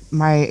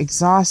 my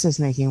exhaust is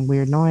making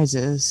weird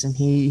noises, and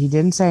he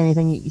didn't say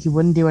anything, he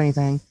wouldn't do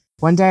anything.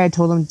 One day I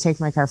told him to take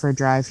my car for a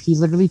drive. He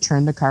literally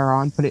turned the car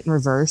on, put it in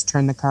reverse,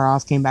 turned the car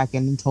off, came back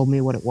in and told me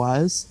what it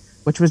was,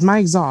 which was my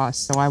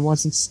exhaust, so I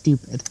wasn't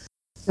stupid.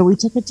 So we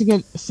took it to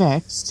get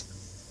fixed.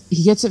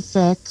 He gets it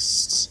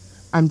fixed.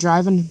 I'm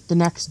driving the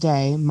next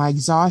day. My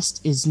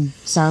exhaust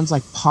sounds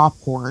like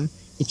popcorn.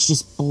 It's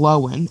just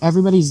blowing.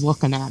 Everybody's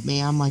looking at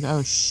me. I'm like,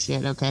 oh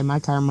shit, okay, my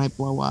car might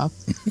blow up.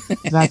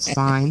 That's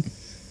fine.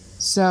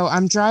 So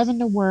I'm driving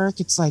to work.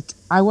 It's like,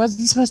 I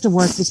wasn't supposed to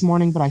work this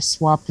morning, but I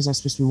swapped because I was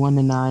supposed to be 1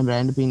 to 9, but I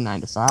ended up being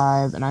 9 to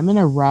 5. And I'm in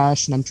a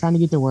rush and I'm trying to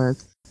get to work.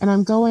 And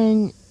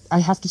I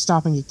have to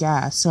stop and get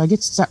gas. So I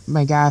get to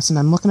my gas and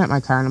I'm looking at my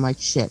car and I'm like,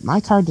 shit, my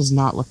car does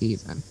not look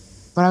even.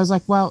 But I was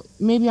like, well,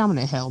 maybe I'm in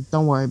a hill.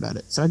 Don't worry about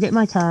it. So I get in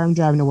my car. I'm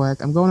driving to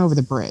work. I'm going over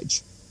the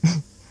bridge.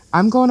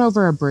 I'm going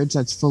over a bridge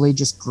that's fully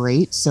just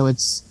grate, so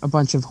it's a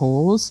bunch of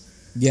holes.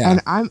 Yeah.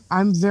 And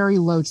I'm very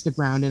low to the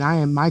ground,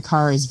 and my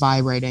car is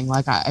vibrating.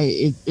 Like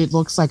it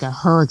looks like a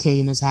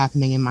hurricane is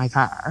happening in my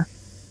car.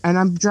 And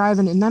I'm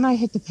driving, and then I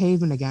hit the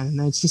pavement again,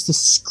 and it's just a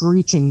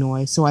screeching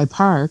noise. So I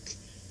park.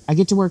 I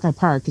get to work. I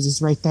park because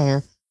it's right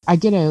there. I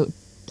get out.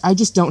 I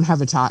just don't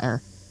have a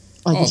tire.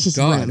 Like it's just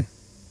rim.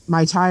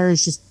 My tire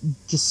is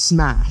just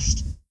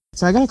smashed.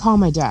 So I gotta call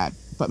my dad,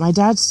 but my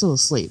dad's still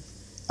asleep.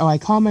 Oh, I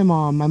call my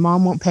mom. My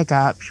mom won't pick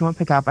up. She won't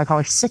pick up. I call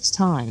her 6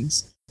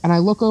 times. And I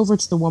look over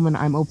to the woman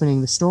I'm opening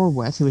the store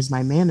with, who is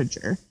my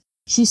manager.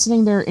 She's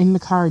sitting there in the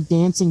car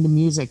dancing to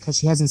music because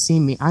she hasn't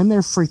seen me. I'm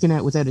there freaking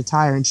out without a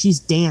tire, and she's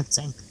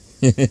dancing.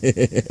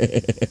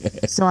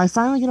 So I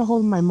finally get a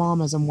hold of my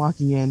mom as I'm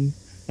walking in,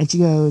 and she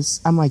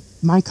goes, I'm like,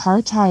 my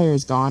car tire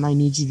is gone. I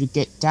need you to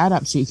get Dad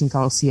up so you can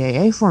call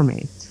CAA for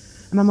me.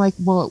 And I'm like,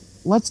 well,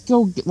 let's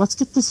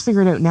get this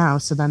figured out now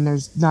so then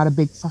there's not a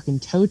big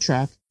fucking tow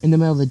truck in the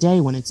middle of the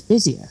day when it's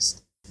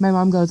busiest. My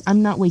mom goes,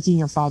 I'm not waking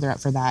your father up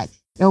for that.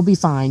 It'll be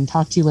fine.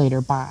 Talk to you later.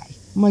 Bye.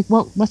 I'm like,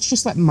 well, let's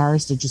just let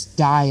Marsda just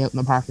die out in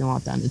the parking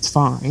lot then. It's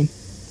fine.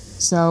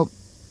 So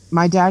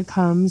my dad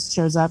comes,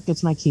 shows up,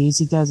 gets my keys.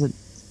 He does it.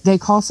 They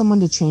call someone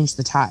to change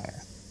the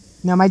tire.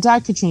 Now, my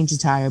dad could change the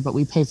tire, but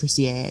we pay for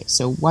CAA.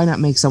 So why not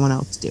make someone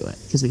else do it?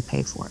 Because we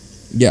pay for it.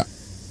 Yeah.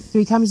 So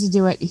he comes to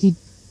do it.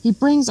 He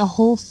brings a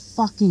whole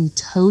fucking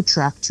tow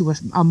truck to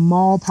a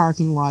mall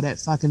parking lot at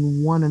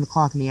fucking 1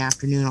 o'clock in the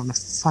afternoon on a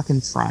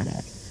fucking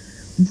Friday.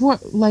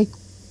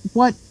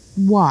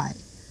 Why?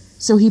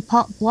 So he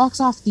blocks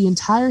off the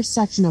entire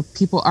section of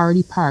people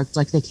already parked,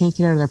 like they can't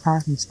get out of their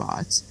parking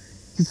spots.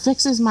 He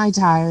fixes my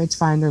tire. It's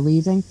fine. They're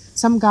leaving.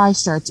 Some guy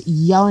starts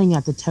yelling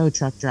at the tow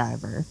truck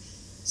driver.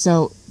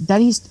 So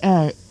then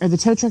the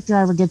tow truck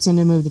driver gets in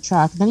to move the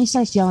truck. Then he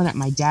starts yelling at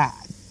my dad.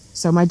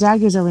 So my dad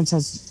goes over and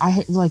says,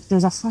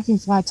 there's a fucking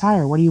flat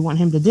tire. What do you want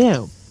him to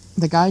do?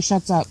 The guy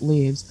shuts up,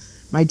 leaves.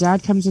 My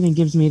dad comes in and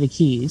gives me the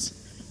keys.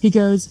 He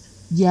goes,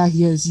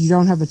 you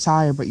don't have a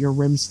tire, but your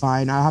rim's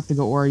fine. I'll have to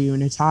go order you a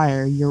new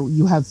tire.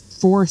 You have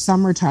 4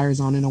 summer tires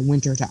on and a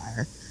winter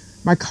tire.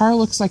 My car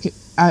looks like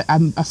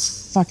I'm a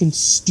fucking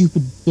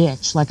stupid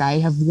bitch. Like, I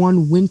have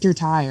 1 winter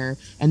tire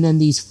and then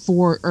these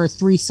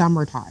 3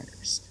 summer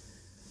tires.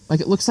 Like,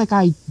 it looks like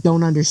I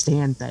don't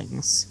understand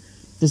things.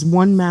 There's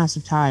 1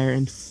 massive tire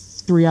and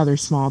 3 other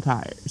smaller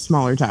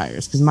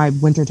tires, because my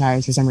winter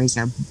tires for some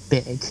reason are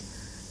big.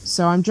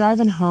 So I'm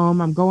driving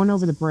home. I'm going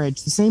over the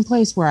bridge, the same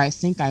place where I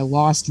think I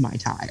lost my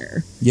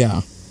tire.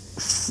 Yeah.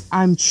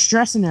 I'm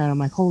stressing out. I'm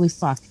like, holy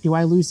fuck, do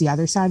I lose the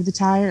other side of the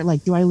tire?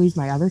 Like, do I lose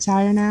my other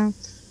tire now?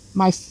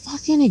 My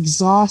fucking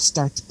exhaust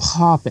starts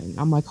popping.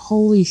 I'm like,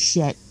 holy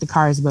shit, the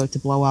car is about to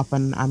blow up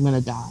and I'm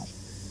gonna die.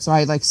 So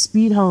I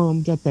speed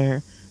home, get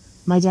there.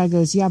 My dad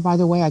goes, yeah, by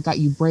the way, I got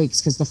you brakes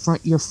because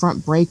your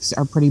front brakes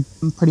are pretty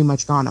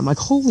much gone. I'm like,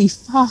 holy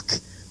fuck,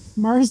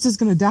 Mazda's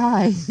gonna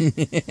die.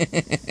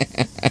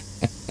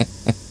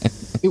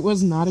 It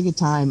was not a good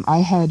time. I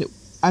had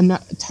a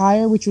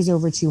tire which was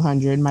over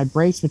 200, my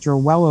brakes which were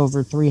well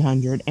over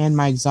 300, and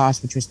my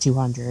exhaust which was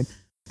 200.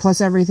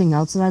 Plus everything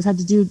else that I've had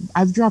to do.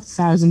 I've dropped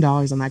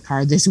 $1,000 on that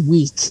car this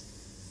week.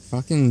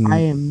 Fucking. I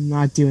am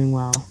not doing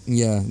well.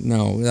 Yeah,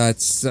 no,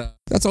 that's a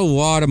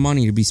lot of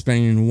money to be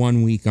spending in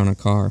 1 week on a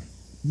car.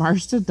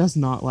 Mazda does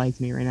not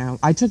like me right now.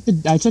 I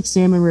took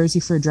Sam and Rosie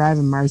for a drive,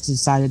 and Mazda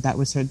decided that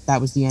was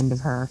the end of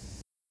her.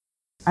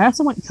 I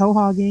also went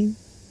cohogging.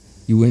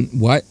 You went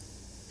what?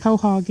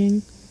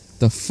 Cohogging.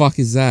 The fuck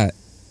is that?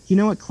 You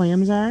know what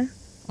clams are?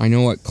 I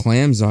know what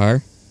clams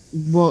are.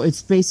 Well,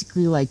 it's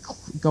basically like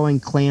going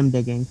clam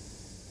digging.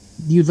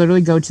 You literally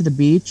go to the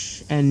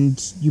beach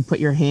and you put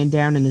your hand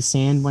down in the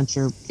sand once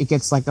it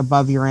gets like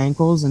above your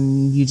ankles,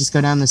 and you just go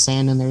down the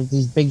sand, and there's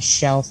these big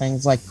shell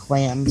things like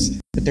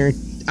clams. But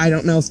I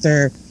don't know if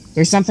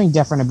there's something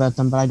different about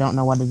them, but I don't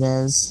know what it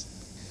is.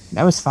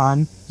 That was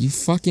fun. You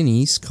fucking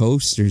East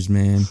Coasters,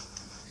 man.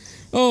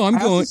 Oh, I'm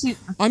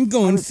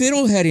going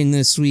fiddleheading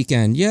this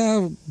weekend.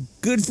 Yeah,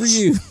 good for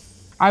you.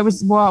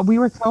 We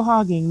were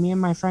cohogging. Me and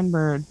my friend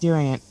were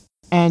doing it.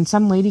 And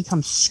some lady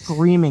comes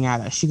screaming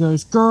at us. She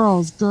goes,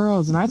 girls,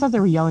 girls. And I thought they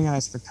were yelling at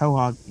us for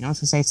cohogging. I was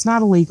going to say, it's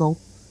not illegal.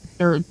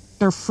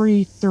 They're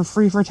free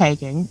for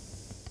taking.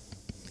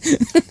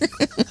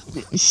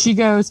 She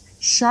goes,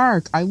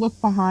 shark. I look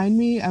behind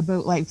me,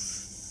 about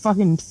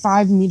fucking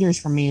 5 meters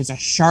from me is a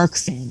shark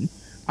fin.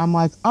 I'm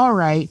like, all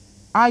right,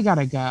 I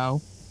gotta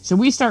go. So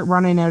we start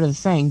running out of the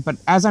thing, but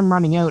as I'm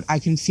running out, I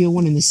can feel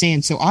one in the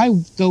sand. So I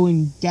go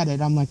and get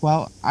it. I'm like,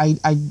 well, I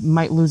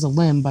might lose a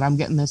limb, but I'm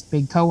getting this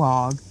big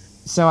cohog.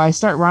 So I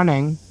start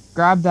running,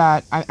 grab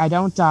that, I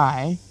don't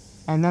die,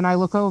 and then I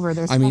look over,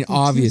 there's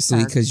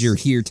obviously, because you're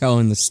here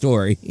telling the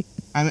story.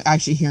 I'm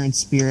actually here in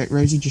spirit.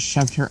 Rosie just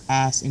shoved her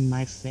ass in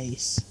my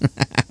face.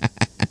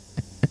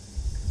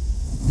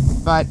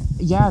 But,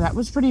 yeah, that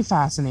was pretty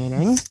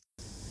fascinating.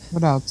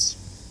 What else?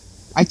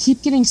 I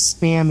keep getting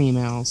spam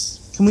emails.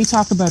 Can we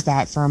talk about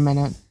that for a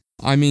minute?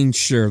 I mean,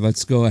 sure,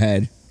 let's go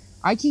ahead.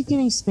 I keep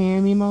getting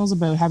spam emails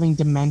about having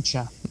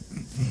dementia.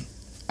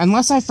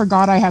 Unless I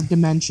forgot I have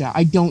dementia,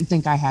 I don't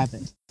think I have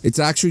it. It's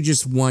actually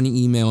just one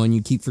email, and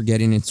you keep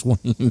forgetting it's one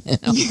email.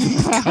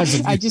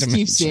 I just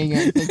keep seeing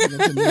it and thinking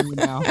it's an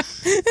email.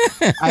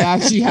 I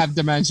actually have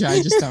dementia,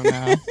 I just don't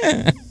know.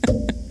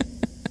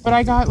 But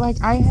I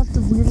have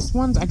the weirdest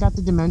ones. I got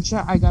the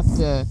dementia. I got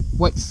the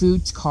what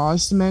foods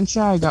cause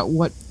dementia. I got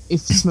what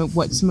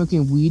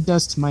smoking weed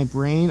does to my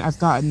brain. I've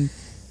gotten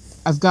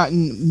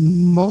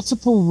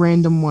multiple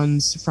random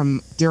ones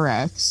from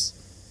Durex.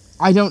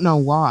 I don't know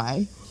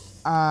why.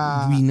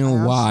 We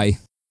know why.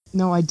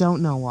 No, I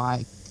don't know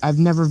why. I've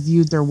never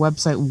viewed their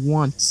website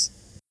once.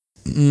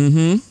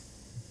 Mm-hmm.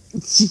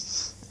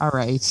 All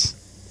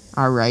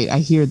right. I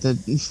hear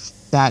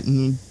that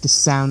in the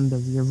sound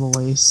of your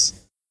voice.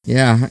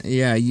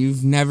 Yeah.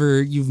 You've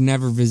never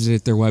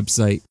visited their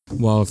website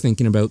while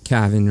thinking about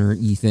Kevin or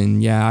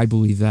Ethan. Yeah, I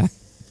believe that.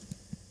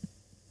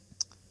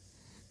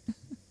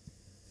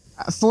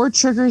 4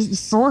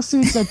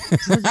 foods that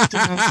trigger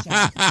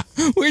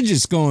dementia. We're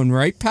just going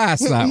right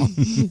past that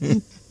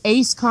one.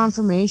 Ace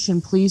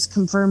confirmation, please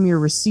confirm your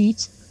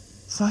receipt.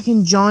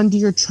 Fucking John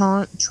Deere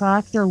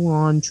tractor,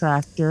 lawn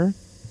tractor.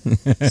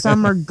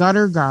 Summer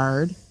gutter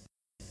guard.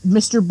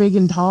 Mr. Big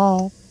and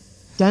Tall.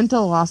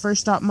 Dental offer,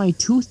 stop my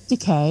tooth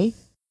decay.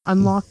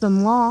 Unlocked.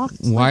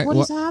 What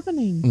is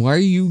happening? Why are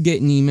you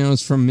getting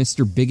emails from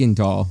Mr. Big and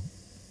Tall?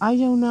 I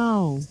don't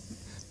know.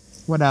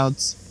 What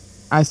else?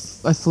 I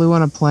flew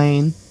on a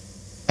plane.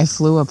 I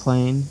flew a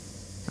plane.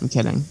 I'm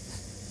kidding.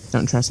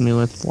 Don't trust me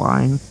with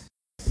flying.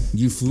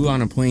 You flew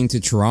on a plane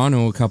to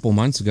Toronto a couple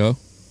months ago.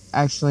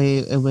 Actually,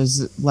 it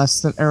was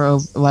less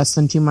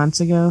than 2 months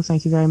ago.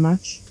 Thank you very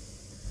much.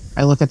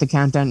 I look at the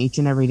countdown each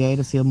and every day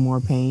to feel more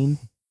pain.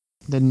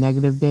 The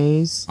negative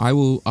days. I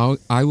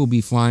will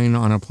be flying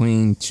on a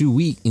plane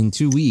in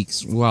 2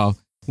 weeks. Well,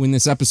 when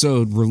this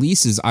episode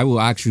releases, I will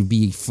actually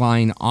be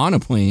flying on a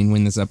plane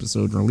when this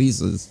episode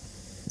releases.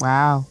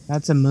 Wow,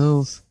 that's a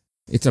move.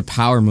 It's a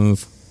power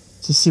move.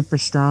 It's a super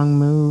strong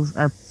move.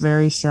 Or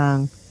very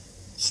strong.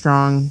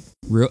 Strong.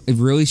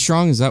 Really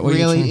strong? Is that what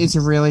you're saying? It's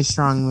a really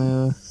strong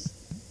move.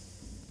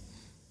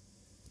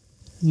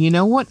 You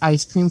know what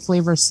ice cream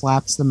flavor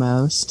slaps the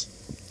most?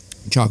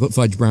 Chocolate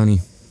fudge brownie.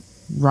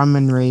 Rum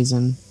and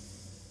raisin.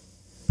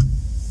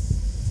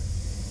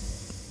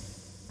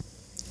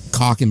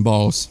 Cock and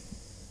balls.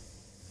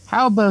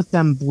 How about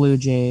them Blue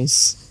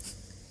Jays?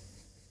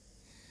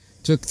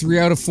 Took 3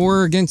 out of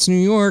 4 against New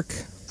York.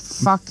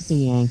 Fuck the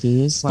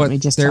Yankees. Let me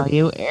just tell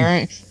you,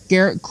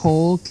 Garrett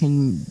Cole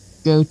can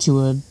go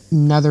to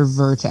another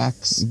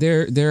vertex.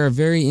 They're a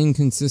very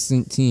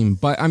inconsistent team.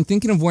 But I'm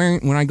thinking of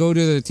wearing, when I go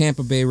to the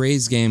Tampa Bay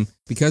Rays game,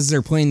 because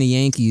they're playing the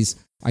Yankees,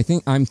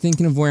 I'm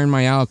thinking of wearing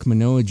my Alek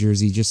Manoah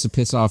jersey just to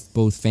piss off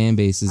both fan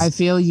bases. I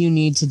feel you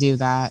need to do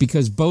that.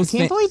 Because both I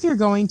can't believe you're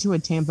going to a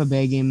Tampa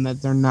Bay game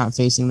that they're not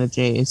facing the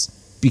Jays.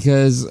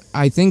 Because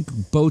I think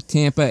both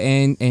Tampa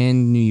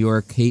and New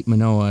York hate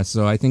Manoah,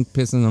 so I think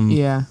pissing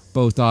them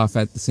both off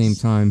at the same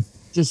time.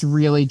 Just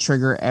really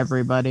trigger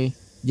everybody.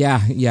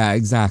 Yeah,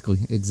 exactly.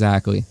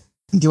 Do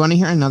you want to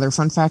hear another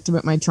fun fact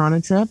about my Toronto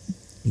trip?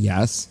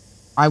 Yes.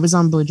 I was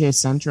on Blue Jays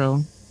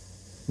Central.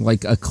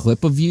 Like a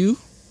clip of you?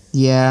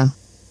 Yeah.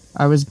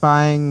 I was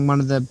buying one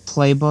of the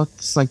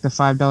playbooks, like the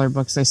 $5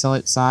 books they sell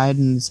outside,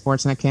 and the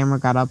Sportsnet camera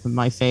got up in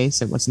my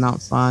face. It was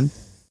not fun.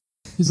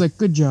 He's like,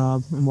 good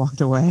job, and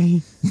walked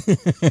away.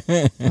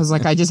 I was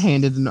like, I just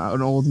handed an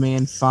old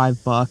man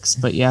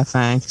 $5, but yeah,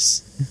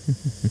 thanks.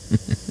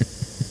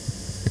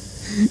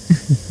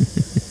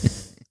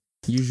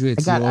 Usually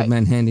it's the old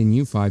man handing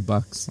you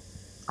 $5.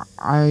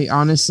 I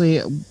honestly,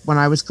 when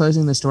I was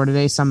closing the store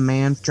today, some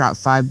man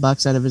dropped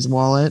 $5 out of his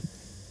wallet.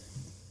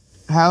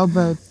 How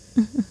about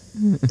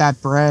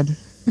that bread?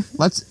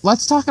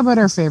 Let's talk about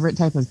our favorite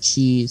type of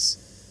cheese.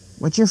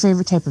 What's your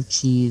favorite type of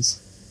cheese?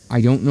 I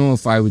don't know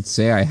if I would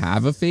say I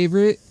have a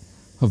favorite.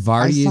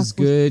 Havarti is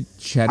good.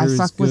 Cheddar is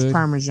good. I fuck with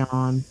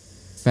Parmesan.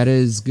 Feta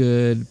is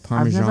good.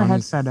 Parmesan. I've never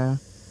had feta.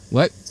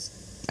 What?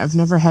 I've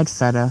never had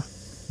feta.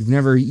 You've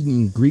never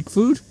eaten Greek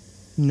food?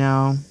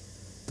 No.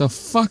 The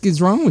fuck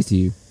is wrong with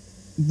you?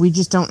 We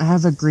just don't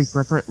have a Greek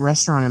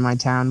restaurant in my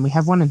town. We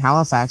have one in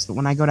Halifax, but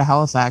when I go to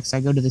Halifax,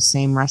 I go to the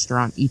same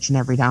restaurant each and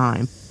every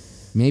time.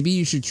 Maybe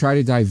you should try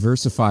to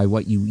diversify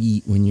what you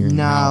eat when you're in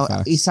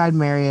Halifax. No, Eastside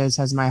Mario's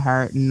has my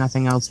heart, and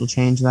nothing else will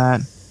change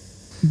that.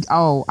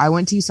 Oh, I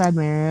went to Eastside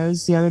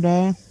Mario's the other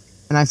day,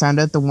 and I found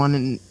out the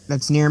one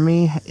that's near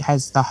me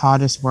has the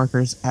hottest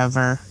workers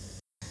ever.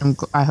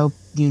 I hope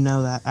you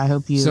know that. I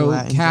hope you. So,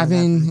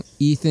 Kevin,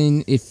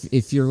 Ethan,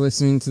 if you're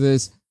listening to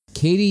this,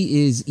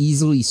 Katie is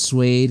easily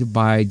swayed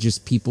by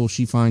just people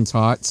she finds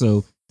hot.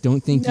 So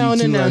don't think you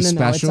two are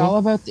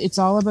special. No. It's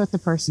all about the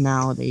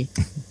personality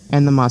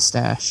and the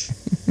mustache.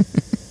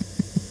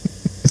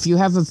 If you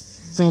have a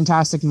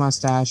fantastic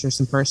mustache or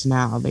some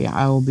personality,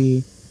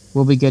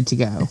 we'll be good to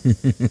go.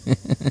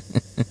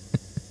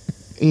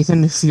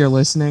 Ethan, if you're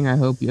listening, I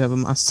hope you have a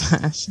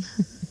mustache.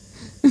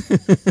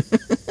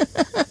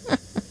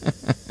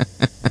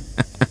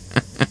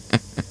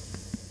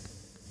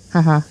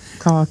 Haha,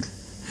 cock.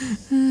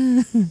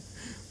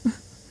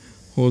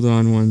 Hold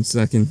on 1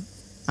 second.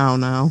 Oh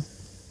no.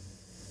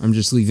 I'm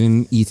just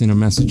leaving Ethan a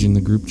message in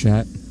the group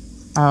chat.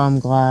 Oh, I'm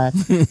glad.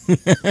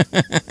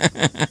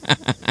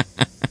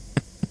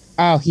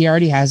 Oh, he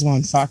already has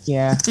one. Fuck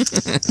yeah.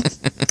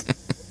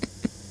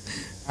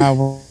 Oh,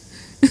 well,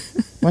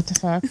 what the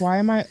fuck? Why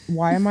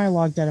am I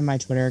logged out of my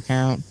Twitter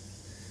account?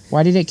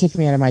 Why did it kick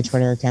me out of my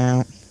Twitter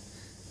account?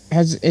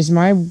 Is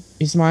my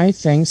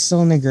thing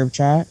still in the group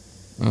chat?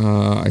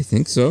 I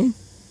think so.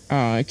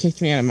 Oh, it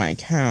kicked me out of my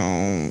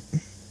account.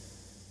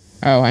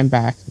 Oh, I'm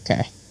back.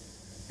 Okay.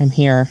 I'm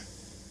here.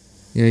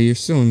 Yeah, you're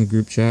still in the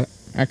group chat.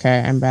 Okay,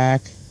 I'm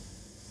back.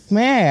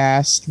 May I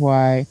ask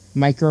why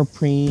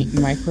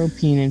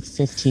Micropenis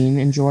 15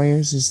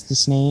 Enjoyers is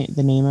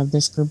the name of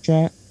this group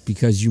chat?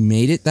 Because you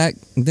made it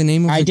the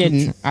name of the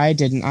group chat? I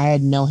didn't. I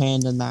had no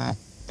hand in that.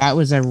 That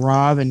was a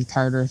Rob and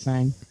Carter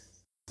thing.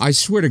 I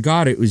swear to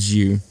God it was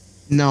you.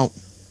 No.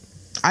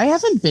 I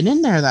haven't been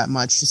in there that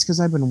much just because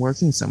I've been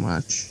working so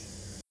much.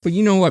 But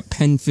you know what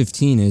Pen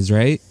 15 is,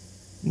 right?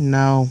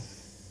 No.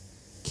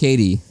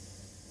 Katie,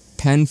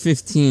 Pen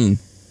 15.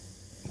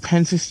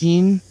 Pen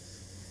 15?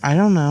 I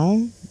don't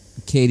know.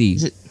 Katie,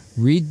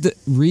 read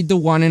the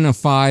 1 and a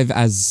 5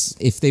 as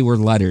if they were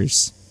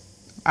letters.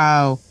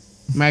 Oh,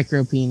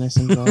 Micropenis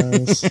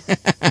Enjoyers.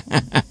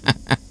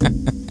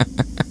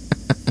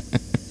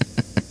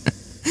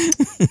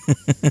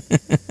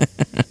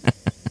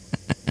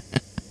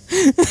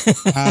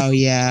 Oh,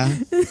 yeah.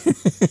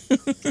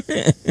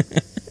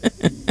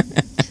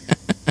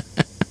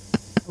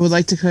 I would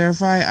like to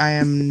clarify, I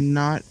am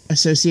not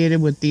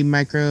associated with the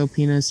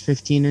Micropenis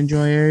 15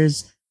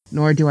 Enjoyers.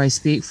 nor do I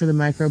speak for the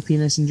micro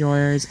penis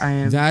enjoyers. I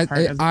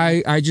am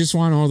I just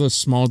want all the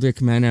small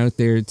dick men out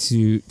there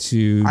to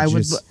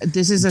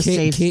this is a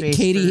safe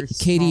space.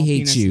 Katie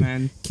hates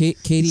you.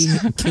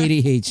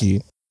 Katie hates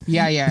you.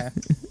 Yeah.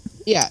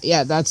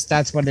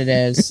 That's what it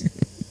is.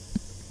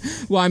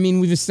 Well, I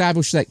mean, we've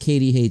established that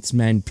Katie hates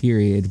men,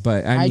 period.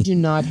 But I do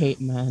not hate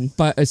men.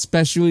 But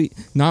especially,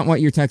 not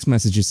what your text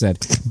messages said,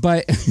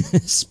 but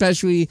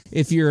especially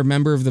if you're a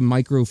member of the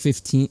Micro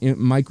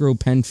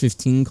Pen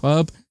 15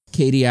 Club,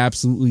 Katie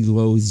absolutely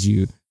loathes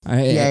you.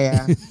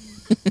 Yeah.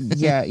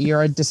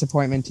 You're a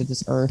disappointment to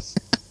this earth.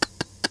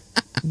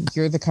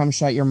 You're the cum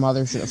shot your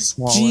mother should have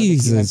swallowed.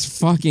 Jesus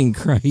fucking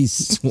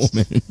Christ,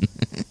 woman.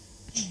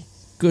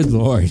 Good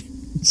Lord.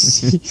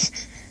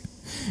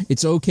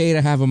 It's okay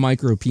to have a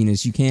micro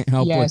penis. You can't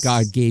help what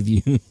God gave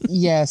you.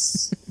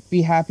 Yes.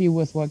 Be happy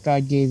with what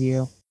God gave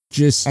you.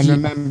 And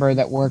remember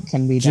that work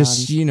can be done.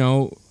 Just,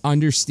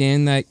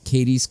 understand that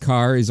Katie's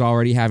car is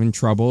already having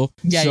trouble.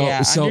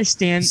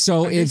 Understand.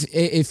 So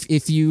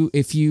if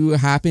you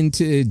happen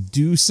to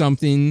do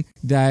something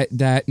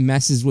that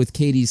messes with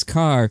Katie's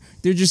car,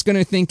 they're just going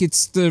to think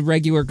it's the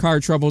regular car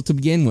trouble to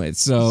begin with.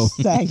 So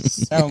thanks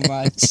so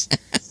much.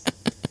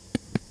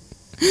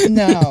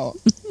 No.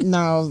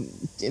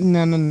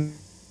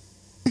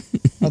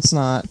 Let's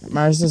not.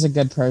 Mars is a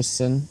good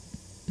person.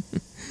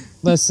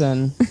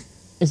 Listen,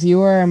 if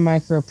you are a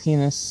micro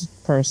penis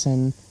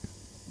person,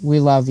 we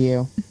love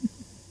you.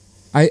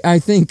 I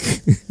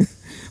think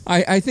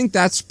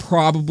that's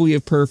probably a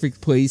perfect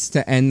place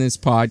to end this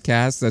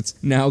podcast that's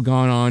now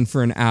gone on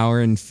for an hour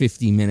and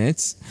 50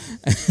 minutes.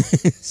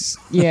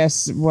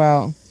 Yes,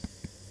 well,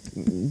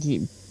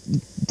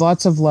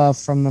 lots of love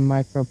from the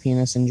micro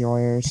penis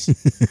enjoyers.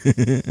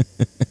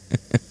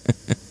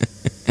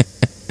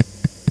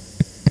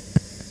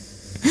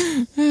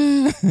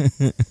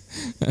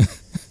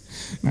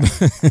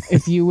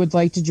 If you would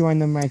like to join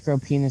the micro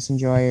penis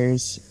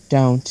enjoyers,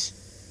 don't.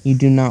 You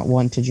do not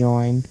want to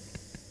join.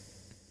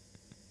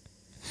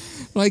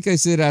 Like I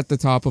said at the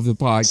top of the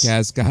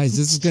podcast, guys,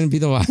 this is going to be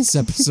the last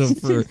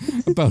episode for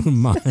about a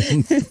month.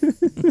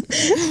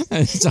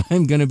 So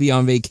I'm going to be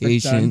on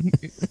vacation.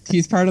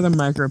 He's part of the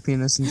micro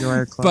penis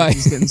enjoyer club.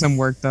 He's getting some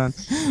work done.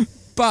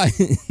 But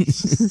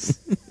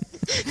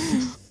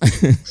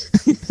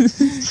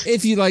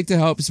if you'd like to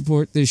help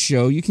support this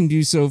show, you can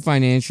do so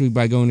financially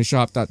by going to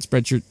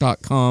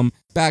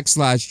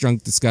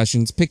shop.spreadshirt.com/drunk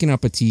discussions, picking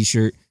up a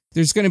t-shirt.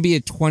 There's going to be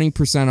a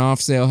 20%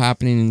 off sale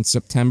happening in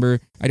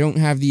September. I don't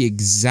have the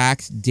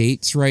exact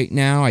dates right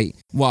now. I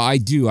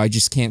do. I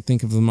just can't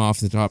think of them off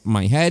the top of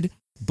my head.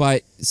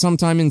 But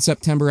sometime in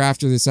September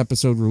after this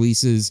episode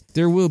releases,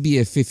 there will be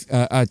a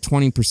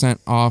 20%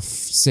 off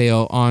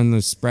sale on the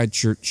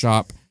Spreadshirt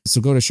shop.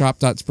 So go to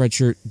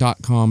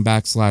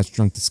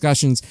shop.spreadshirt.com/drunk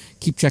discussions.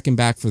 Keep checking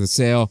back for the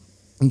sale.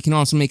 You can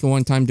also make a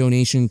one-time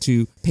donation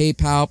to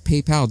PayPal,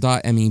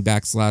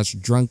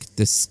 paypal.me/drunk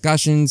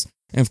discussions.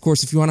 And of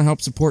course, if you want to help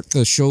support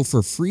the show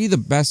for free, the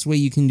best way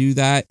you can do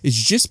that is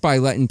just by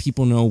letting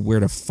people know where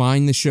to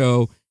find the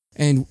show.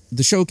 And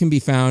the show can be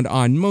found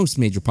on most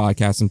major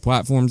podcasting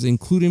platforms,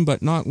 including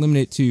but not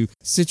limited to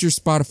Stitcher,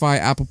 Spotify,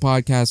 Apple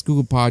Podcasts,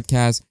 Google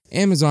Podcasts,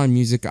 Amazon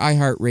Music,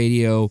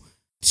 iHeartRadio,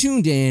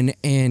 TuneIn,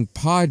 and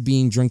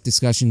Podbean,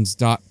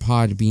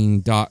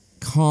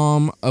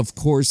 drunkdiscussions.podbean.com. Of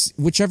course,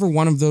 whichever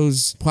one of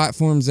those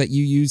platforms that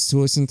you use to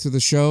listen to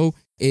the show,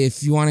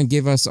 if you want to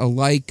give us a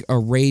like, a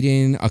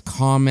rating, a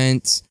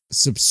comment,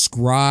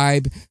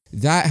 subscribe,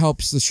 that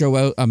helps the show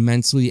out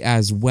immensely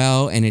as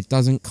well, and it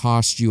doesn't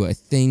cost you a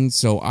thing,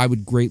 so I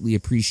would greatly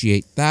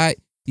appreciate that.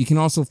 You can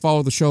also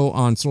follow the show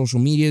on social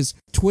medias,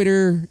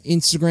 Twitter,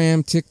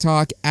 Instagram,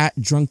 TikTok,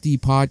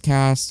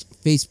 @DrunkDPodcast,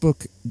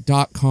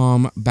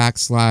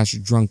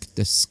 Facebook.com/Drunk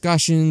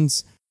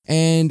Discussions.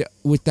 And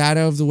with that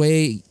out of the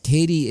way,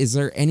 Katie, is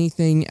there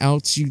anything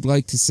else you'd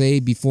like to say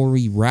before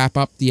we wrap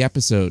up the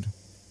episode?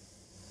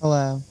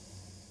 Hello.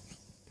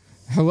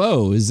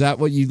 Hello, is that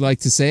what you'd like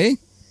to say?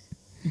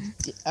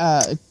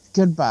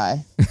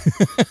 Goodbye.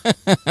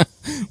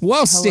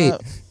 Well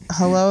stated.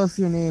 Hello, if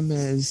your name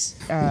is...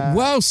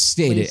 well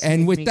stated.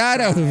 And with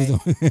that out of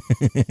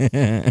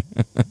the...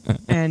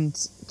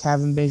 And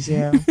Kevin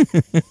Biggio.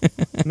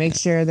 Make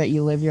sure that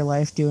you live your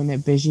life doing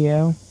it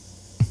Biggio.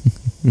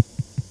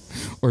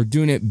 Or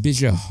doing it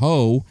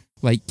Biggio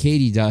like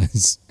Katie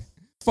does.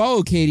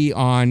 Follow Katie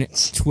on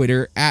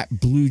Twitter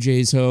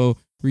 @BlueJaysHo.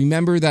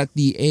 Remember that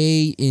the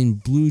A in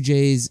Blue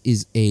Jays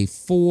is a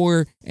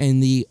 4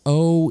 and the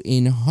O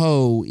in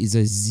Ho is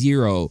a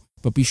 0.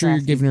 But be sure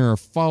you're giving her a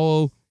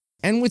follow.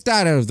 And with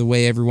that out of the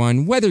way,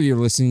 everyone, whether you're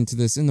listening to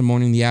this in the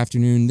morning, the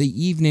afternoon,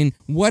 the evening,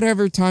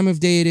 whatever time of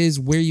day it is,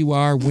 where you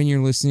are, when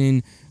you're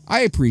listening,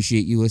 I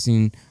appreciate you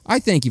listening. I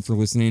thank you for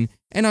listening.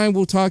 And I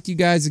will talk to you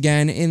guys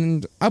again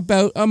in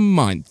about a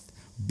month.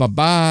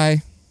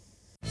 Bye-bye.